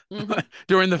 Mhm.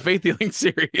 During the faith healing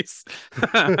series.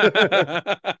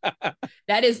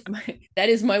 That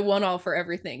is my one all for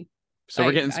everything. So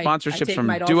we're getting I sponsorships take from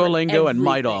Midol for Duolingo and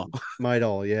everything. Midol.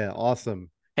 Midol, yeah,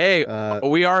 awesome. Hey, Uh,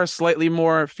 we are slightly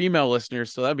more female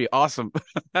listeners, so that'd be awesome.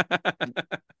 there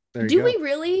you Do go. we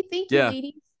really? Thank you, Yeah.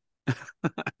 ladies.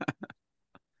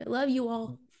 I love you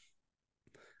all.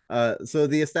 So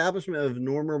the establishment of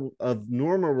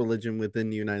normal religion within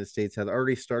the United States had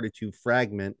already started to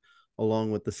fragment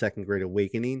along with the Second Great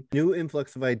Awakening. New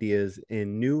influx of ideas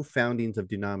and new foundings of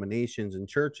denominations and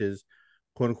churches,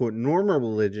 quote unquote, normal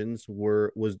religions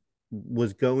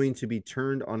was going to be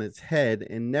turned on its head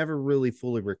and never really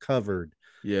fully recovered.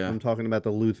 Yeah. I'm talking about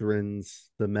the Lutherans,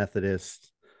 the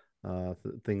Methodists,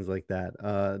 things like that.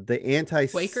 The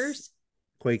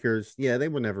Quakers, yeah, they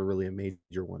were never really a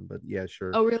major one, but yeah, sure.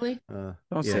 Oh, really?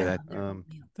 Don't say that.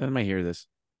 They might hear this.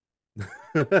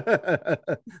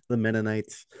 The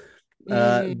Mennonites.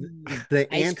 The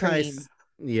Ice cream.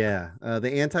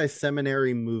 the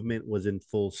anti-seminary movement was in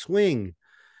full swing.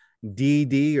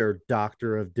 DD, or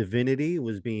Doctor of Divinity,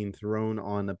 was being thrown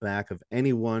on the back of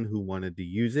anyone who wanted to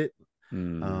use it.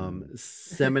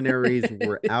 Seminaries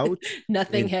were out.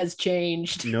 Nothing has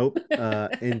changed. Nope.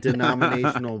 And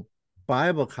denominational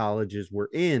Bible colleges were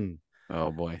in.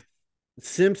 Oh boy.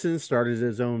 Simpson started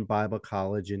his own Bible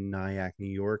college in Nyack, New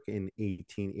York in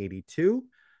 1882,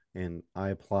 and I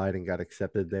applied and got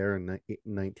accepted there in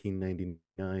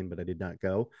 1999, but I did not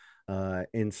go.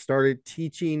 And started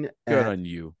teaching. Good on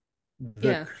you.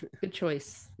 Yeah, good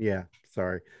choice. Yeah,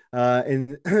 sorry.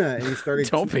 And he started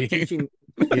Don't be. teaching.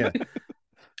 Yeah,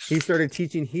 he started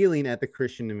teaching healing at the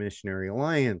Christian Missionary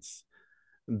Alliance,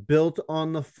 built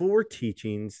on the four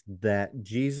teachings that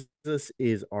Jesus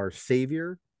is our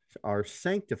Savior, our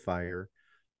Sanctifier,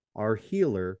 our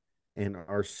Healer, and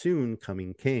our soon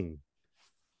coming King.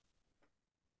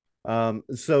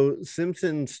 So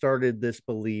Simpson started this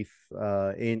belief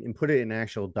and put it in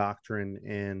actual doctrine,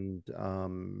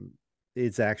 and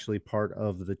it's actually part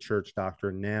of the church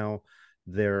doctrine now.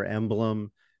 Their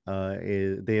emblem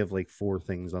they have like four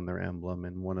things on their emblem,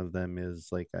 and one of them is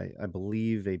like I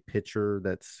believe a pitcher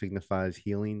that signifies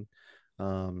healing.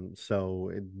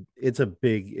 So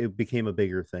it became a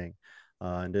bigger thing,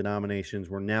 and denominations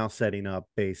were now setting up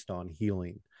based on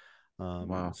healing.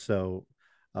 Wow. So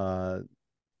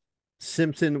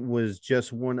Simpson was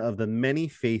just one of the many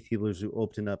faith healers who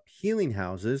opened up healing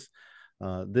houses.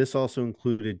 This also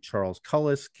included Charles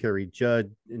Cullis, Carrie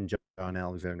Judd, and John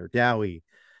Alexander Dowie.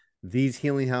 These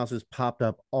healing houses popped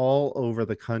up all over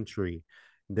the country.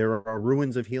 There are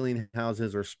ruins of healing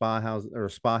houses or spa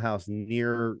house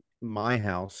near my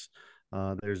house.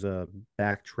 There's a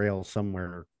back trail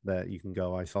somewhere that you can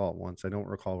go. I saw it once. I don't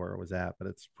recall where it was at, but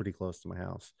it's pretty close to my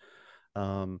house.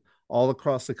 All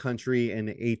across the country in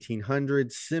the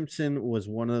 1800s, Simpson was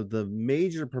one of the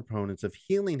major proponents of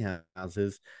healing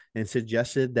houses and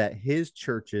suggested that his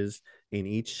churches in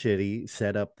each city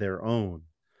set up their own.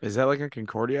 Is that like a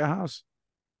Concordia house?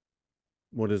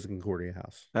 What is a Concordia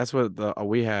house? That's what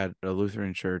we had, a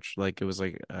Lutheran church. Like it was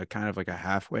like a kind of like a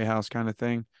halfway house kind of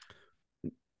thing.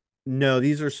 No,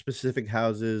 these are specific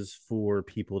houses for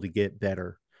people to get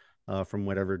better from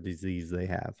whatever disease they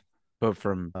have. But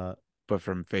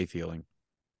from faith healing.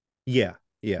 Yeah.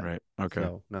 Right. Okay.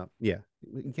 So yeah.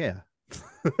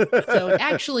 So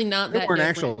actually not There that weren't different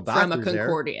actual from a doctors there.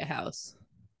 Concordia house.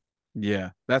 Yeah,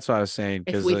 that's what I was saying.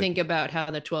 If 'cause, we like, think about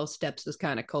how the 12 steps is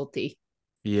kind of culty.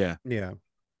 yeah, Yeah.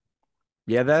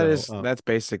 that's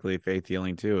basically faith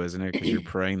healing too, isn't it? Because you're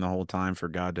praying the whole time for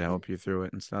God to help you through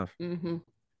it and stuff. Mm-hmm.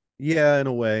 Yeah, in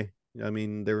a way. I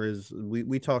mean,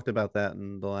 we talked about that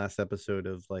in the last episode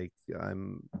of like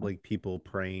I'm like people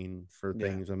praying for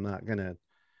things. I'm not gonna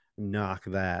knock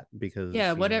that because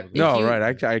Yeah, whatever. If No, you- right.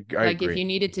 I like agree. if you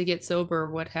needed to get sober,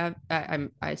 what have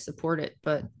I support it,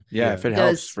 but Yeah, if Yeah. it It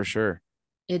helps does- for sure.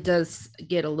 it does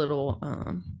get a little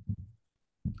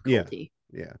Yeah. culty.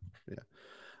 Yeah.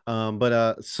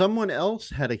 But someone else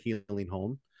had a healing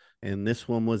home, and this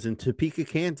one was in Topeka,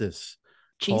 Kansas,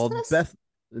 called Jesus? Beth.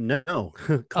 No,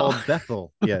 called Oh.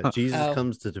 Bethel. Yeah, Jesus Oh.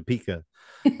 comes to Topeka.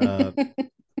 Uh,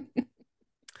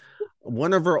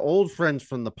 One of our old friends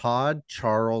from the pod,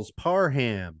 Charles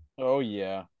Parham. Oh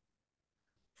yeah.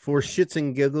 For shits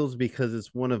and giggles, because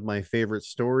it's one of my favorite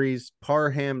stories,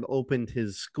 Parham opened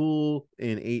his school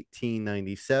in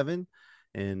 1897,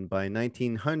 and by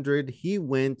 1900, he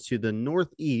went to the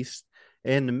Northeast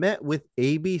and met with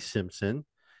A.B. Simpson,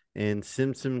 and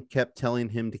Simpson kept telling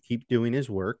him to keep doing his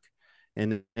work,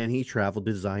 and then he traveled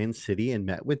to Zion City and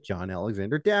met with John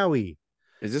Alexander Dowie.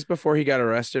 Is this before he got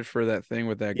arrested for that thing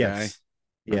with that guy? Yes.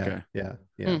 Yeah, Okay.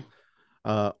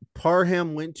 yeah.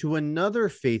 Parham went to another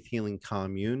faith healing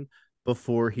commune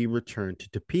before he returned to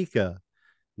Topeka.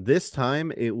 This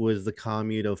time it was the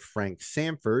commune of Frank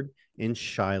Sanford in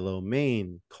Shiloh,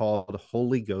 Maine, called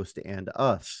Holy Ghost and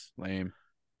Us. Lame.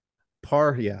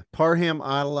 Parham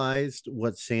idolized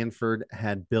what Sanford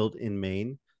had built in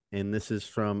Maine, and this is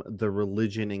from the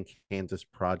Religion in Kansas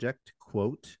Project.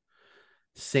 Quote,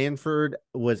 Sanford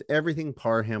was everything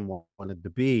Parham wanted to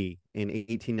be. In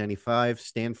 1895,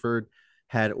 Stanford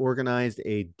had organized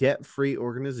a debt-free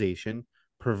organization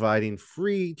providing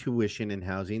free tuition and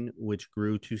housing, which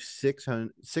grew to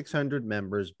 600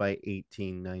 members by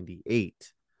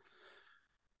 1898.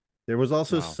 There was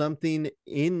also Wow. something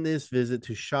in this visit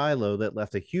to Shiloh that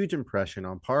left a huge impression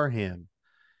on Parham.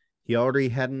 He already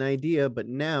had an idea, but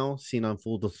now, seen on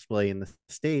full display in the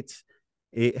States,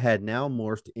 it had now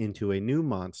morphed into a new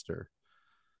monster.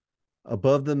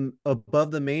 Above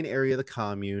the main area of the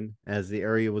commune, as the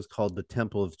area was called the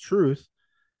Temple of Truth,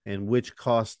 and which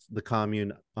cost the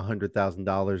commune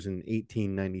 $100,000 in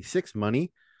 1896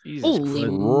 money. Jesus Holy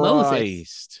Moses.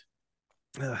 Christ.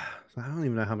 I don't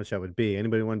even know how much that would be.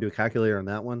 Anybody want to do a calculator on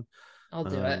that one? I'll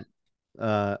do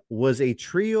it. Was a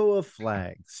trio of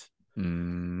flags: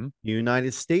 Mm.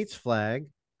 United States flag,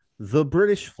 the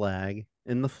British flag,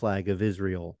 and the flag of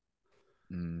Israel.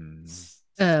 Mm.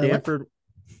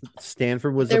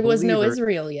 Stanford was There a was no believer-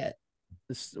 Israel yet.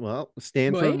 Well,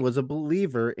 Stanford Right? was a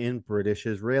believer in British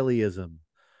Israelism,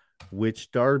 which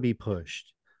Darby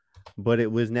pushed, but it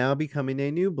was now becoming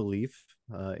a new belief.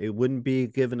 It wouldn't be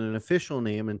given an official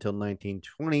name until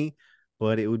 1920,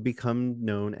 but it would become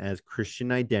known as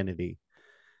Christian identity.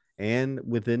 And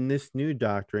within this new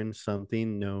doctrine,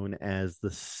 something known as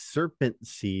the serpent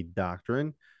seed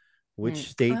doctrine, which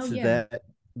states Oh, yeah. that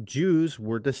Jews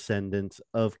were descendants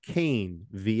of Cain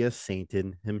via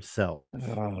Satan himself.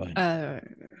 Oh,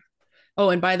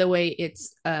 and by the way,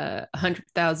 it's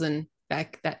 100,000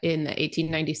 back that in the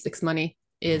 1896 money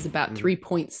is about Mhm.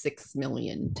 3.6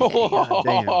 million today.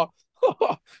 God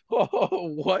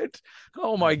What?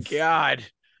 Oh my That's- God.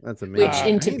 That's Which amazing. in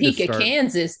I need to Topeka, start-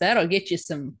 Kansas, that'll get you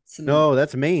some. No,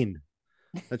 that's Maine.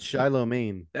 That's Shiloh,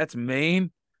 Maine. That's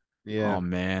Maine? Yeah. Oh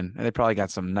man. And they probably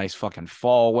got some nice fucking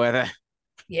fall weather.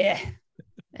 Yeah,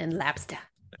 and lobster.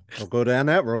 I'll go down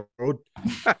that road.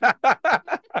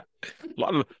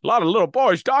 lot of little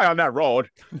boys die on that road.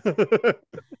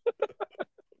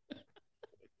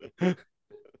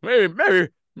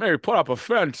 Maybe put up a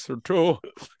fence or two.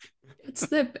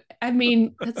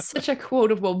 That's such a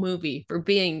quotable movie for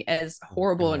being as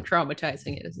horrible and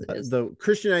traumatizing as it is. The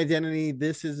Christian identity,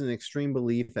 this is an extreme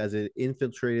belief as it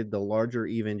infiltrated the larger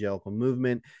evangelical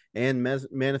movement and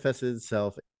manifested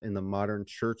itself in the modern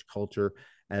church culture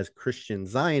as Christian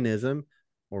Zionism,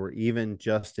 or even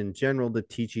just in general, the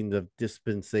teachings of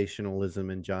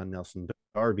dispensationalism and John Nelson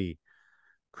Darby.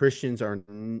 Christians are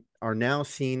now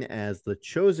seen as the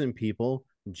chosen people,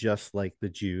 just like the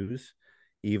Jews,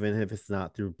 even if it's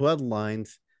not through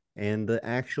bloodlines, and the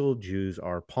actual Jews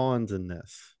are pawns in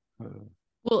this.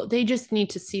 Well, they just need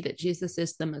to see that Jesus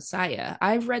is the Messiah.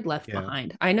 I've read Left Yeah.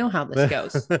 Behind. I know how this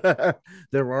goes.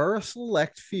 There are a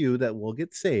select few that will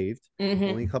get saved. Mhm.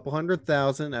 Only a couple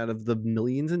 100,000 out of the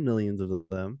millions and millions of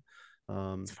them.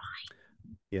 It's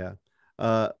fine. Yeah.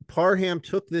 Parham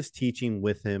took this teaching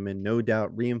with him and no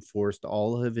doubt reinforced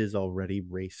all of his already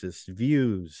racist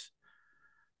views.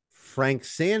 Frank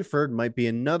Sanford might be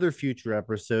another future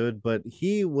episode, but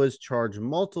he was charged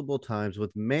multiple times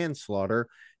with manslaughter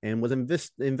and was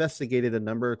investigated a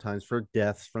number of times for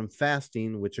deaths from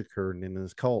fasting, which occurred in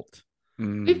his cult.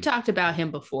 We've talked about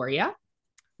him before, yeah?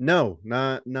 No,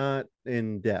 not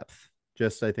in depth.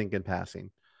 Just I think in passing.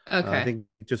 Okay. I think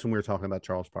just when we were talking about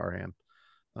Charles Parham.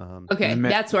 Okay, Ma-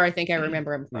 that's where I think I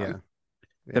remember him from.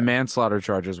 The manslaughter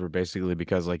charges were basically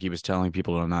because like he was telling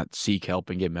people to not seek help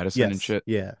and get medicine and shit.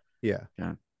 Yeah.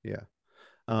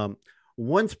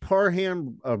 Once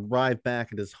Parham arrived back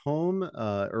at his home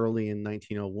early in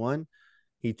 1901,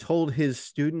 he told his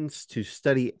students to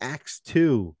study Acts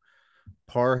 2.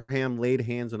 Parham laid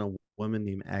hands on a woman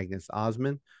named Agnes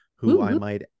Osmond, who I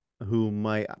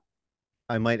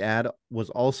might add was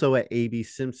also at A.B.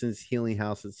 Simpson's healing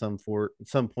house at some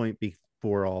point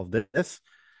before all of this.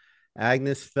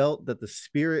 Agnes felt that the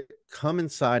spirit come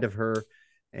inside of her,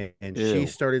 and she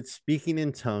started speaking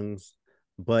in tongues,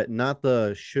 but not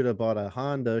the should have bought a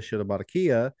Honda, should have bought a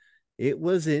Kia. It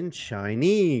was in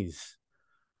Chinese,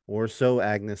 or so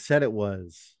Agnes said it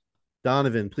was.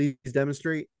 Donovan, please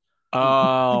demonstrate.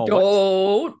 Oh,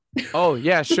 Don't. Oh,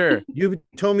 yeah, sure. You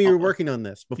told me you were working on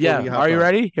this before. Yeah, we are you on.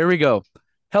 ready? Here we go.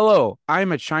 Hello,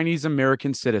 I'm a Chinese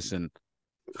American citizen.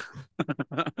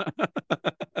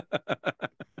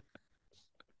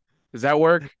 Does that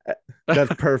work?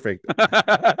 That's perfect.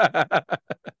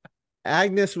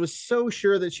 Agnes was so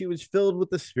sure that she was filled with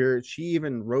the Spirit, she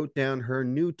even wrote down her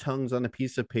new tongues on a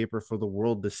piece of paper for the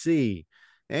world to see.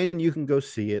 And you can go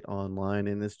see it online,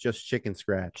 and it's just chicken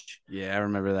scratch. Yeah, I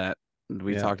remember that.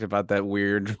 We talked about that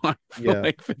weird one for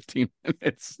like 15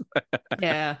 minutes.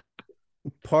 Yeah.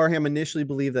 Parham initially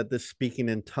believed that this speaking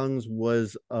in tongues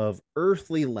was of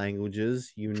earthly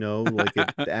languages, like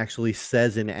it actually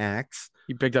says in Acts.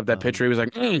 He picked up that picture. He was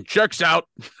like, checks out.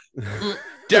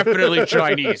 Definitely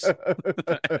Chinese.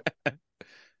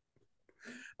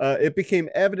 It became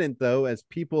evident, though, as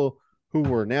people who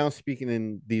were now speaking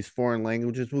in these foreign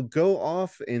languages would go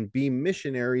off and be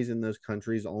missionaries in those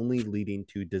countries, only leading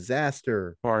to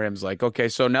disaster. Parham's like, okay,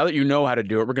 so now that you know how to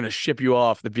do it, we're going to ship you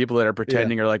off. The people that are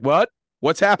pretending are like, what?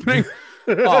 What's happening?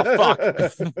 Oh, fuck.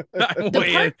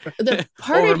 The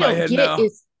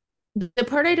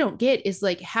part I don't get is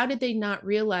like, how did they not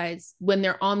realize when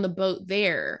they're on the boat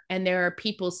there and there are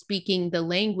people speaking the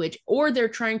language, or they're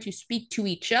trying to speak to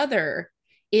each other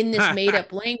in this made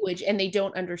up language and they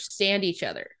don't understand each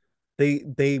other?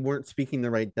 They weren't speaking the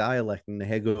right dialect and they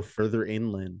had to go further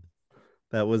inland.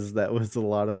 That was a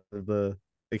lot of the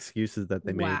excuses that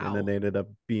they made, and then they ended up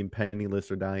being penniless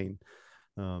or dying.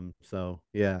 So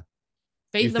yeah,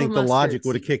 Faith you think the logic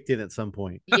would have kicked in at some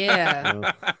point?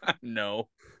 Yeah. No.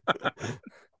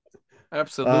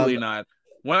 Absolutely not.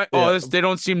 They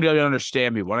don't seem to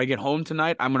understand me. When I get home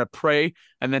tonight, I'm gonna pray,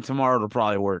 and then tomorrow it'll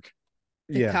probably work.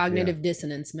 Cognitive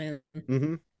dissonance, man.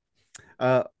 Mm-hmm.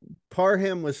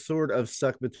 Parham was sort of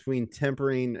stuck between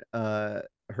tempering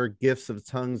her gifts of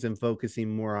tongues and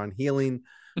focusing more on healing,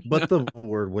 but the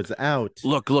word was out.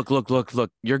 Look.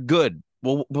 You're good.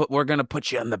 Well, we're gonna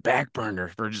put you on the back burner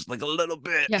for just like a little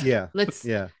bit.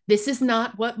 This is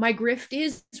not what my grift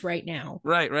is right now.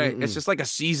 Right. Mm-mm. It's just like a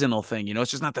seasonal thing,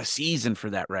 it's just not the season for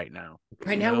that right now.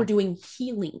 Right now we're doing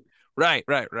healing. Right.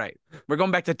 We're going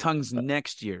back to tongues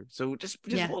next year, so just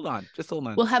hold on.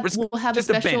 We'll have a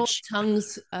special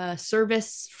tongues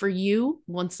service for you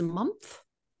once a month.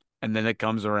 And then it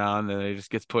comes around and it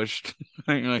just gets pushed.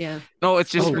 No,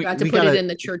 it's just we forgot to put it in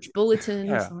the church bulletins.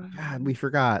 Yeah. God, we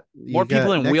forgot. More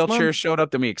people in wheelchairs showed up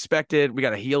than we expected. We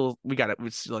got to heal. I'm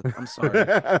sorry.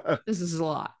 This is a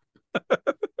lot.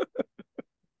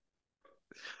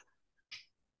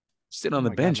 Sit on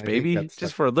the bench, baby.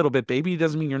 Just for a little bit, baby.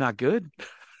 Doesn't mean you're not good.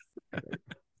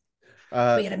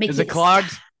 Is it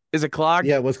clogged?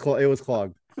 Yeah, it was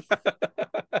clogged.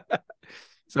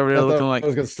 So we're looking like I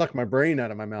was gonna suck my brain out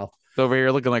of my mouth. Over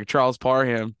here looking like Charles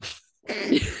Parham.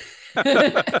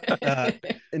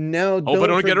 Now, hope I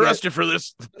don't get arrested for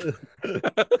this.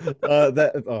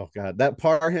 That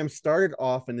Parham started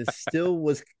off and still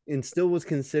was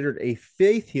considered a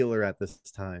faith healer at this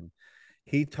time.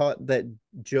 He taught that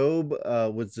Job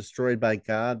was destroyed by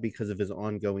God because of his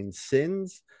ongoing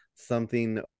sins,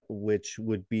 something which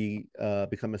would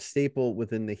become a staple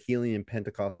within the healing and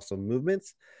Pentecostal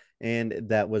movements. And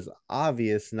that was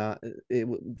obvious. It's not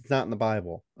in the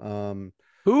Bible.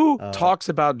 Who talks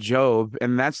about Job,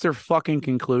 and that's their fucking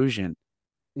conclusion?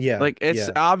 Yeah, like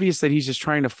it's obvious that he's just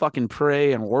trying to fucking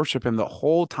pray and worship him the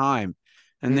whole time,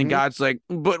 and then God's like,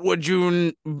 "But would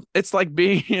you?" It's like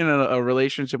being in a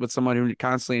relationship with someone who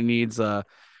constantly needs,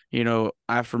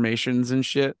 affirmations and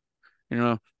shit.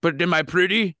 But am I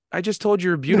pretty? I just told you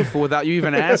you're beautiful without you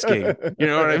even asking. You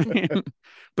know what I mean?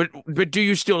 But do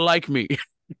you still like me?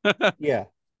 Yeah.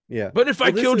 But if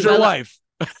I killed your wife,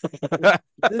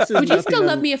 would you still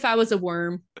love me if I was a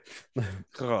worm?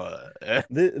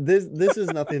 This is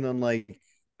nothing unlike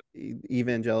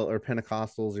evangelical or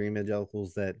Pentecostals or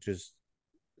evangelicals that just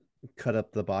cut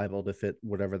up the Bible to fit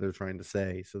whatever they're trying to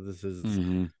say. So this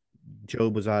is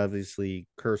Job was obviously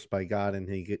cursed by God, and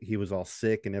he was all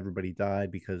sick, and everybody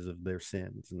died because of their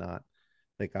sins, not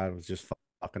that God was just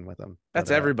fucking with them. That's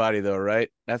But, everybody though, right?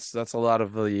 That's a lot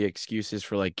of the excuses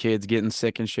for like kids getting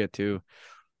sick and shit too.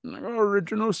 Like, oh,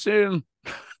 original sin.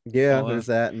 yeah, All there's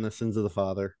that, and the sins of the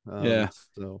father. Yeah.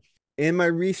 So in my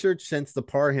research since the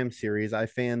Parham series, I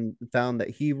found that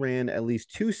he ran at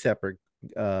least 2 separate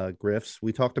grifts.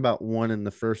 We talked about one in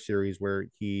the first series where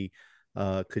he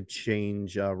could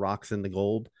change rocks into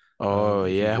gold. Oh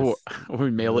If you yeah, just-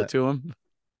 we mail that- it to him.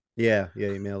 Yeah,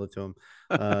 you mailed it to him,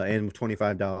 and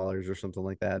 $25 or something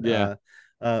like that. Yeah.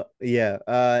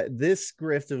 This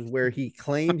grift is where he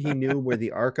claimed he knew where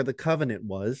the Ark of the Covenant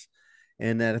was,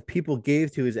 and that if people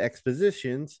gave to his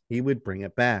expositions, he would bring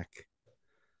it back.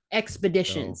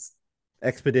 Expeditions.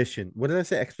 Expedition. What did I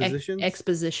say? Expositions.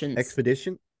 Expositions.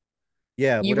 Expedition.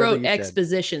 Yeah, You whatever wrote you said.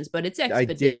 expositions, but it's I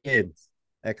expeditions. did.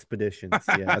 Expeditions.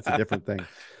 Yeah, that's a different thing.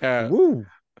 Yeah. Woo.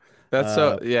 That's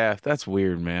so yeah, that's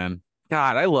weird, man.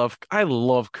 God, I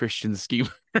love Christian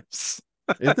schemers.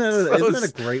 Isn't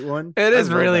that a great one? It I is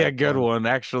love really that a good one,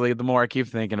 actually. The more I keep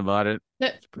thinking about it,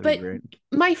 it's pretty But great.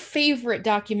 my favorite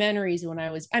documentaries when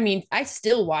I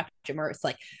still watch them, or it's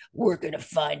like, we're going to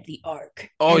find the Ark.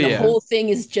 Oh, and the yeah. whole thing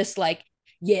is just like,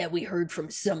 yeah, we heard from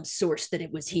some source that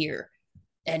it was here.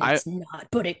 And it's not,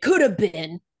 but it could have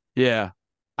been. Yeah.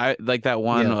 I like that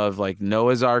one Yeah. of like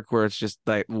Noah's Ark where it's just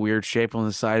that weird shape on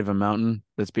the side of a mountain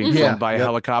that's being Mhm. filmed Yeah, by a yep,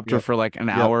 helicopter yep, for like an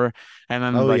yep. hour. And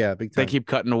then Oh like yeah, big they time. keep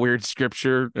cutting a weird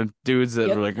scripture and dudes that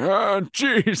Yep. were like, oh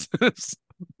Jesus.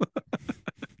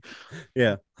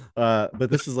 Yeah. But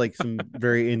this is like some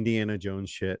very Indiana Jones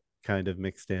shit kind of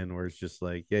mixed in where it's just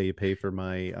like, yeah, you pay for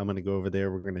I'm gonna go over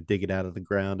there, we're gonna dig it out of the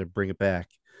ground and bring it back.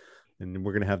 And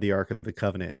we're gonna have the Ark of the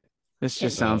Covenant. This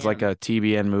just sounds like a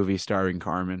TBN movie starring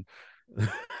Carmen.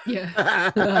 Yeah.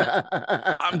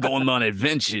 I'm going on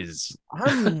adventures.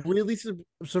 I'm really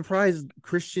surprised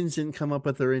Christians didn't come up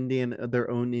with their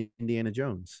own Indiana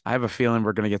Jones. I have a feeling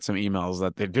we're gonna get some emails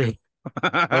that they do.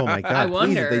 Oh my god! Please,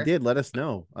 if they wonder. did, let us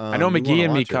know. I know We wanna McGee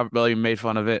and me watch it. made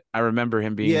fun of it. I remember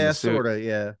him being in Yeah, the suit. sort of.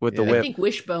 Yeah, with the yeah. I whip. think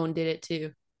Wishbone did it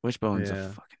too. Wishbone's a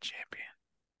Yeah. fucking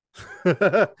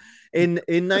champion.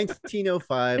 In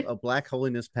 1905, a Black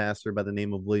holiness pastor by the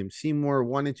name of William Seymour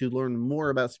wanted to learn more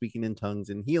about speaking in tongues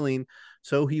and healing,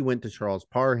 so he went to Charles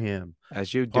Parham.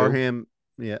 As you do. Parham,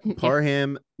 yeah, Yeah.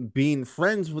 Parham, being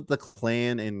friends with the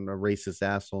Klan and a racist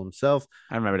asshole himself,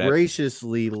 I remember that.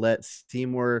 graciously let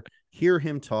Seymour hear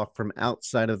him talk from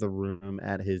outside of the room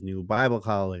at his new Bible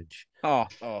college. Oh,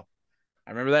 I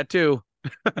remember that too.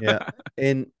 Yeah.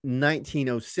 In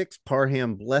 1906,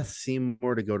 Parham blessed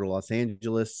Seymour to go to Los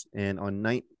Angeles, and on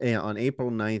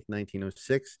April 9th,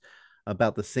 1906,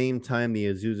 about the same time the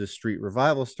Azusa Street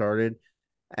revival started,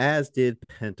 as did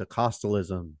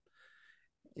Pentecostalism.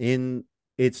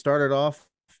 It started off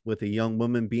with a young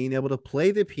woman being able to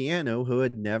play the piano who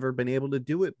had never been able to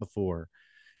do it before.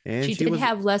 And She did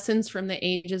have lessons from the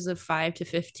ages of 5 to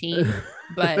 15,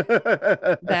 but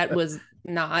that was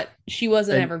not, she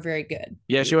wasn't And- ever very good.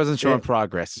 Yeah, she wasn't showing Yeah.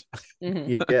 progress.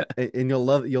 Mhm. Yeah, and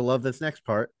you'll love this next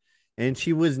part. And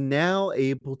she was now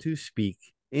able to speak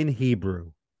in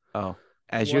Hebrew. Oh,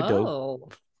 as you do. Whoa.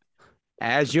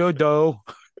 As you do.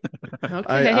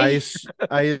 Okay.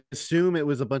 I assume it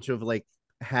was a bunch of like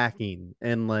hacking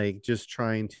and like just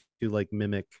trying to like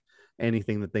mimic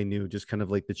anything that they knew, just kind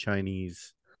of like the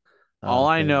Chinese. All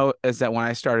I thing. know is that when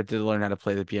I started to learn how to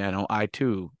play the piano, I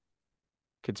too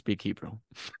could speak Hebrew.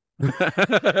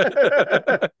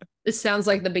 This sounds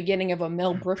like the beginning of a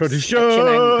Mel Brooks sketch,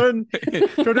 and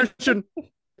Tradition, tradition.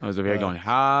 I was over here Uh, going,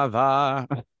 Hava.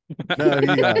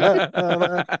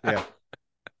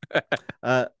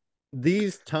 Yeah.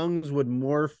 These tongues would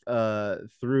morph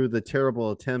through the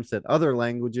terrible attempts at other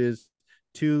languages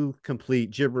to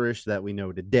complete gibberish that we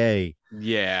know today.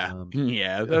 Yeah. Um,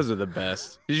 Yeah, those are the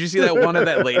best. Did you see that one of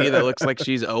that lady that looks like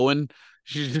she's Owen?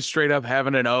 She's just straight up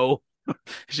having an O.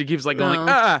 She keeps like going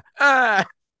like, No.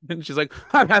 and she's like,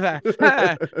 and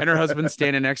her husband's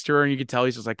standing next to her, and you can tell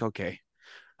he's just like, okay.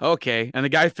 And the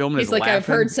guy filming he's is like, laughing. I've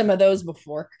heard some of those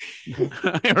before.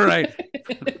 Right.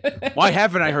 Why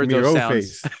haven't I heard Give me those your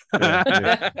sounds? face.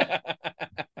 Yeah.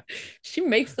 She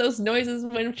makes those noises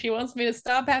when she wants me to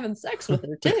stop having sex with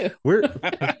her too.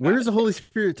 Where's the Holy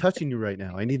Spirit touching you right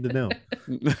now? I need to know.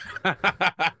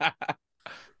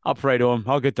 I'll pray to him.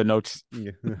 I'll get the notes.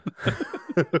 Yeah.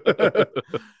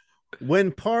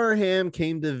 When Parham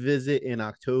came to visit in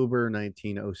October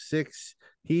 1906,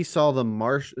 he saw the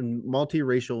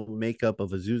multiracial makeup of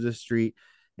Azusa Street,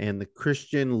 and the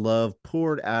Christian love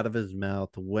poured out of his mouth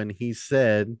when he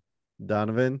said,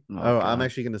 Donovan, Oh, I'm God.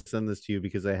 actually going to send this to you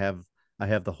because I have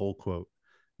the whole quote.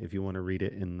 if you want to read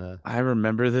it in the I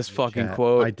remember this fucking chat.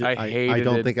 quote. I hated I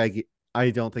don't it. think I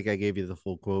don't think I gave you the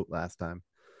full quote last time.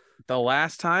 The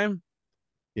last time?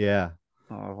 Yeah.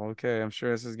 Oh, okay. I'm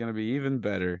sure this is gonna be even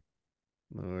better.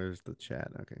 Where's the chat?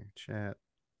 Okay, chat.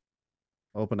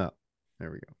 Open up.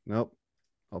 There we go. Nope.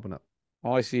 Open up.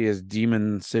 All I see is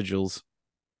demon sigils.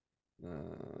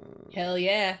 Hell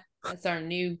yeah. That's our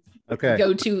new Okay.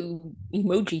 go-to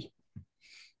emoji.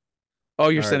 Oh,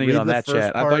 you're All right, sending it read on the that first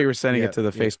chat. I thought part. you were sending Yeah, it to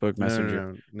the yeah. Facebook No,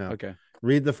 Messenger. No. Okay.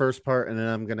 Read the first part, and then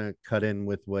I'm gonna cut in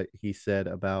with what he said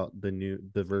about the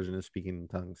version of speaking in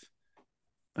tongues.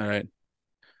 All right.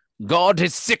 God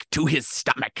is sick to his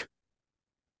stomach.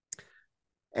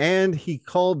 And he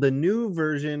called the new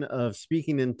version of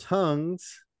speaking in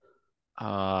tongues.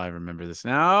 I remember this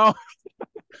now.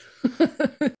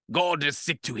 God is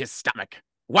sick to his stomach.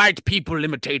 White people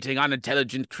imitating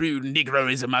unintelligent, crude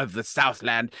Negroism of the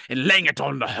Southland and laying it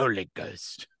on the Holy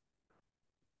Ghost.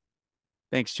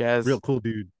 Thanks, Chaz. Real cool,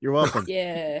 dude. You're welcome.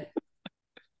 Yeah.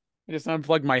 I just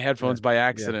unplugged my headphones by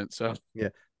accident. So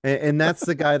And that's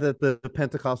the guy that the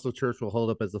Pentecostal church will hold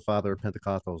up as the father of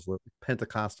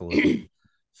Pentecostalism.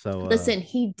 So Listen,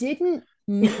 he didn't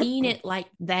mean it like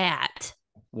that.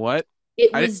 what?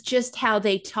 It was just how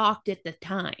they talked at the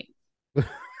time.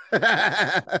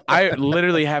 I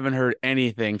literally haven't heard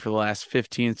anything for the last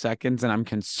 15 seconds, and I'm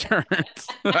concerned.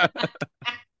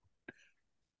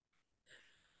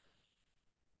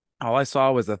 All I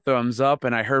saw was a thumbs up,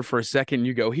 and I heard for a second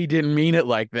you go, he didn't mean it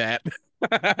like that.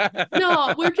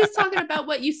 No, we're just talking about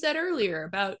what you said earlier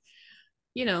about,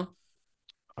 Oh,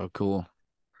 cool.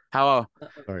 How?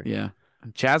 Sorry. Yeah.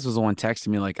 Chaz was the one texting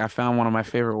me like, I found one of my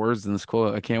favorite words in this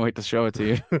quote. I can't wait to show it to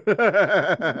you.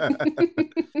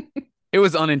 It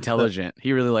was unintelligent.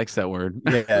 He really likes that word.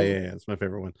 Yeah. It's my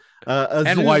favorite one.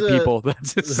 And white people.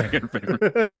 That's his second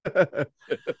favorite.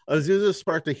 Azusa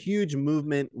sparked a huge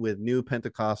movement with new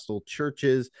Pentecostal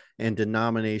churches and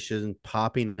denominations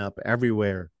popping up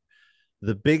everywhere.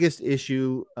 The biggest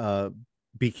issue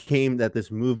became that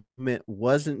this movement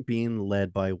wasn't being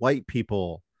led by white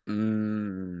people.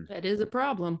 That is a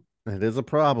problem. That is a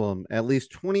problem. At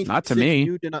least 20. Not to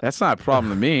me. That's not a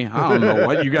problem to me. I don't know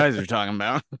what you guys are talking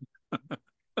about.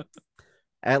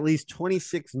 At least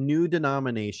 26 new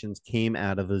denominations came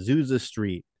out of Azusa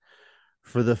Street.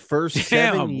 For the first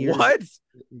 7 years. What?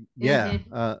 Yeah.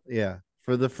 Mhm. Yeah.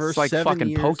 For the first It's like 7 fucking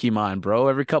years. Pokemon, bro.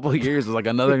 Every couple of years is like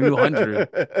another new 100.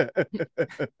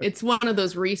 It's one of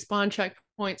those respawn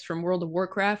checkpoints from World of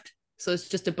Warcraft. So it's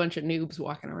just a bunch of noobs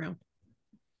walking around.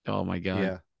 Oh my god.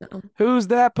 Yeah. No. Who's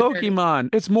that Pokemon?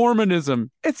 It's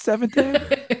Mormonism. It's Seventh Day.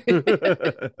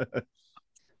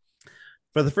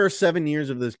 For the first 7 years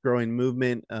of this growing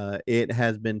movement, it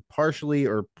has been partially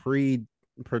or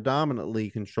predominantly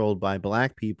controlled by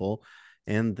black people,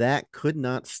 and that could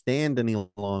not stand any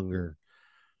longer.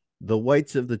 The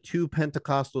whites of the two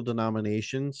Pentecostal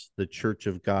denominations, the Church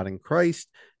of God in Christ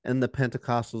and the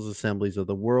Pentecostal Assemblies of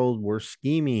the World, were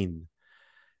scheming.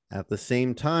 At the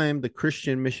same time, the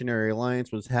Christian Missionary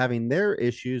Alliance was having their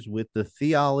issues with the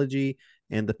theology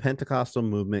and the Pentecostal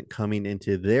movement coming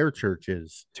into their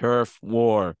churches. Turf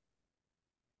war.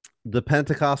 The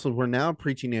Pentecostals were now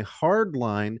preaching a hard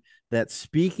line that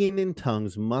speaking in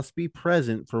tongues must be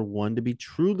present for one to be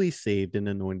truly saved and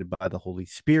anointed by the Holy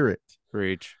Spirit.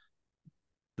 Preach.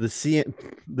 The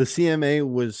CMA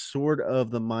was sort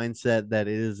of the mindset that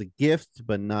it is a gift,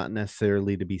 but not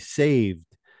necessarily to be saved.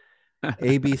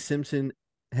 A.B. Simpson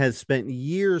has spent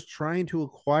years trying to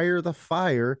acquire the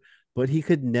fire, but he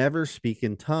could never speak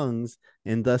in tongues,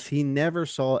 and thus he never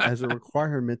saw it as a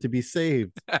requirement to be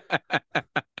saved.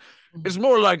 It's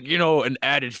more like, an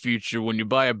added feature when you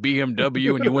buy a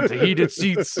BMW and you want the heated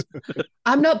seats.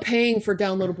 I'm not paying for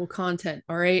downloadable content.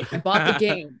 All right. I bought the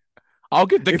game. I'll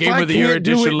get the If Game I of the Year can't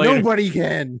do edition it, later. nobody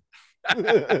can.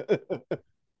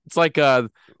 It's like the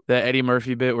Eddie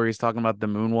Murphy bit where he's talking about the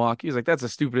moonwalk. He's like, that's the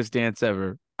stupidest dance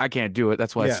ever. I can't do it.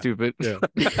 That's why it's stupid. Yeah.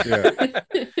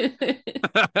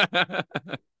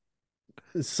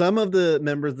 Some of the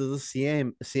members of the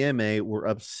CMA were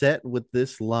upset with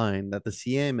this line that the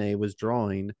CMA was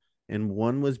drawing, and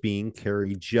one was being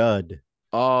Carrie Judd.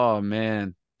 Oh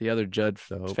man. The other Judd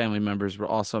So- family members were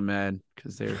also mad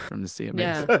because they're from the CMA.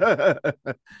 Yeah.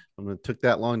 It took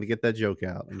that long to get that joke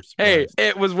out. I'm Hey, surprised.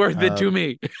 it was worth it to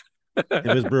me. It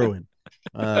was brewing.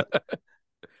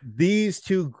 These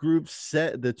two groups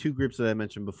the two groups that I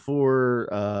mentioned before,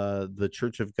 the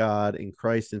Church of God in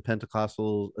Christ and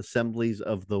Pentecostal Assemblies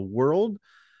of the World,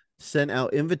 sent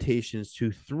out invitations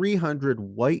to 300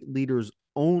 white leaders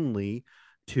only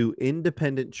to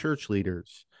independent church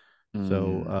leaders.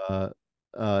 So,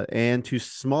 and to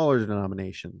smaller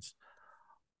denominations.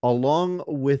 Along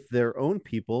with their own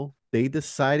people, they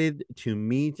decided to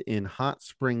meet in Hot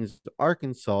Springs,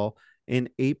 Arkansas in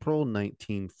April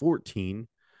 1914.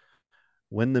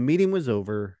 When the meeting was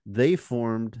over, they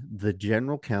formed the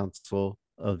General Council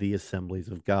of the Assemblies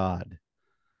of God.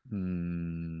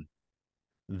 Hmm.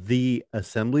 The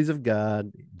Assemblies of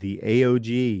God, the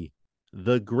AOG,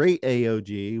 the Great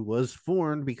AOG, was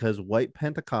formed because white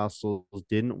Pentecostals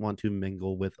didn't want to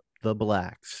mingle with the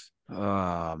blacks.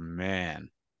 Oh man.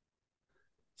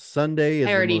 Sunday is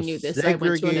I the already most knew this. I went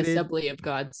to an segregated. Assembly of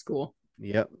God school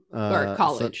Yep. or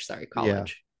college. Sorry,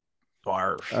 college.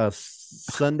 Barf.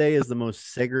 Sunday is the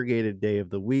most segregated day of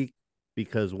the week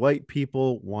because white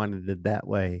people wanted it that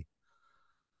way.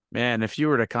 Man, if you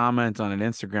were to comment on an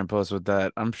Instagram post with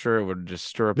that, I'm sure it would just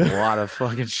stir up a lot of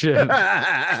fucking shit.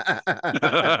 A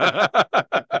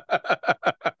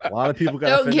lot of people got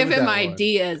Don't offended give with him that one.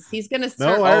 ideas. He's gonna No,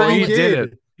 start. I Oh, already he calling- did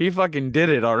did. it. He fucking did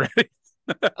it already.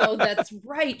 Oh, that's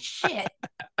right. Shit.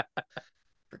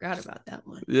 Forgot about that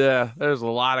one. Yeah, there's a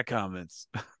lot of comments.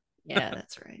 Yeah,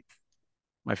 that's right.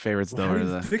 My favorites Well, though how are do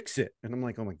you the fix it? And I'm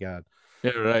like, oh my god.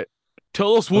 yeah, right.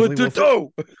 Tell us I was what like, to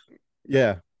well, do.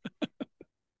 Yeah.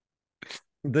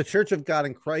 The Church of God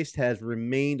in Christ has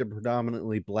remained a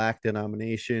predominantly black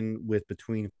denomination with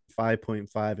between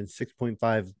 5.5 and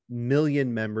 6.5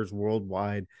 million members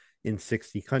worldwide in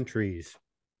 60 countries.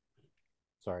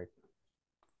 Sorry.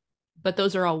 But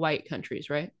those are all white countries,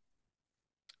 right?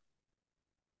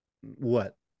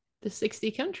 What? The 60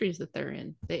 countries that they're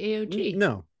in, the AOG.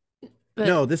 No. But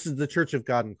No, this is the Church of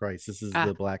God in Christ. This is Ah.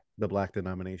 the black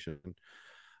denomination.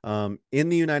 In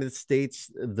the United States,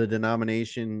 the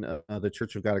denomination, the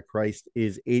Church of God of Christ,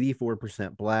 is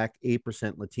 84% black,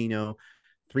 8% Latino,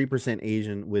 3%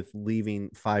 Asian, with leaving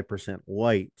 5%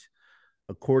 white.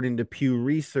 According to Pew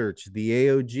Research, the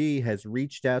AOG has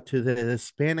reached out to the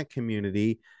Hispanic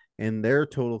community, and their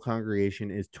total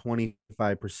congregation is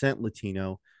 25%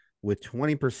 Latino, with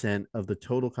 20% of the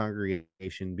total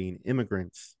congregation being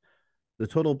immigrants. The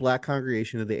total black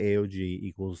congregation of the AOG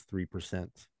equals 3%.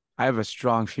 I have a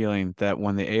strong feeling that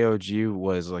when the AOG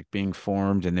was like being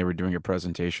formed and they were doing a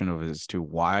presentation of as to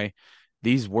why,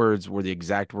 these words were the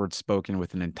exact words spoken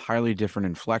with an entirely different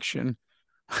inflection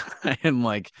and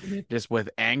like just with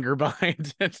anger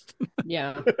behind it.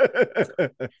 yeah.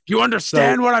 You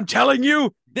understand what I'm telling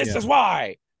you? This Yeah. is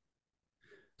why.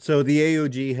 So the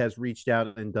AOG has reached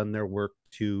out and done their work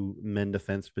to mend a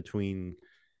fence between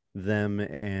them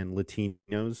and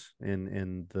Latinos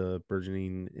and the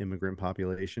burgeoning immigrant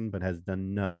population, but has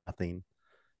done nothing,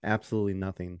 absolutely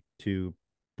nothing to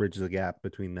bridge the gap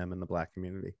between them and the black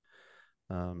community.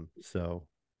 So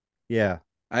yeah.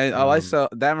 I saw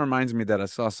that reminds me that I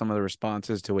saw some of the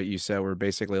responses to what you said were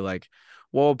basically like,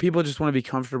 well, people just want to be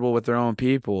comfortable with their own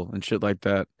people and shit like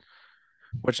that,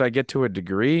 which I get to a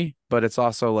degree, but it's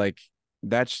also like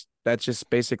that's just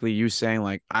basically you saying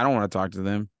like, I don't want to talk to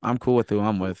them. I'm cool with who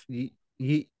I'm with.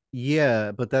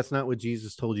 Yeah, but that's not what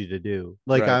Jesus told you to do.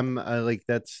 Like Right. like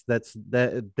that's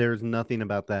that there's nothing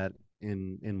about that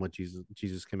in what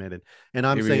Jesus commanded. And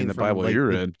I'm Maybe saying in the from Bible like you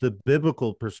read. the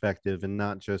biblical perspective and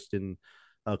not just in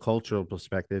a cultural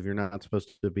perspective. You're not supposed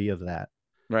to be of that.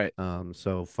 Right.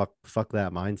 So fuck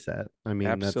that mindset. I mean,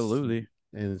 Absolutely.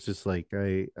 and it's just like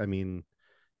I mean,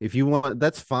 if you want,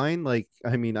 that's fine. Like,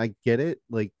 I mean, I get it,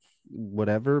 like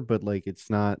whatever, but like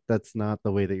that's not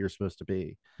the way that you're supposed to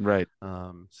be. Right.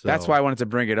 So That's why I wanted to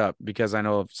bring it up, because I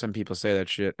know some people say that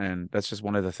shit, and that's just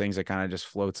one of the things that kind of just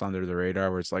floats under the radar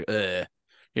where it's like, ugh,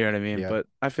 you know what I mean? Yeah. But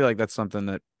I feel like that's something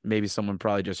that maybe someone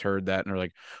probably just heard that and they're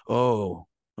like, oh,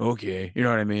 okay. You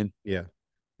know what I mean? Yeah.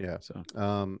 So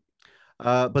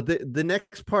But the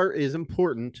next part is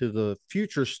important to the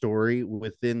future story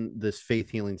within this faith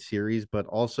healing series, but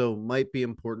also might be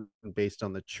important based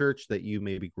on the church that you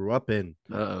maybe grew up in.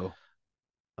 uh-oh.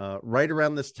 Right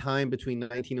around this time between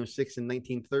 1906 and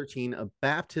 1913, a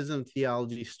baptism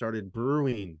theology started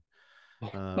brewing. We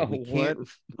can't. What?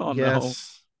 Oh,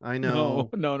 Yes, I know.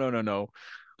 No.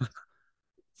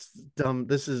 It's dumb.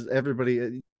 This is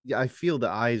everybody. I feel the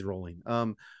eyes rolling.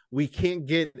 We can't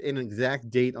get an exact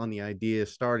date on the idea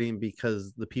starting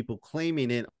because the people claiming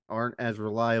it aren't as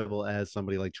reliable as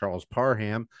somebody like Charles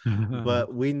Parham.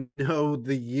 But we know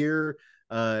the year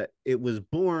it was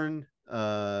born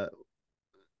and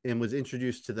was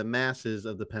introduced to the masses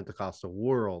of the Pentecostal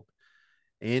world.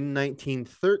 In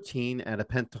 1913, at a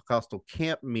Pentecostal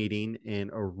camp meeting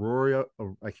in Aurora,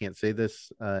 I can't say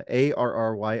this,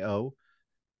 Arryo,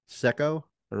 Seco,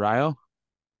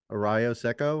 Arroyo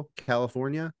Seco,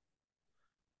 California,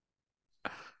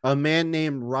 a man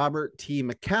named Robert T.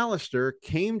 McAllister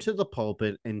came to the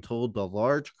pulpit and told the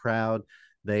large crowd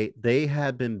They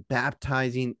had been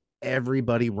baptizing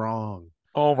everybody wrong.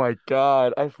 Oh my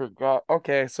God, I forgot.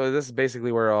 Okay, so this is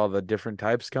basically where all the different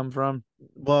types come from.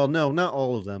 Well, no, not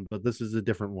all of them, but this is a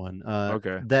different one.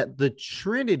 Okay. That the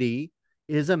Trinity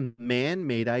is a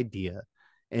man-made idea,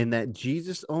 and that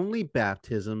Jesus only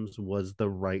baptisms was the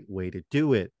right way to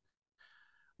do it.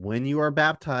 When you are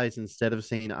baptized, instead of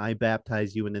saying "I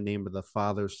baptize you in the name of the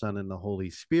Father, Son, and the Holy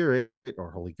Spirit"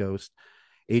 or Holy Ghost,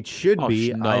 it should Oh,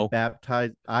 be no.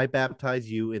 I baptize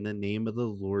you in the name of the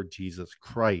Lord Jesus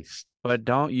Christ. But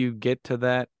don't you get to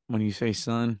that when you say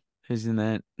son? Isn't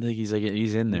that like he's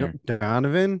in there? No,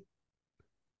 Donovan,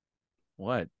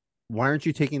 What? why aren't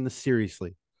you taking this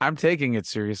seriously? I'm taking it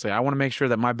seriously. I want to make sure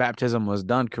that my baptism was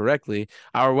done correctly.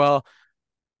 Or well,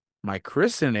 my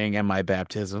christening and my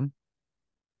baptism.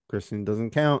 Christian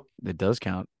doesn't count. It does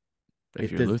count if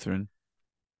It you're does- Lutheran.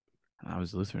 I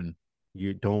was Lutheran.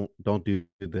 You don't do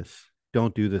this.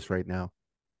 Don't do this right now.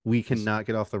 We cannot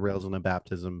get off the rails on a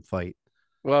baptism fight.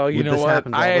 Well, you know This what?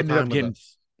 happens all I the ended time up with getting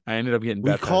us. baptized.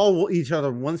 We call each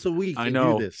other once a week I and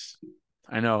know. do this.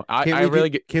 I know.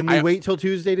 Can we wait till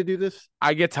Tuesday to do this?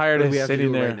 I get tired Or do of we have to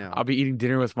sitting do it there. right now? I'll be eating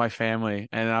dinner with my family,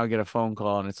 and then I'll get a phone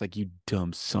call, and it's like, "You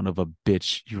dumb son of a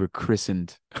bitch! You were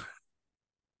christened."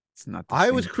 It's not. The I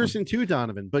same was thing. christened too,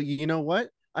 Donovan. But you know what?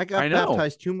 I got I know.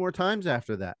 baptized 2 more times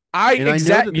after that. I And I know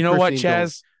exact. that the You know what, christening don't-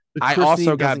 Chaz? The I christening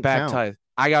also got doesn't count. baptized.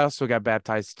 I also got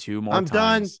baptized 2 more I'm done.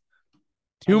 times.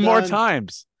 2 I'm more done.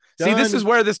 times. See, this Done. is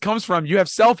where this comes from. You have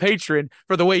self-hatred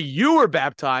for the way you were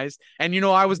baptized, and you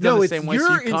know I was done No, the it's same way. So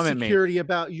your you come at me. insecurity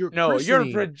about your No, you're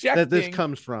christening projecting. that this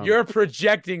comes from. You're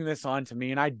projecting this onto me,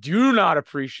 and I do not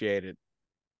appreciate it.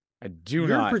 I do You're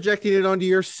not. projecting it onto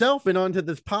yourself and onto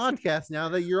this podcast now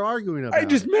that you're arguing about. I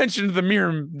just it. mentioned the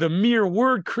mere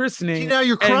word christening. See, now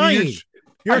you're and crying.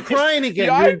 You're I- crying again.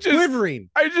 yeah, You're quivering.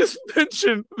 I just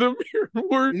mentioned the mere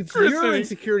word It's your christening,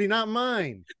 insecurity, not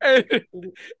mine. and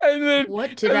then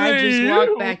What did and I then just you-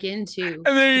 walk back into?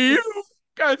 And then you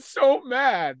got so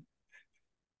mad.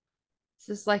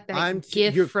 This is like that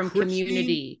Your gift from christening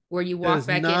Community where you walk does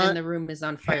back in not and the room is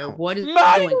on fire. count. What is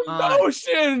My going on?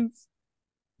 emotions.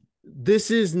 This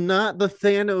is not the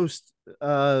Thanos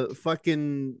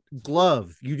fucking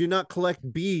glove. You do not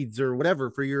collect beads or whatever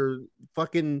for your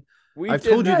fucking I've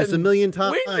told you this a million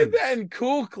times. We did that in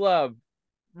Cool Club.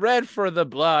 Red for the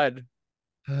blood.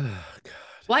 God.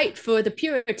 White for the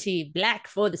purity, black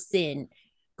for the sin,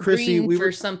 Chrissy, green we for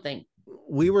were something.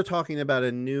 we were talking about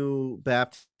a new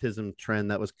baptism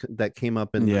trend that came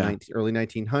up in Yeah. the early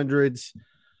 1900s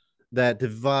that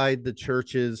divide the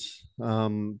churches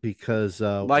because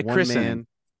Like one christening. man.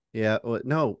 Yeah,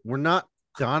 no, we're not,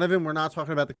 Donovan. We're not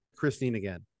talking about the christening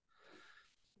again.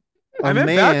 I A meant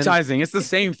man- baptizing. It's the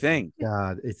same thing.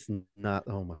 God, it's not.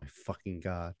 Oh my fucking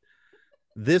God.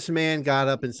 This man got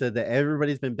up and said that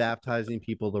everybody's been baptizing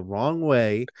people the wrong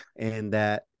way, and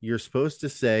that you're supposed to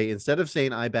say, instead of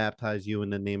saying "I baptize you in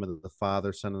the name of the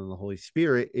Father, Son, and the Holy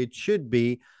Spirit," it should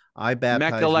be "I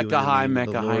baptize Mecca you in lecca the high, name of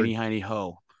mecca the Lord. hiney hiney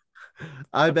ho.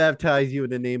 I baptize you in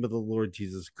the name of the Lord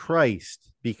Jesus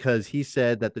Christ," because he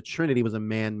said that the Trinity was a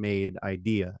man-made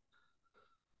idea.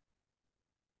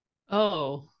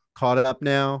 Oh, Caught it up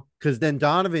now? Because then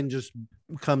Donovan just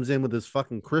comes in with his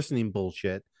fucking christening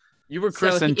bullshit. You were So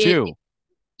christened it- too.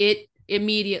 it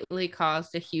immediately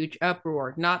caused a huge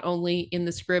uproar, not only in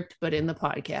the script, but in the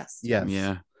podcast. Yes.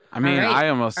 Yeah. I mean, right. I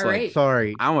almost All like right.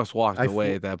 Sorry. I almost walked I away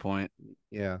fl- at that point.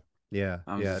 Yeah.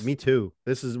 I'm Yeah. just- Me too.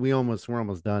 We're almost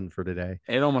done for today.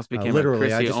 It almost became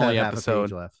Literally, a I Chrissy just only had half a page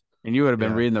episode, left. and you would have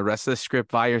been Yeah. reading the rest of the script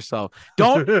by yourself.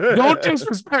 Don't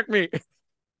disrespect me.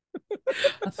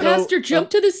 A So, pastor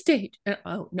jumped to the stage.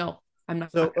 Oh no, I'm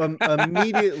not. So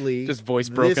immediately, Just voice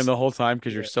broken this- the whole time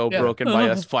because you're so Yeah. broken by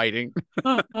us fighting.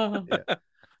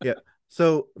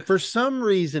 So for some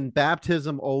reason,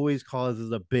 baptism always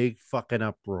causes a big fucking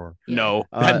uproar. No,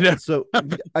 that never- So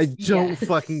I don't Yes.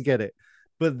 fucking get it.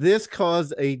 But this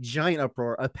caused a giant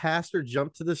uproar. A pastor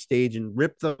jumped to the stage and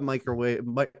ripped the microphone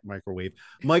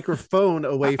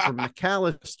away from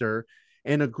McAllister,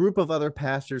 and a group of other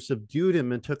pastors subdued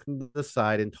him and took him to the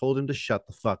side and told him to shut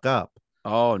the fuck up.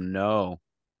 Oh no.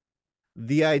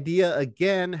 The idea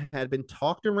again had been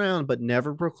talked around but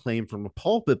never proclaimed from a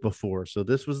pulpit before, so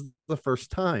this was the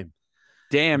first time.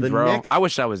 Damn, The bro. next- I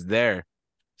wish I was there.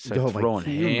 So Oh my- throwing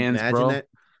can you hands, imagine bro. that?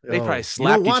 They Oh, probably you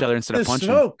slapped don't each want other instead of the punching.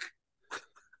 smoke.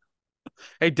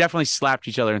 They definitely slapped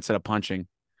each other instead of punching.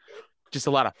 Just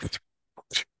a lot of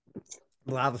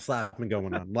A lot of slapping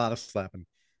going on. A lot of slapping.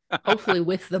 Hopefully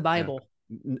with the Bible.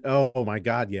 Oh my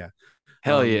God, yeah.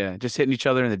 hell Um, yeah. Just hitting each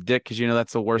other in the dick because you know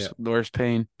that's the worst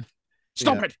pain.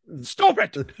 Stop Yeah. it. Stop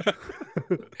it.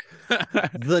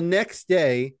 The next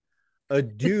day, a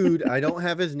dude, I don't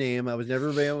have his name, I was never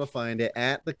able to find it,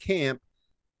 at the camp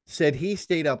said he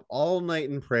stayed up all night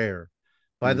in prayer.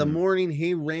 By the morning,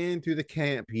 he ran through the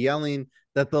camp yelling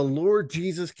that the Lord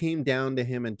Jesus came down to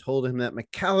him and told him that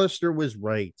McAllister was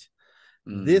right.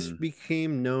 This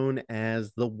became known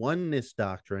as the Oneness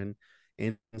Doctrine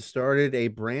and started a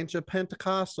branch of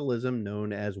Pentecostalism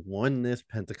known as Oneness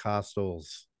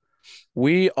Pentecostals.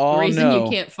 We The all reason know.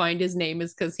 you can't find his name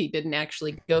is because he didn't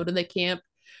actually go to the camp.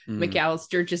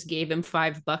 McAllister just gave him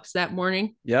 $5 that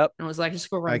morning Yep. and was like, just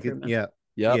go run through him. Yep.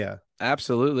 Yeah.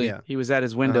 Absolutely. Yeah. He was at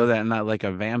his window that night like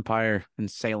a vampire in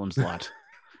Salem's Lot.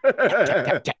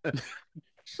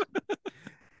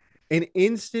 An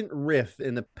instant rift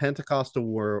in the Pentecostal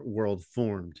world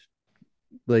formed.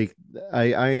 Like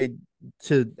I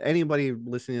to anybody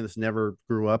listening to this never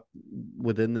grew up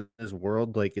within this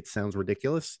world, like it sounds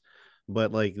ridiculous,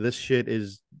 but like this shit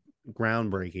is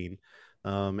groundbreaking.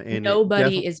 And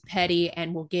nobody is petty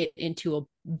and will get into a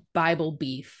Bible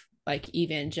beef like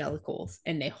evangelicals,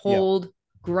 and they hold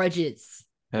grudges.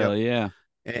 Hell yeah.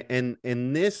 And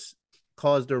this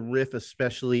caused a rift,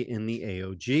 especially in the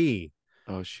AOG.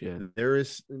 Oh shit. There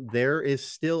is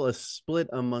still a split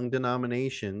among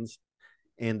denominations,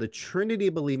 and the Trinity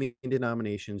believing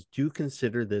denominations do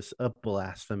consider this a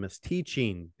blasphemous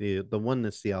teaching, the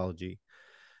oneness theology.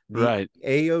 The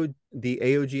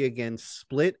AOG again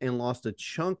split and lost a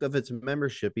chunk of its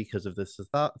membership because of this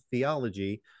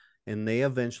theology, and they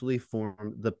eventually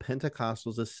formed the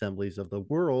Pentecostal Assemblies of the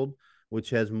World, which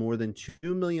has more than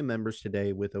 2 million members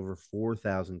today with over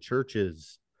 4,000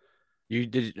 churches.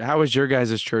 How was your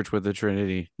guys' church with the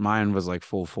Trinity? Mine was like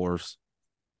full force.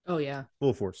 Oh yeah.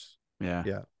 Full force. Yeah.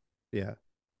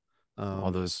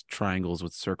 All those triangles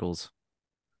with circles.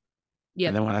 Yeah.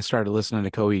 And then when I started listening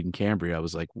to Coheed and Cambria, I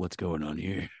was like, what's going on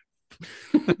here?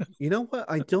 You know what?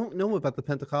 I don't know about the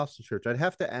Pentecostal church. I'd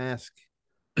have to ask.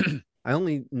 I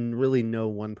only really know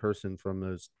one person from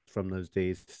those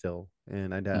days still,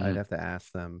 and I'd have to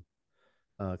ask them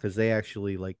because they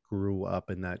actually like grew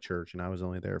up in that church, and I was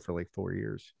only there for like 4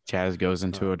 years. Chaz goes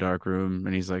into a dark room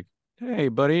and he's like, "Hey,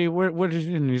 buddy, what is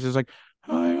it?" And he's just like,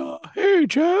 "Hi, hey,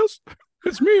 Chaz,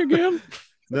 it's me again."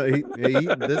 No,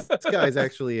 this guy's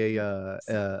actually a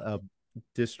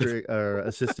district or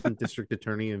assistant district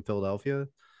attorney in Philadelphia.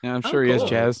 Yeah, I'm sure he is,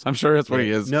 Chaz. I'm sure that's what he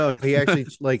is. No, he actually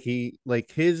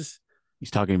He's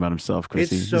talking about himself,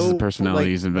 Chrissy. It's This is so the personality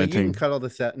he's you inventing. can cut all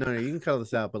this out. No, you can cut all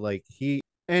this out. But like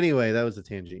anyway, that was a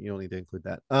tangent. You don't need to include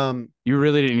that. You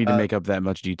really didn't need to make up that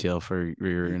much detail for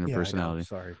your inner personality.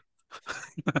 Sorry.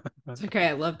 It's okay.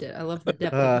 I loved it. I love the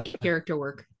depth of the character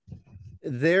work.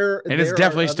 It's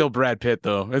definitely still Brad Pitt,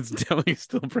 though. It's definitely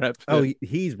still Brad Pitt. Oh,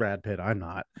 he's Brad Pitt. I'm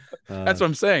not. That's what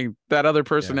I'm saying. That other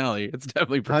personality. It's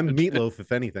definitely Brad I'm Pitt. Meatloaf,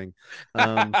 if anything.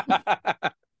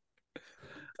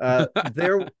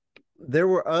 There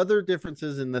were other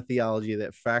differences in the theology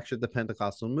that fractured the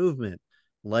Pentecostal movement,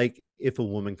 like if a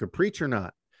woman could preach or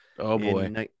not. Oh boy.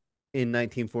 In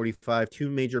 1945, two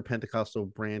major Pentecostal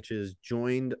branches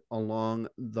joined along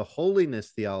the holiness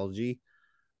theology,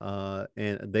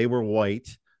 and they were white.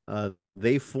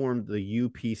 They formed the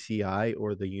UPCI,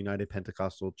 or the United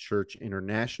Pentecostal Church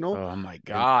International. Oh my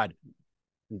God.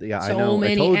 Yeah, So I know.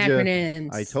 many I told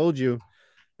acronyms. I told you.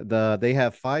 They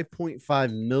have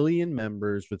 5.5 million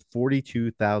members with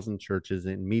 42,000 churches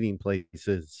and meeting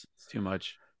places. It's too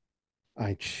much.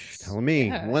 Tell me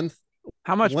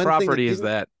how much property is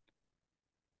that?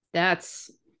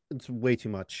 It's way too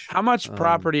much. How much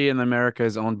property in America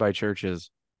is owned by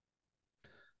churches?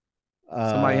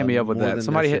 Somebody hit me up with that.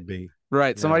 Somebody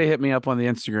hit me up on the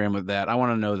Instagram with that. I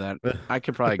want to know that. I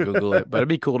could probably Google it, but it'd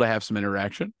be cool to have some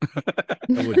interaction.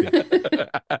 It would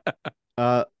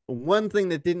be. One thing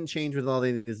that didn't change with all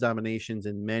these dominations,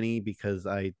 and many, because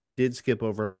I did skip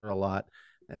over a lot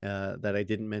that I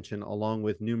didn't mention, along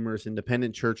with numerous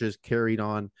independent churches carried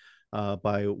on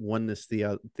by oneness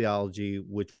theology,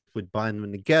 which would bind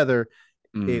them together,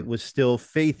 it was still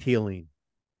faith healing.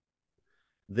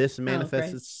 This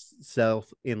manifests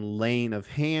itself in laying of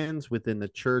hands within the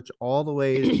church, all the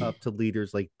way up to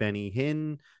leaders like Benny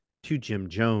Hinn to Jim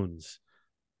Jones.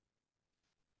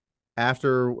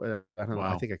 After I don't know,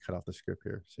 I think I cut off the script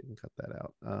here, so you can cut that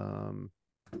out.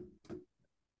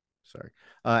 Sorry.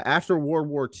 After World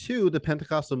War II, the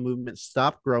Pentecostal movement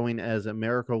stopped growing as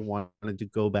America wanted to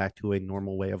go back to a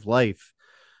normal way of life.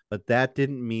 But that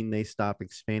didn't mean they stopped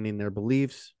expanding their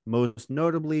beliefs, most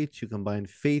notably to combine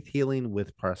faith healing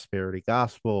with prosperity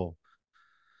gospel.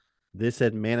 This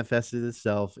had manifested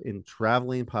itself in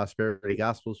traveling prosperity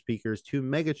gospel speakers to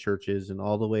mega churches and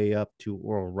all the way up to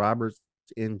Oral Roberts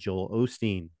and Joel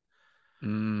Osteen.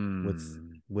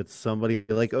 With somebody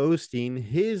like Osteen,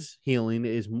 his healing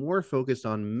is more focused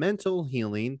on mental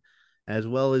healing, as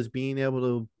well as being able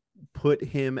to put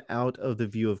him out of the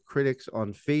view of critics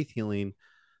on faith healing.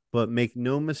 But make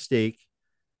no mistake,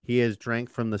 he has drank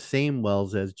from the same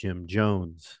wells as Jim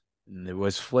Jones. It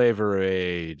was Flavor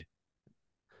Aid.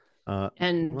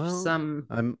 And Well, some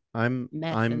I'm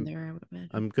meth in there, I would imagine.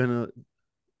 I'm gonna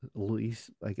at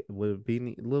least like would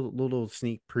be a little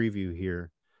sneak preview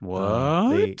here.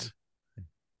 What?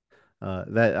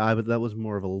 That was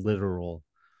more of a literal,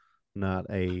 not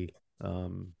a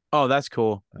Oh, that's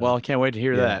cool. Well, I can't wait to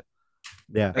hear yeah. that.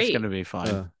 Yeah, That's Great. gonna be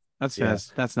fun. That's yeah.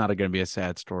 that's not gonna be a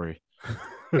sad story.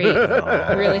 Great.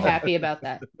 I'm really happy about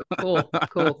that. Cool.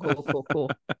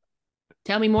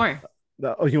 Tell me more.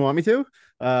 Oh, you want me to?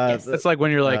 Yes. It's like when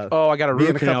you're like, oh, I got a be in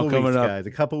root a canal couple coming weeks, up. guys.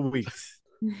 A couple weeks.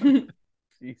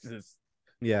 Jesus.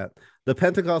 Yeah, the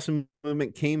Pentecostal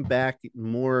movement came back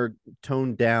more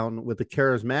toned down with the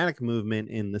charismatic movement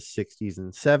in the 60s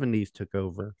and 70s took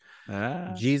over.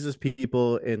 Jesus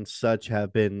people and such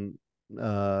have been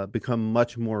become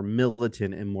much more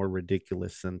militant and more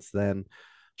ridiculous since then.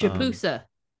 Japusa.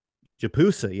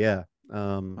 Japusa, yeah.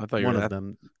 I thought you one were of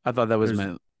them. I thought that was There's-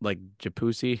 meant like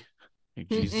Japussy. Like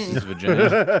Jesus'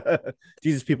 vagina.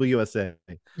 Jesus people USA.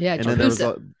 Yeah, And then there was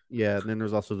Japusa. and then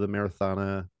there's also the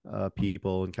Marathana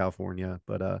people in California,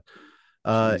 but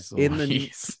Jeez in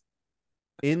Louise.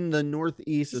 the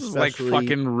Northeast, This is like especially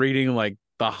fucking reading like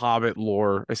the Hobbit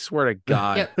lore. I swear to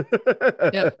God.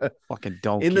 Yep. Fucking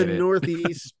don't in get the it.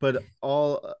 Northeast, but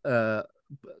all let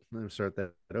me start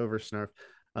that over, Snarf.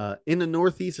 In the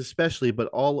Northeast, especially, but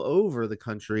all over the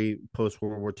country post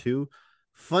World War II,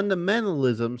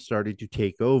 fundamentalism started to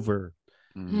take over.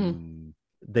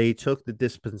 They took the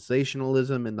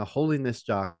dispensationalism and the holiness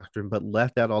doctrine, but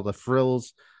left out all the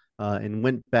frills and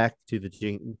went back to the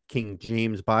King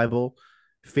James Bible.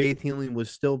 Faith healing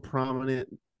was still prominent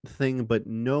thing, but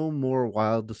no more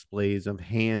wild displays of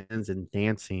hands and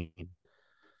dancing.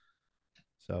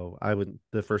 So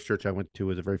the first church I went to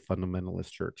was a very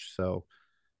fundamentalist church. So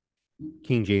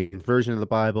King James version of the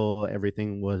Bible,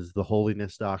 everything was the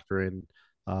holiness doctrine,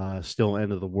 still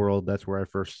end of the world. That's where I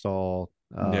first saw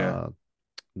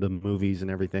the movies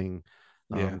and everything.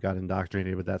 Got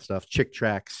indoctrinated with that stuff. Chick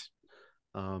tracks,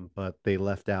 but they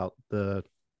left out the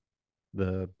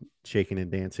shaking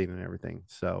and dancing and everything.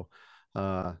 So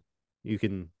you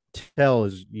can tell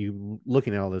as you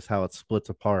looking at all this how it splits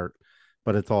apart,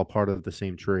 but it's all part of the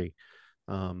same tree.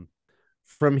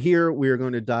 From here, we are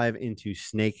going to dive into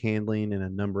snake handling and a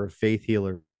number of faith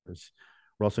healers.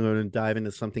 We're also going to dive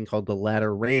into something called the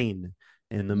Latter Rain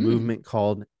and the movement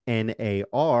called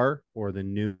NAR, or the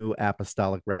New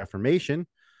Apostolic Reformation.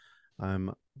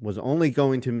 Was only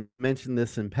going to mention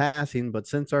this in passing, but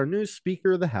since our new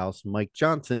Speaker of the House, Mike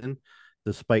Johnson,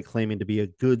 despite claiming to be a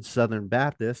good Southern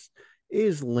Baptist,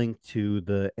 is linked to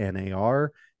the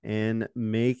NAR and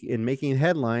making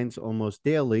headlines almost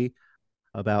daily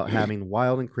about having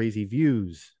wild and crazy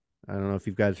views. I don't know if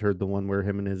you guys heard the one where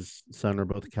him and his son are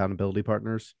both accountability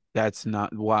partners. That's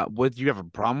not what. What do you have a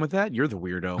problem with that? You're the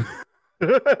weirdo.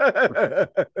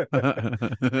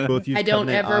 Both use I don't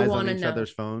covenant ever eyes want on to each know.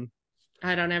 other's phone.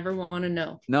 I don't ever want to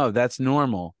know. No, that's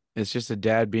normal. It's just a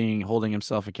dad holding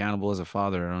himself accountable as a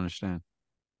father. I don't understand.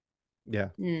 Yeah,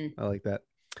 I like that.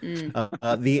 Mm.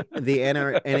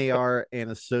 The NAR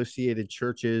and associated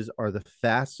churches are the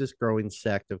fastest growing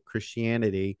sect of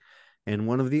Christianity and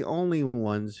one of the only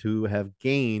ones who have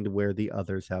gained where the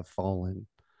others have fallen.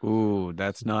 Ooh,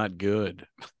 that's not good.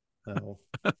 So,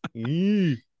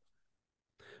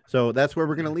 so that's where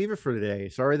we're going to leave it for today.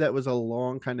 Sorry, that was a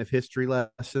long kind of history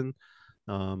lesson,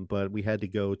 but we had to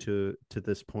go to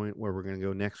this point where we're going to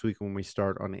go next week when we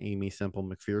start on Aimee Semple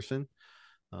McPherson.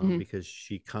 Because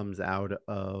she comes out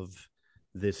of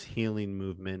this healing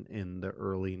movement in the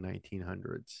early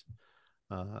 1900s.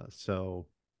 So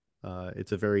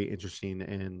it's a very interesting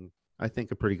and I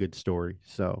think a pretty good story.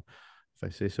 So if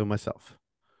I say so myself.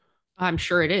 I'm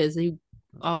sure it is. You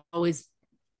always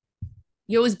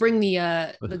bring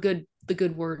the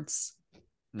good words.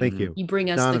 Thank you. You bring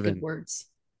us Donovan, the good words.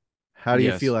 How do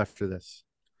you Yes. feel after this?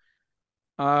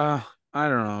 I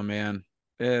don't know, man.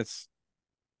 This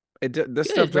Good,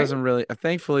 stuff right? doesn't really.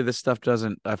 Thankfully, this stuff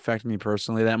doesn't affect me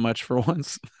personally that much for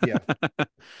once. Yeah.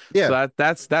 Yeah.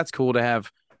 So that's cool to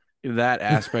have that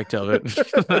aspect of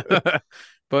it.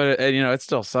 But it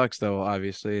still sucks though.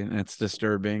 Obviously, and it's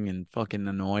disturbing and fucking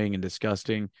annoying and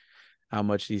disgusting how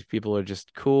much these people are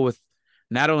just cool with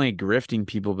not only grifting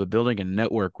people but building a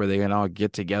network where they can all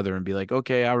get together and be like,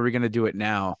 okay, how are we gonna do it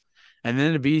now? And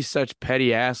then to be such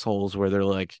petty assholes where they're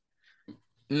like,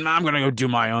 nah, I'm gonna go do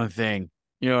my own thing.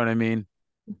 You know what I mean?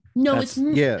 No, That's-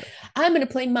 Yeah, I'm gonna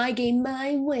play my game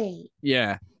my way.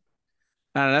 Yeah.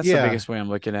 That's the Yeah. biggest way I'm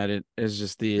looking at it is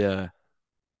just the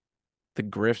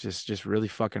grift is just really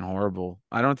fucking horrible.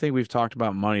 I don't think we've talked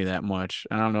about money that much.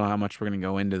 I don't know how much we're gonna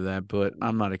go into that, but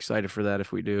I'm not excited for that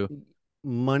if we do.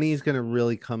 money's gonna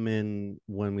really come in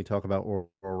when we talk about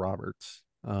Oral Roberts.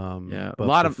 Yeah, a But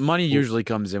lot of money before- usually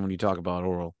comes in when you talk about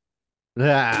oral.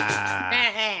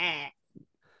 Ah,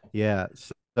 yeah.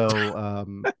 So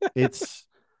it's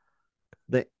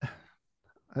the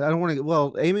I don't want to.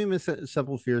 Well, Amy Miss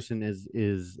Semple Fearson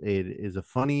is a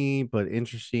funny but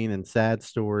interesting and sad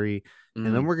story, and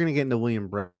then Mhm. we're gonna get into William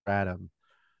Bradham,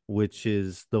 which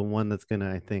is the one that's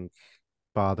gonna, I think,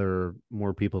 bother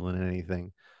more people than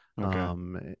anything.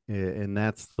 Okay. And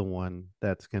that's the one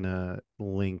that's gonna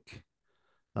link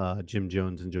Jim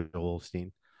Jones and Joel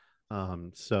Osteen.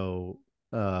 So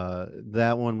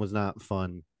that one was not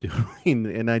fun doing,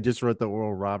 and I just wrote the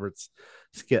Oral Roberts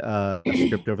script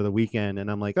over the weekend,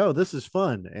 and I'm like, oh, this is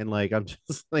fun, and like I'm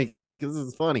just like, this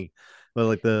is funny, but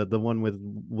like the one with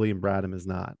William Bradham is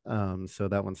not. So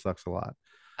that one sucks a lot.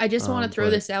 I just want to throw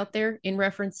But- this out there in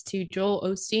reference to Joel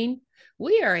Osteen.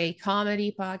 We are a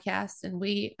comedy podcast, and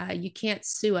we you can't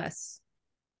sue us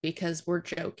because we're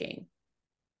joking.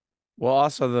 Well,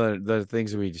 also the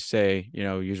things that we say,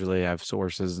 usually have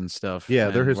sources and stuff. Yeah,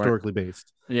 they're and we're- historically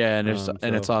based. Yeah, and it's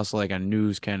so- also like a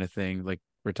news kind of thing. Like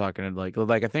we're talking like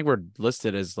I think we're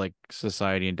listed as like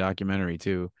society and documentary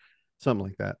too. Something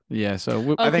like that. Yeah, so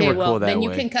I Okay, think we're well cool that then way.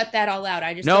 you can cut that all out.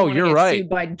 I just No, don't wanna you're get right. sued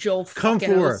by Joel Come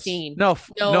fucking for us. Osteen. No,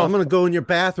 No. I'm gonna go in your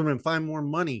bathroom and find more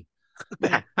money.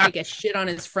 Take a shit on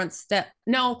his front step.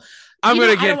 No, I'm you know,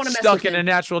 gonna I don't get wanna mess stuck with in a him.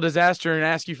 natural disaster and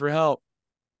ask you for help,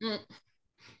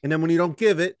 And then when you don't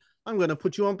give it, I'm gonna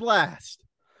put you on blast.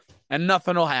 and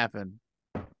nothing will happen.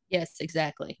 Yes,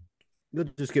 exactly. You'll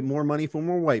just get more money for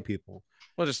more white people.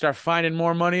 We'll just start finding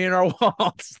more money in our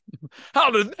wallets.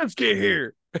 How did this get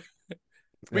here?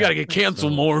 We Yeah, gotta get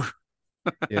canceled so- more.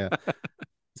 Yeah.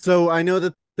 So I know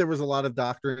that there was a lot of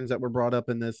doctrines that were brought up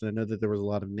in this, and I know that there was a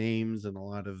lot of names and a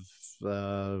lot of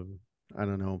I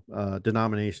don't know,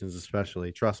 denominations,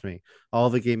 especially. Trust me, all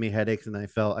of it gave me headaches, and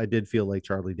I did feel like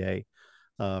Charlie Day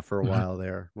for a while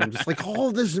there. I'm just like,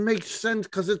 all this makes sense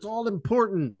because it's all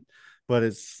important, but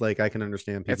it's like I can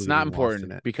understand people. It's not getting lost in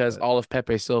important it, because but- all of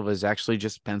Pepe Silva is actually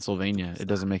just Pennsylvania. It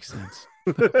doesn't make sense.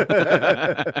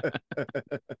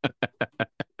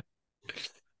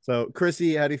 So,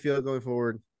 Chrissy, how do you feel going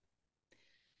forward?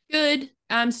 Good.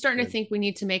 I'm starting Good. to think we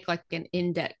need to make like an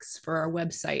index for our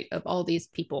website of all these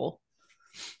people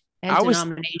and I was-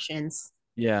 denominations.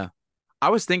 Yeah. I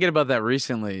was thinking about that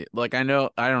recently. Like I know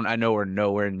we're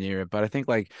nowhere near it, but I think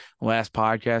like last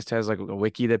podcast has like a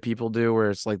wiki that people do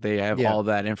where it's like they have Yeah. all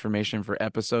that information for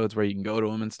episodes where you can go to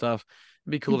them and stuff.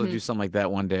 It'd be cool to Mhm. do something like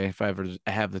that one day if I ever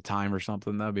have the time or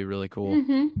something. That'd be really cool.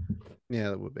 Mhm. Yeah,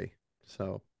 that would be.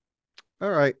 So, all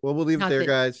right. Well, we'll leave it Not there, that-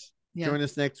 guys. Yeah. Join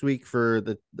us next week for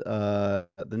the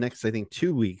next, I think,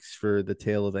 2 weeks for the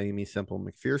tale of Amy Semple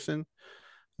McPherson.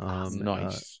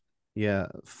 Nice. Yeah,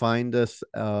 find us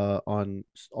on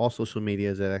all social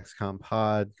medias at XCOM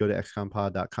Pod. Go to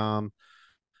xcompod.com.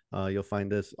 You'll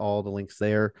find us all the links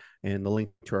there and the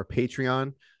link to our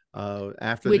Patreon.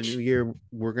 After Which- the new year,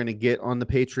 we're gonna get on the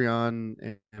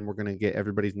Patreon and we're gonna get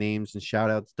everybody's names and shout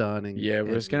outs done. And Yeah,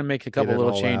 we're just and gonna make a get couple it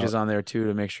little all changes out. on there too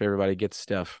to make sure everybody gets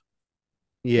stuff.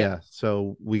 Yeah,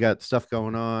 so we got stuff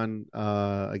going on.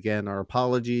 Again, our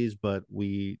apologies, but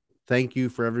we thank you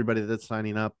for everybody that's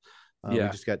signing up. We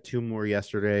Yeah. just got 2 more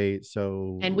yesterday,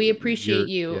 so And we appreciate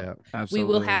you're- you. Yeah, We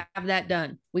Absolutely. will have that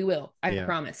done. We will. I Yeah.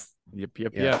 promise. Yep.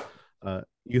 Yep. Yeah. Yep.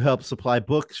 you help supply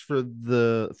books for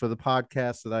the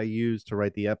podcast that I use to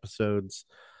write the episodes.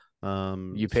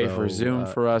 You pay for so, Zoom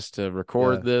for us to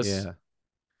record yeah, this.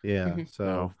 Yeah. Mhm. So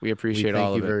So we we appreciate thank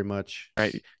all you of it. very much.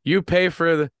 Right. You pay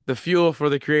for the fuel for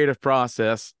the creative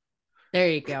process.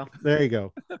 There you go. There you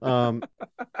go.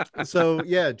 So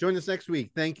yeah, join us next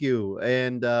week. Thank you.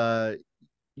 And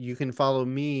you can follow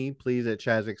me, please, at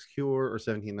ChazXCure or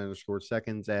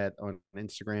 17_seconds on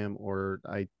Instagram, or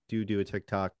I do a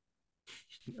TikTok.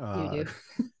 You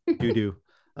do.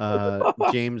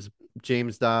 James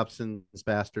Dobson's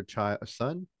bastard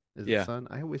son. Is Yeah. it son?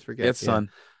 I always forget. It's Yeah. son.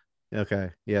 Okay.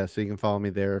 Yeah. So you can follow me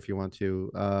there if you want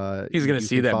to. He's gonna you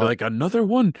see can that and be follow- like another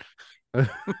one. I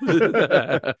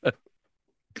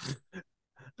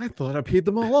thought I paid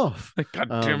them all off. God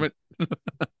damn it.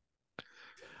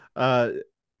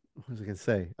 What was I gonna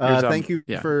say? Here's, Thank you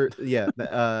yeah. for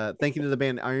thank you to the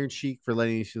band Iron Chic for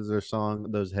letting us use their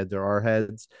song "Those Heads Are Our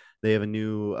Heads." They have a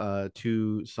new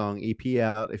 2-song EP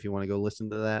out if you want to go listen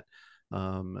to that.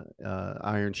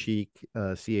 Iron Chic,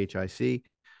 CHIC.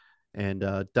 And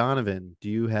Donovan, do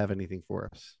you have anything for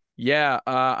us? Yeah,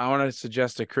 I want to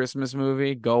suggest a Christmas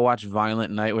movie. Go watch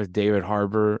Violent Night with David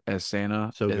Harbour as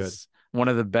Santa. So good. It's one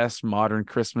of the best modern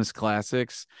Christmas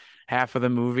classics. Half of the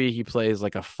movie, he plays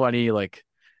like a funny, like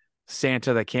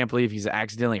Santa that can't believe he's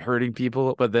accidentally hurting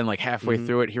people, but then like halfway Mhm.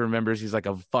 through it, he remembers he's like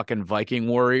a fucking Viking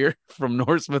warrior from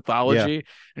Norse mythology,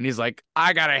 and he's like,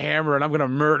 "I got a hammer and I'm gonna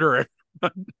murder it."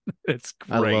 It's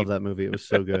great. I love that movie. It was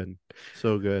so good.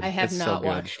 So good. I have It's so not good.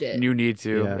 watched it. You need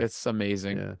to. Yeah. It's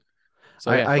amazing. Yeah.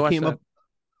 So yeah, I go watch came that. up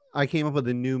I came up with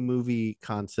a new movie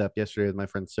concept yesterday with my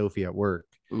friend Sophie at work.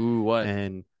 Ooh, what?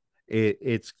 And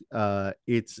it's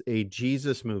a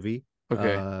Jesus movie.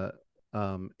 Okay.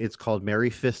 It's called Merry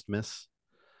Fistmas.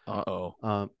 Uh-oh.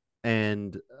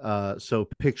 So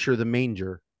picture the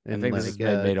manger. I And think this has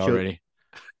been made already.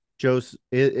 Joseph,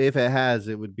 if it has,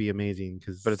 it would be amazing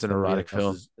because But it's an erotic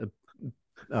film.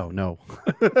 Oh no.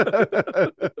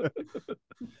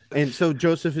 And so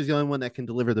Joseph is the only one that can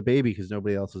deliver the baby because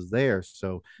nobody else is there.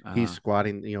 So he's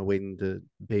squatting, waiting the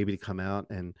baby to come out,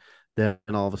 and then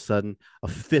all of a sudden a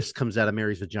fist comes out of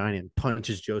Mary's vagina and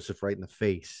punches Joseph right in the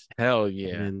face. Hell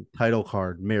yeah. And then title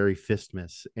card, Merry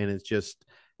Fistmas. And it's just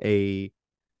a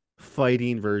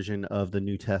fighting version of the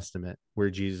New Testament where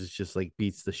Jesus just like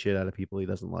beats the shit out of people he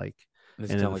doesn't like. It's and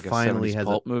kind then of like finally a 70s has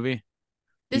pulp movie.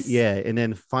 Yeah, and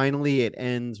then finally it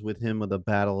ends with him with a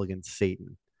battle against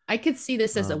Satan. I could see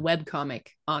this as a webcomic,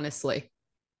 honestly.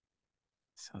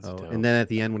 Sounds Oh, dope. and then at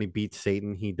the end when he beats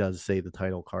Satan, he does say the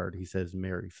title card. He says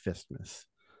Merry Fistmas.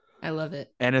 I love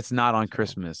it. And it's not on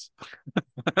Christmas.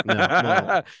 No,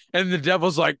 well- And the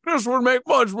devil's like, this would make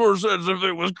much more sense if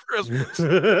it was Christmas.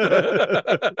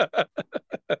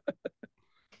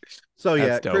 So yeah,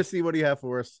 That's dope. Christy, what do you have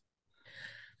for us?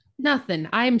 Nothing.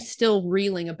 I'm still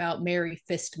reeling about Merry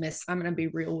Fistmas. I'm gonna be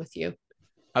real with you.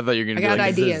 I thought you were I gonna got be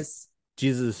like, ideas.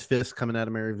 Jesus' fist coming out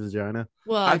of Mary's vagina.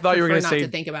 Well, I thought you were prefer gonna not say-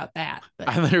 to think about that. But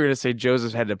I thought you were gonna say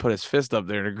Joseph had to put his fist up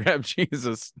there to grab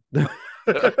Jesus. I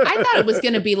thought it was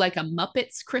gonna be like a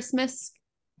Muppets Christmas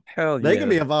Hell yeah. They can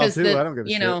be involved because too. I don't give a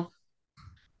shit.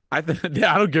 I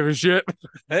don't give a shit.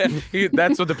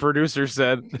 That's what the producer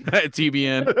said at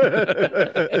TBN.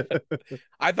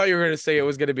 I thought you were going to say it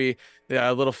was going to be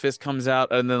the little fist comes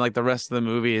out, and then like the rest of the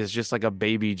movie is just like a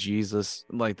baby Jesus,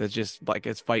 like that's just like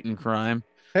it's fighting crime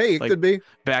Hey, it Like, could be.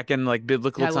 back in like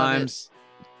biblical I love it. times.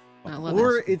 I love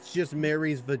Or it. it's just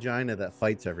Mary's vagina that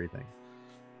fights everything.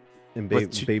 And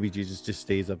With two- baby Jesus just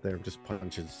stays up there and just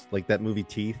punches. Like that movie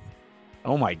Teeth.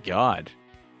 Oh my god!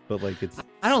 But like it's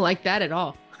I don't like that at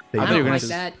all. baby I thought you were don't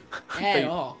gonna like s- that at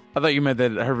all. I thought you meant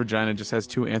that her vagina just has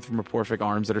two anthropomorphic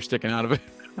arms that are sticking out of it.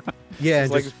 Yeah,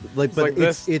 It's just like it's but like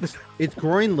it's this. it's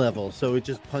groin level, so it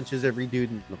just punches every dude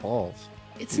in the balls.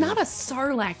 It's not a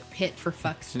Sarlacc pit for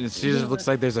fuck's She sake. just looks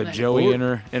like there's a Right. Joey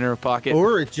Or- in her pocket.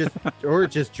 Or it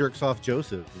just jerks off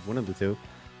Joseph. One of the two.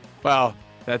 Wow,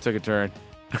 that took a turn.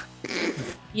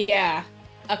 Yeah,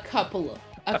 a couple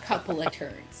of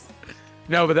turns.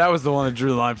 No, but that was the one that drew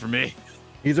the line for me.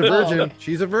 He's a virgin.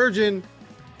 She's a virgin.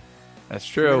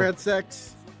 That's Never true. had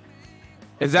sex.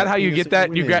 Is that how you Penis get that?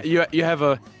 and You women. got you have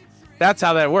a. That's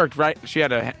how that worked, right? She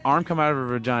had a arm come out of her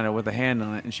vagina with a hand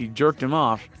on it, and she jerked him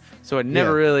off. So it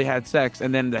never Yeah. really had sex,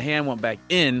 and then the hand went back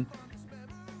in,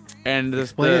 and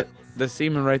Explain it. the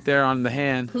semen right there on the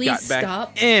hand Please got back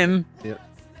stop. in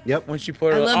Yep. when she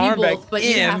put I her love arm you both, back but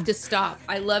in. you have to stop.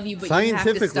 I love you, but you have to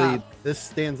Scientifically, stop. this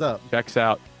stands up. Checks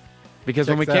out. Because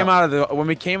when we Checks came out.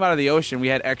 out of the ocean, we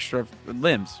had extra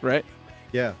limbs, right?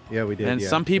 Yeah, we did. And yeah,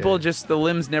 some people yeah, just the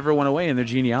limbs never went away in their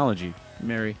genealogy.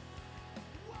 Mary.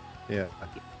 yeah.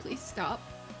 Please stop.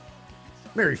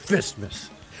 Merry Fistmas.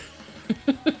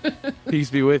 Peace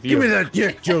be with you. Give me that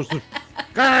dick, Joseph.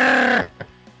 Why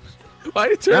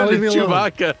did it Now turn leave into me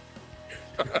alone. Chewbacca?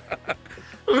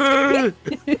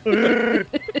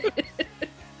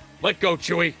 Let go,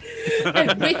 Chewie.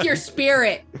 And with your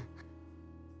spirit.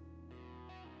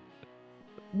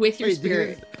 With your Wait, did you-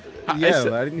 spirit. Yeah,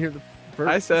 said- I didn't hear the first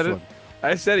I said it. one.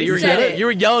 I said it. You said it. You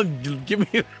were yelling, give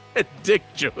me that dick,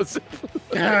 Joseph.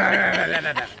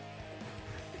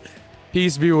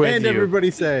 Peace be with And you.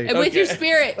 everybody say, And with your Okay.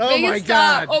 spirit. Oh Make my it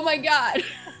stop. God. Oh my God.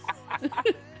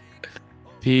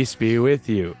 Peace be with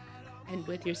you. And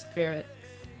with your spirit.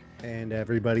 and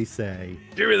everybody say,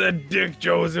 Give me that dick,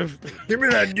 Joseph. give me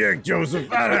that dick, Joseph.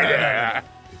 I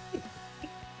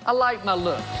like my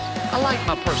looks. I like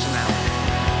my personality.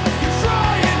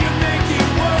 Try